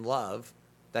unending love,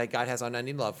 that God has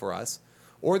unending love for us,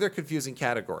 or they're confusing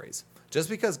categories. Just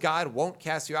because God won't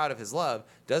cast you out of his love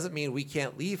doesn't mean we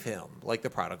can't leave him, like the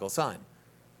prodigal son.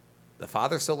 The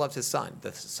father still loved his son.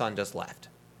 The son just left.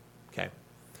 Okay?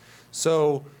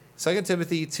 So 2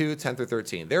 Timothy 2:10 through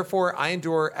 13. Therefore, I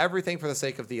endure everything for the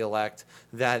sake of the elect,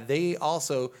 that they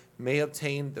also may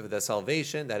obtain the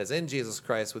salvation that is in Jesus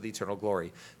Christ with eternal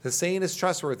glory. The saying is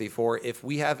trustworthy, for if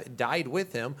we have died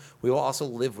with him, we will also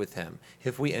live with him.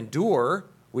 If we endure,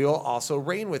 we will also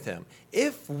reign with him.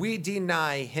 If we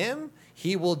deny him,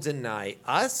 he will deny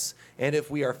us. And if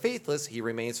we are faithless, he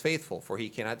remains faithful, for he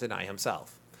cannot deny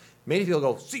himself. Many people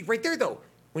go, see, right there, though.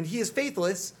 When we are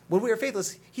faithless,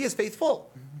 he is faithful.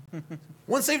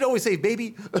 Once saved, always saved,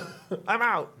 baby. I'm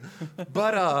out.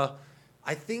 But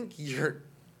I think you're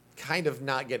kind of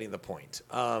not getting the point,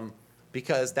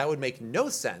 because that would make no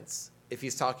sense if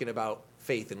he's talking about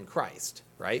faith in Christ,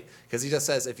 right? Because he just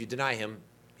says, if you deny him,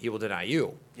 he will deny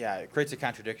you. Yeah, it creates a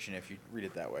contradiction if you read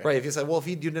it that way. Right. If you say, well, if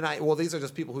you do deny, well, these are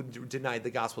just people who denied the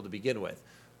gospel to begin with.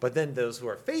 But then those who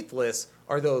are faithless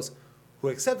are those who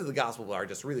accepted the gospel but are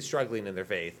just really struggling in their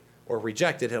faith, or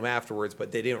rejected him afterwards,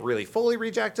 but they didn't really fully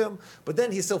reject him. But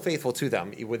then he's still faithful to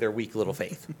them with their weak little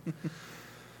faith.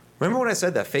 Remember when I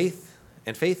said that faith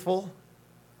and faithful,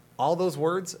 all those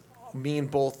words mean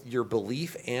both your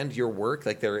belief and your work.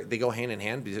 Like they go hand in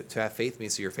hand. To have faith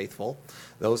means you're faithful.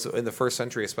 Those in the first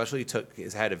century especially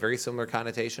had a very similar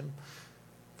connotation.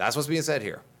 That's what's being said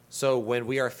here. So when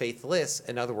we are faithless,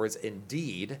 in other words,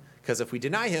 indeed, because if we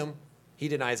deny him, he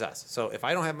denies us. So if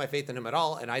I don't have my faith in him at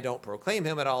all, and I don't proclaim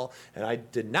him at all, and I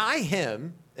deny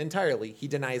him entirely, he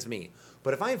denies me.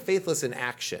 But if I am faithless in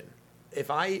action,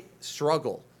 if I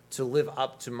struggle to live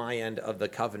up to my end of the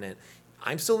covenant,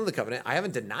 I'm still in the covenant. I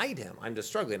haven't denied him. I'm just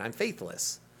struggling. I'm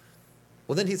faithless.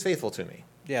 Well, then he's faithful to me.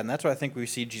 Yeah, and that's why I think we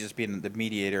see Jesus being the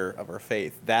mediator of our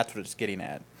faith. That's what it's getting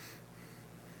at.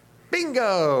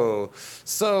 Bingo!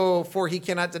 So, for he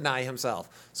cannot deny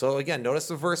himself. So again, notice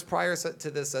the verse prior to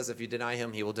this says, if you deny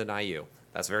him, he will deny you.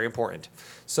 That's very important.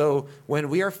 So when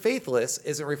we are faithless,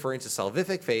 isn't referring to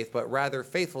salvific faith, but rather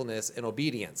faithfulness and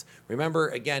obedience. Remember,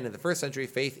 again, in the first century,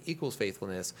 faith equals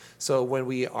faithfulness. So when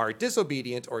we are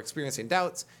disobedient or experiencing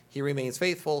doubts, he remains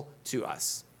faithful to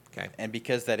us. Okay. And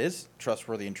because that is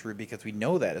trustworthy and true, because we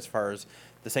know that as far as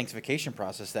the sanctification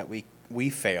process, that we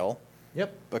fail.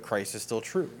 Yep. But Christ is still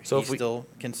true. So he's still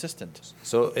consistent.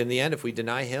 So in the end, if we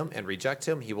deny him and reject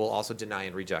him, he will also deny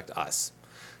and reject us.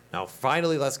 Now,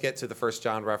 finally, let's get to the 1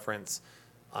 John reference,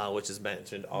 which is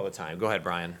mentioned all the time. Go ahead,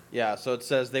 Brian. Yeah, so it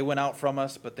says, they went out from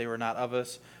us, but they were not of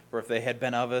us. For if they had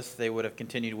been of us, they would have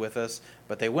continued with us.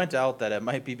 But they went out, that it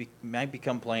might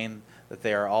become plain that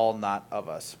they are all not of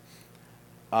us.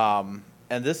 And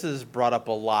this is brought up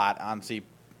a lot on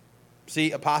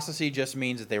See, apostasy just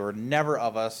means that they were never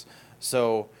of us,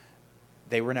 so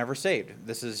they were never saved.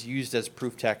 This is used as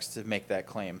proof text to make that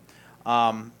claim.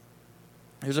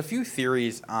 There's a few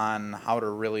theories on how to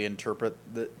really interpret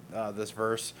this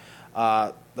verse.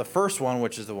 The first one,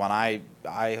 which is the one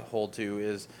I hold to,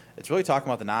 is it's really talking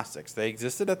about the Gnostics. They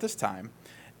existed at this time,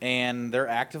 and they're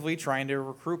actively trying to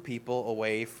recruit people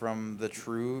away from the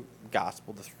true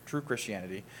gospel, the true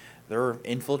Christianity. They're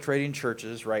infiltrating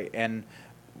churches, right? And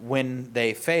when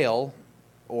they fail,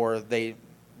 or they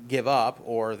give up,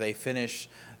 or they finish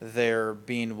their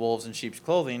being wolves in sheep's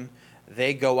clothing,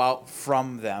 they go out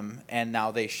from them, and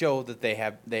now they show that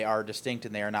they are distinct,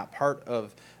 and they are not part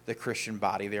of the Christian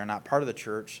body. They are not part of the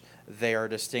church. They are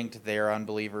distinct. They are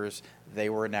unbelievers. They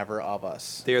were never of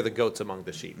us. They are the goats among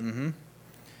the sheep. Mm-hmm.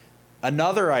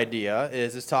 Another idea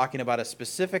is it's talking about a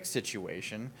specific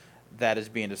situation that is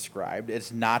being described.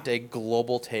 It's not a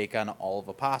global take on all of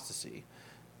apostasy.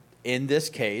 In this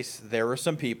case, there were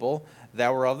some people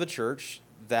that were of the church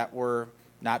that were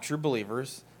not true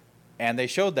believers, and they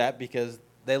showed that because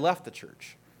they left the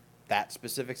church. That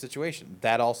specific situation.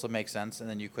 That also makes sense, and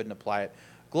then you couldn't apply it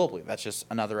globally. That's just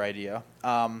another idea.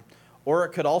 Or it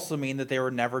could also mean that they were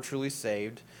never truly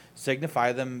saved,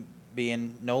 signify them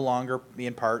no longer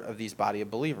being part of these body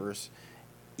of believers.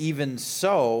 Even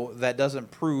so, that doesn't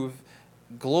prove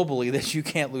globally that you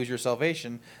can't lose your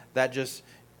salvation. That just,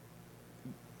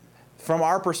 from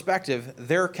our perspective,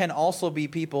 there can also be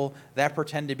people that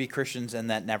pretend to be Christians and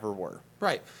that never were.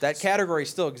 Right. That category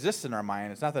still exists in our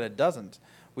mind. It's not that it doesn't.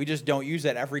 We just don't use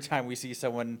that every time we see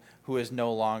someone who is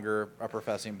no longer a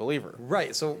professing believer.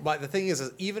 Right. So the thing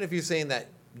is even if you're saying that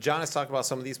John is talking about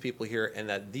some of these people here and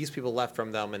that these people left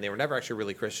from them and they were never actually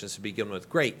really Christians to begin with,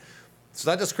 great. So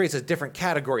that just creates a different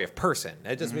category of person.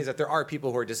 It just means that there are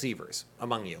people who are deceivers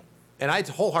among you. And I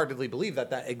wholeheartedly believe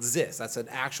that exists. That's an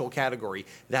actual category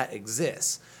that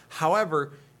exists.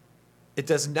 However, it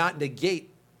does not negate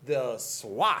the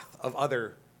swath of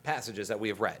other passages that we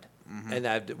have read and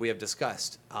that we have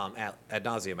discussed ad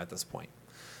nauseum at this point.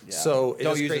 Yeah. So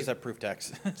don't use this as proof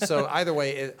text. So either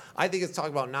way, I think it's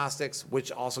talking about Gnostics,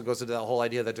 which also goes into that whole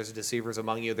idea that there's deceivers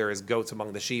among you, there is goats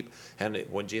among the sheep, and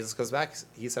when Jesus comes back,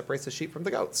 he separates the sheep from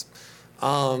the goats.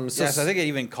 So I think it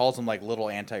even calls them like little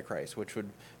antichrist, which would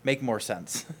make more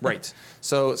sense. Right.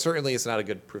 So certainly it's not a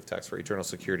good proof text for eternal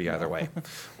security either way.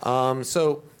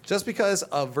 So just because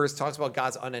a verse talks about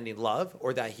God's unending love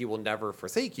or that he will never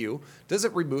forsake you,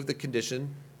 doesn't remove the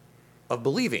condition of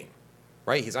believing.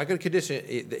 Right? He's not going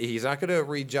to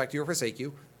reject you or forsake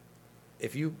you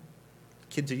if you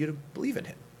continue to believe in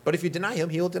him. But if you deny him,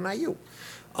 he will deny you.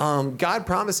 God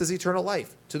promises eternal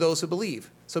life to those who believe.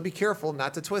 So be careful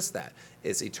not to twist that.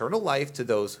 It's eternal life to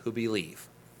those who believe.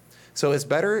 So it's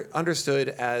better understood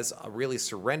as really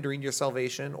surrendering your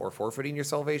salvation or forfeiting your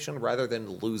salvation rather than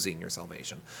losing your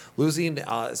salvation. Losing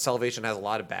salvation has a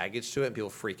lot of baggage to it, and people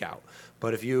freak out.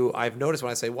 But I've noticed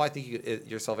when I say, well, I think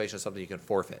your salvation is something you can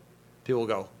forfeit, people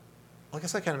go, well, I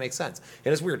guess that kind of makes sense.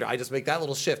 And it's weird. I just make that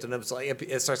little shift, and it's like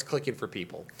it starts clicking for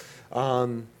people.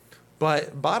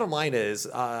 But bottom line is,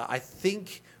 I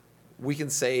think we can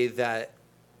say that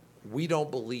we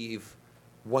don't believe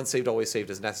once saved, always saved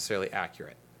is necessarily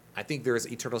accurate. I think there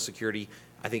is eternal security.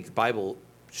 I think the Bible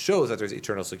shows that there's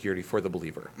eternal security for the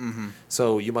believer. Mm-hmm.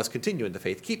 So you must continue in the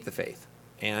faith, keep the faith.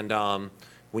 And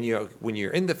when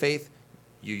you're in the faith,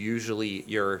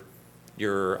 you'll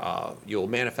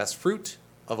manifest fruit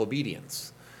of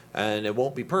obedience. And it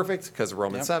won't be perfect because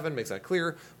Romans 7 makes that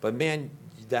clear. But man,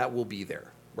 that will be there.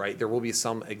 Right? There will be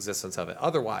some existence of it.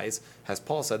 Otherwise, as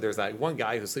Paul said, there's that one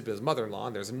guy who's sleeping with his mother-in-law,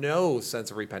 and there's no sense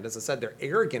of repentance. Instead, they're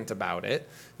arrogant about it,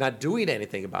 not doing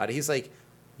anything about it. He's like,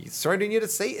 he's surrendering you to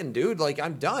Satan, dude. Like,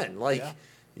 I'm done. Like,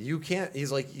 you can't.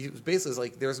 He's basically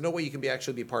like, there's no way you can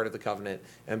actually be part of the covenant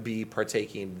and be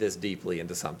partaking this deeply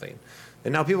into something.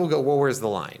 And now people go, well, where's the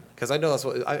line? Because I know that's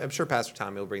what I'm sure Pastor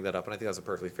Tommy will bring that up, and I think that's a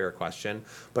perfectly fair question.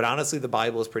 But honestly, the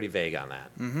Bible is pretty vague on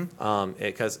that.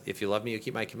 Because if you love me, you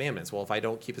keep my commandments. Well, if I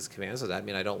don't keep his commandments, does that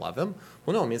mean I don't love him?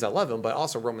 Well, no, it means I love him. But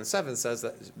also Romans 7 says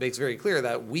that makes very clear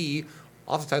that we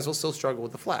oftentimes will still struggle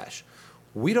with the flesh.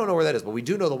 We don't know where that is, but we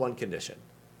do know the one condition.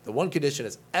 The one condition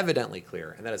is evidently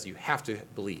clear, and that is you have to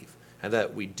believe. And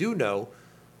that we do know.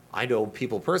 I know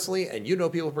people personally, and you know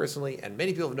people personally, and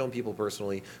many people have known people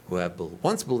personally who have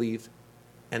once believed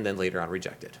and then later on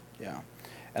rejected. Yeah.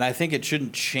 And I think it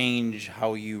shouldn't change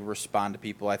how you respond to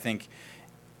people. I think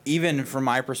even from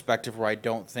my perspective, where I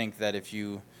don't think that if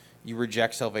you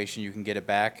reject salvation, you can get it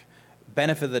back,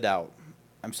 benefit of the doubt.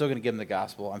 I'm still going to give them the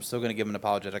gospel. I'm still going to give them an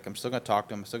apologetic. I'm still going to talk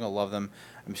to them. I'm still going to love them.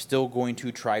 I'm still going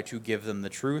to try to give them the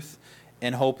truth.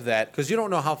 And hope that... Because you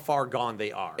don't know how far gone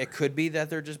they are. It could be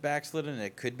that they're just backslidden.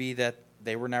 It could be that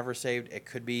they were never saved. It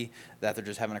could be that they're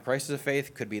just having a crisis of faith.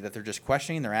 It could be that they're just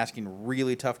questioning. They're asking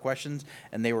really tough questions,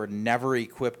 and they were never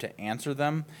equipped to answer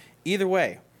them. Either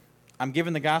way, I'm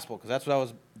giving the gospel because that's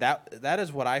what that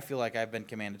is what I feel like I've been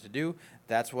commanded to do.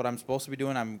 That's what I'm supposed to be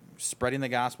doing. I'm spreading the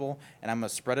gospel, and I'm going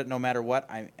to spread it no matter what.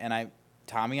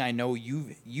 Tommy, I know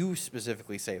you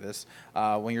specifically say this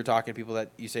when you're talking to people that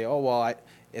you say, oh, well,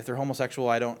 if they're homosexual,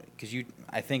 I don't, because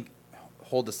I think,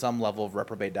 hold to some level of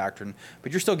reprobate doctrine,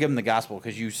 but you're still giving the gospel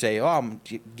because you say, oh, I'm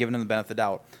giving them the benefit of the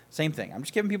doubt. Same thing. I'm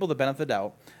just giving people the benefit of the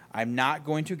doubt. I'm not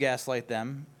going to gaslight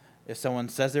them. If someone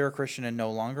says they're a Christian and no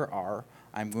longer are,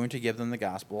 I'm going to give them the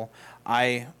gospel.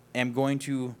 I am going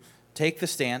to take the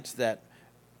stance that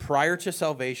prior to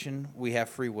salvation, we have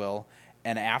free will,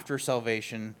 and after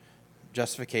salvation,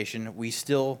 justification, we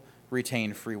still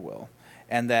retain free will.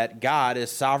 And that God is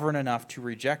sovereign enough to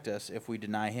reject us if we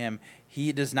deny him.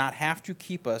 He does not have to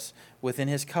keep us within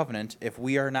his covenant if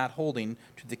we are not holding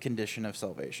to the condition of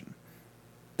salvation.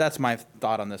 That's my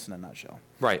thought on this in a nutshell.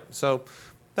 Right. So,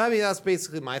 that's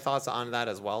basically my thoughts on that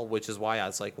as well, which is why I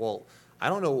was like, well, I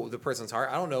don't know the person's heart.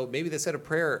 I don't know. Maybe they said a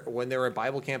prayer when they were at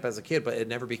Bible camp as a kid, but it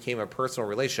never became a personal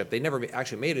relationship. They never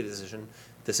actually made a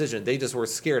decision. They just were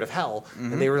scared of hell,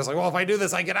 and they were just like, well, if I do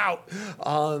this, I get out,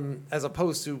 as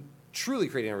opposed to truly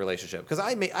creating a relationship. Because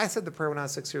I said the prayer when I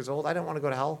was 6 years old. I didn't want to go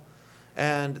to hell.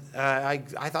 And I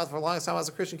thought for the longest time I was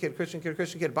a Christian kid.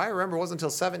 But I remember it wasn't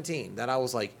until 17 that I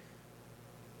was like,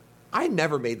 I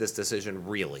never made this decision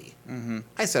really.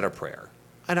 I said a prayer,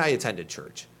 and I attended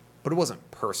church. But it wasn't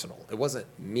personal. It wasn't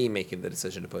me making the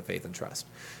decision to put faith and trust.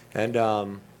 And,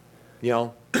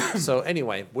 so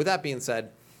anyway, with that being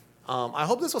said, I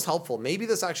hope this was helpful. Maybe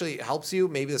this actually helps you.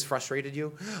 Maybe this frustrated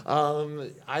you.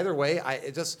 Either way,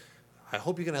 I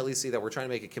hope you can at least see that we're trying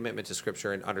to make a commitment to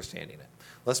Scripture and understanding it.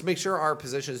 Let's make sure our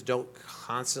positions don't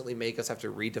constantly make us have to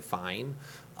define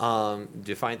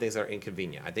things that are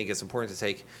inconvenient. I think it's important to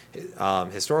take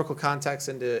historical context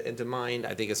into mind.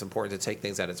 I think it's important to take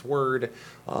things at its word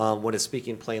when it's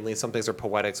speaking plainly. Some things are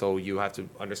poetic, so you have to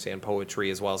understand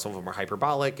poetry as well. Some of them are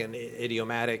hyperbolic and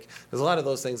idiomatic. There's a lot of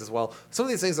those things as well. Some of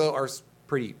these things, though, are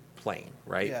pretty plain,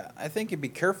 right? Yeah, I think you'd be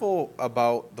careful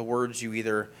about the words you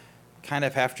either kind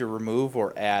of have to remove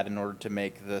or add in order to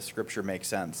make the Scripture make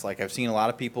sense. Like I've seen a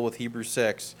lot of people with Hebrews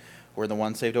 6, where the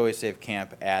once saved, always saved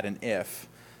camp add an if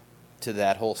to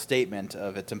that whole statement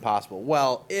of it's impossible.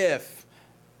 Well, if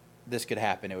this could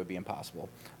happen, it would be impossible.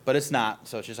 But it's not,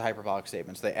 so it's just a hyperbolic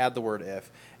statement. So they add the word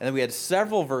if. And then we had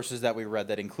several verses that we read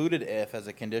that included if as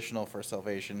a conditional for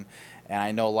salvation. And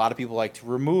I know a lot of people like to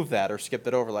remove that or skip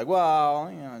it over, like,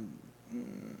 well,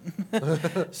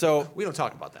 So we don't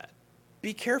talk about that.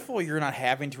 Be careful you're not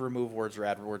having to remove words or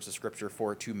add words to Scripture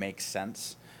for it to make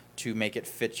sense, to make it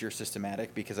fit your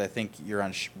systematic, because I think you're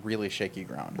on really shaky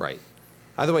ground. Right.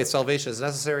 Either way, salvation is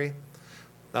necessary.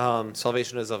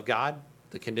 Salvation is of God.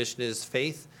 The condition is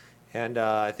faith. And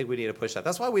I think we need to push that.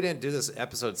 That's why we didn't do this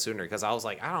episode sooner, because I was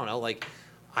like, I don't know, like,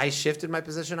 I shifted my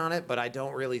position on it, but I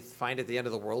don't really find it the end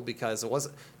of the world, because it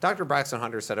wasn't. Dr. Braxton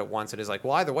Hunter said it once, and he's like,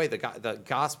 well, either way, the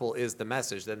gospel is the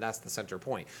message, then that's the center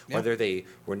point. Yeah. Whether they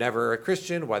were never a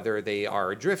Christian, whether they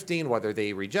are drifting, whether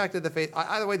they rejected the faith,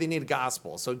 either way, they need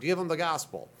gospel. So give them the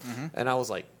gospel. And I was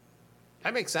like,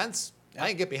 that makes sense. Yeah. I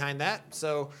can get behind that.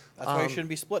 So That's why you shouldn't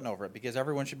be splitting over it, because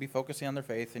everyone should be focusing on their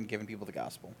faith and giving people the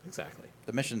gospel. Exactly.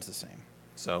 The mission's the same.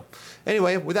 So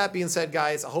anyway, with that being said,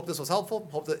 guys, I hope this was helpful.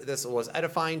 Hope that this was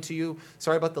edifying to you.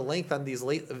 Sorry about the length on these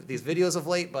videos of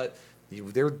late, but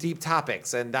they're deep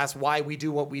topics, and that's why we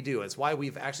do what we do. It's why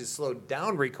we've actually slowed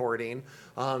down recording,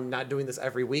 not doing this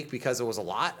every week, because it was a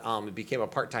lot. It became a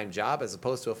part-time job as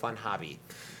opposed to a fun hobby.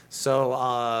 So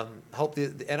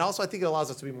and also I think it allows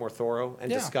us to be more thorough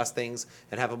and discuss things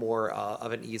and have a more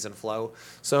of an ease and flow.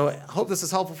 So hope this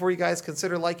is helpful for you guys.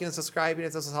 Consider liking and subscribing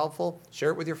if this is helpful. Share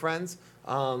it with your friends.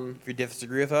 If you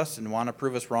disagree with us and want to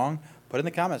prove us wrong, put it in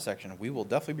the comment section. We will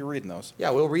definitely be reading those.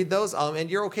 Yeah, we'll read those. And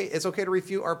you're okay. It's okay to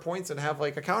refute our points and have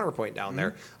like a counterpoint down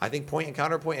there. I think Point and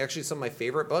Counterpoint, actually some of my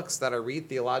favorite books that I read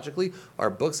theologically are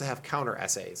books that have counter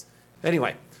essays.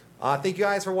 Anyway, thank you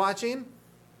guys for watching.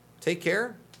 Take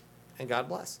care, and God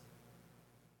bless.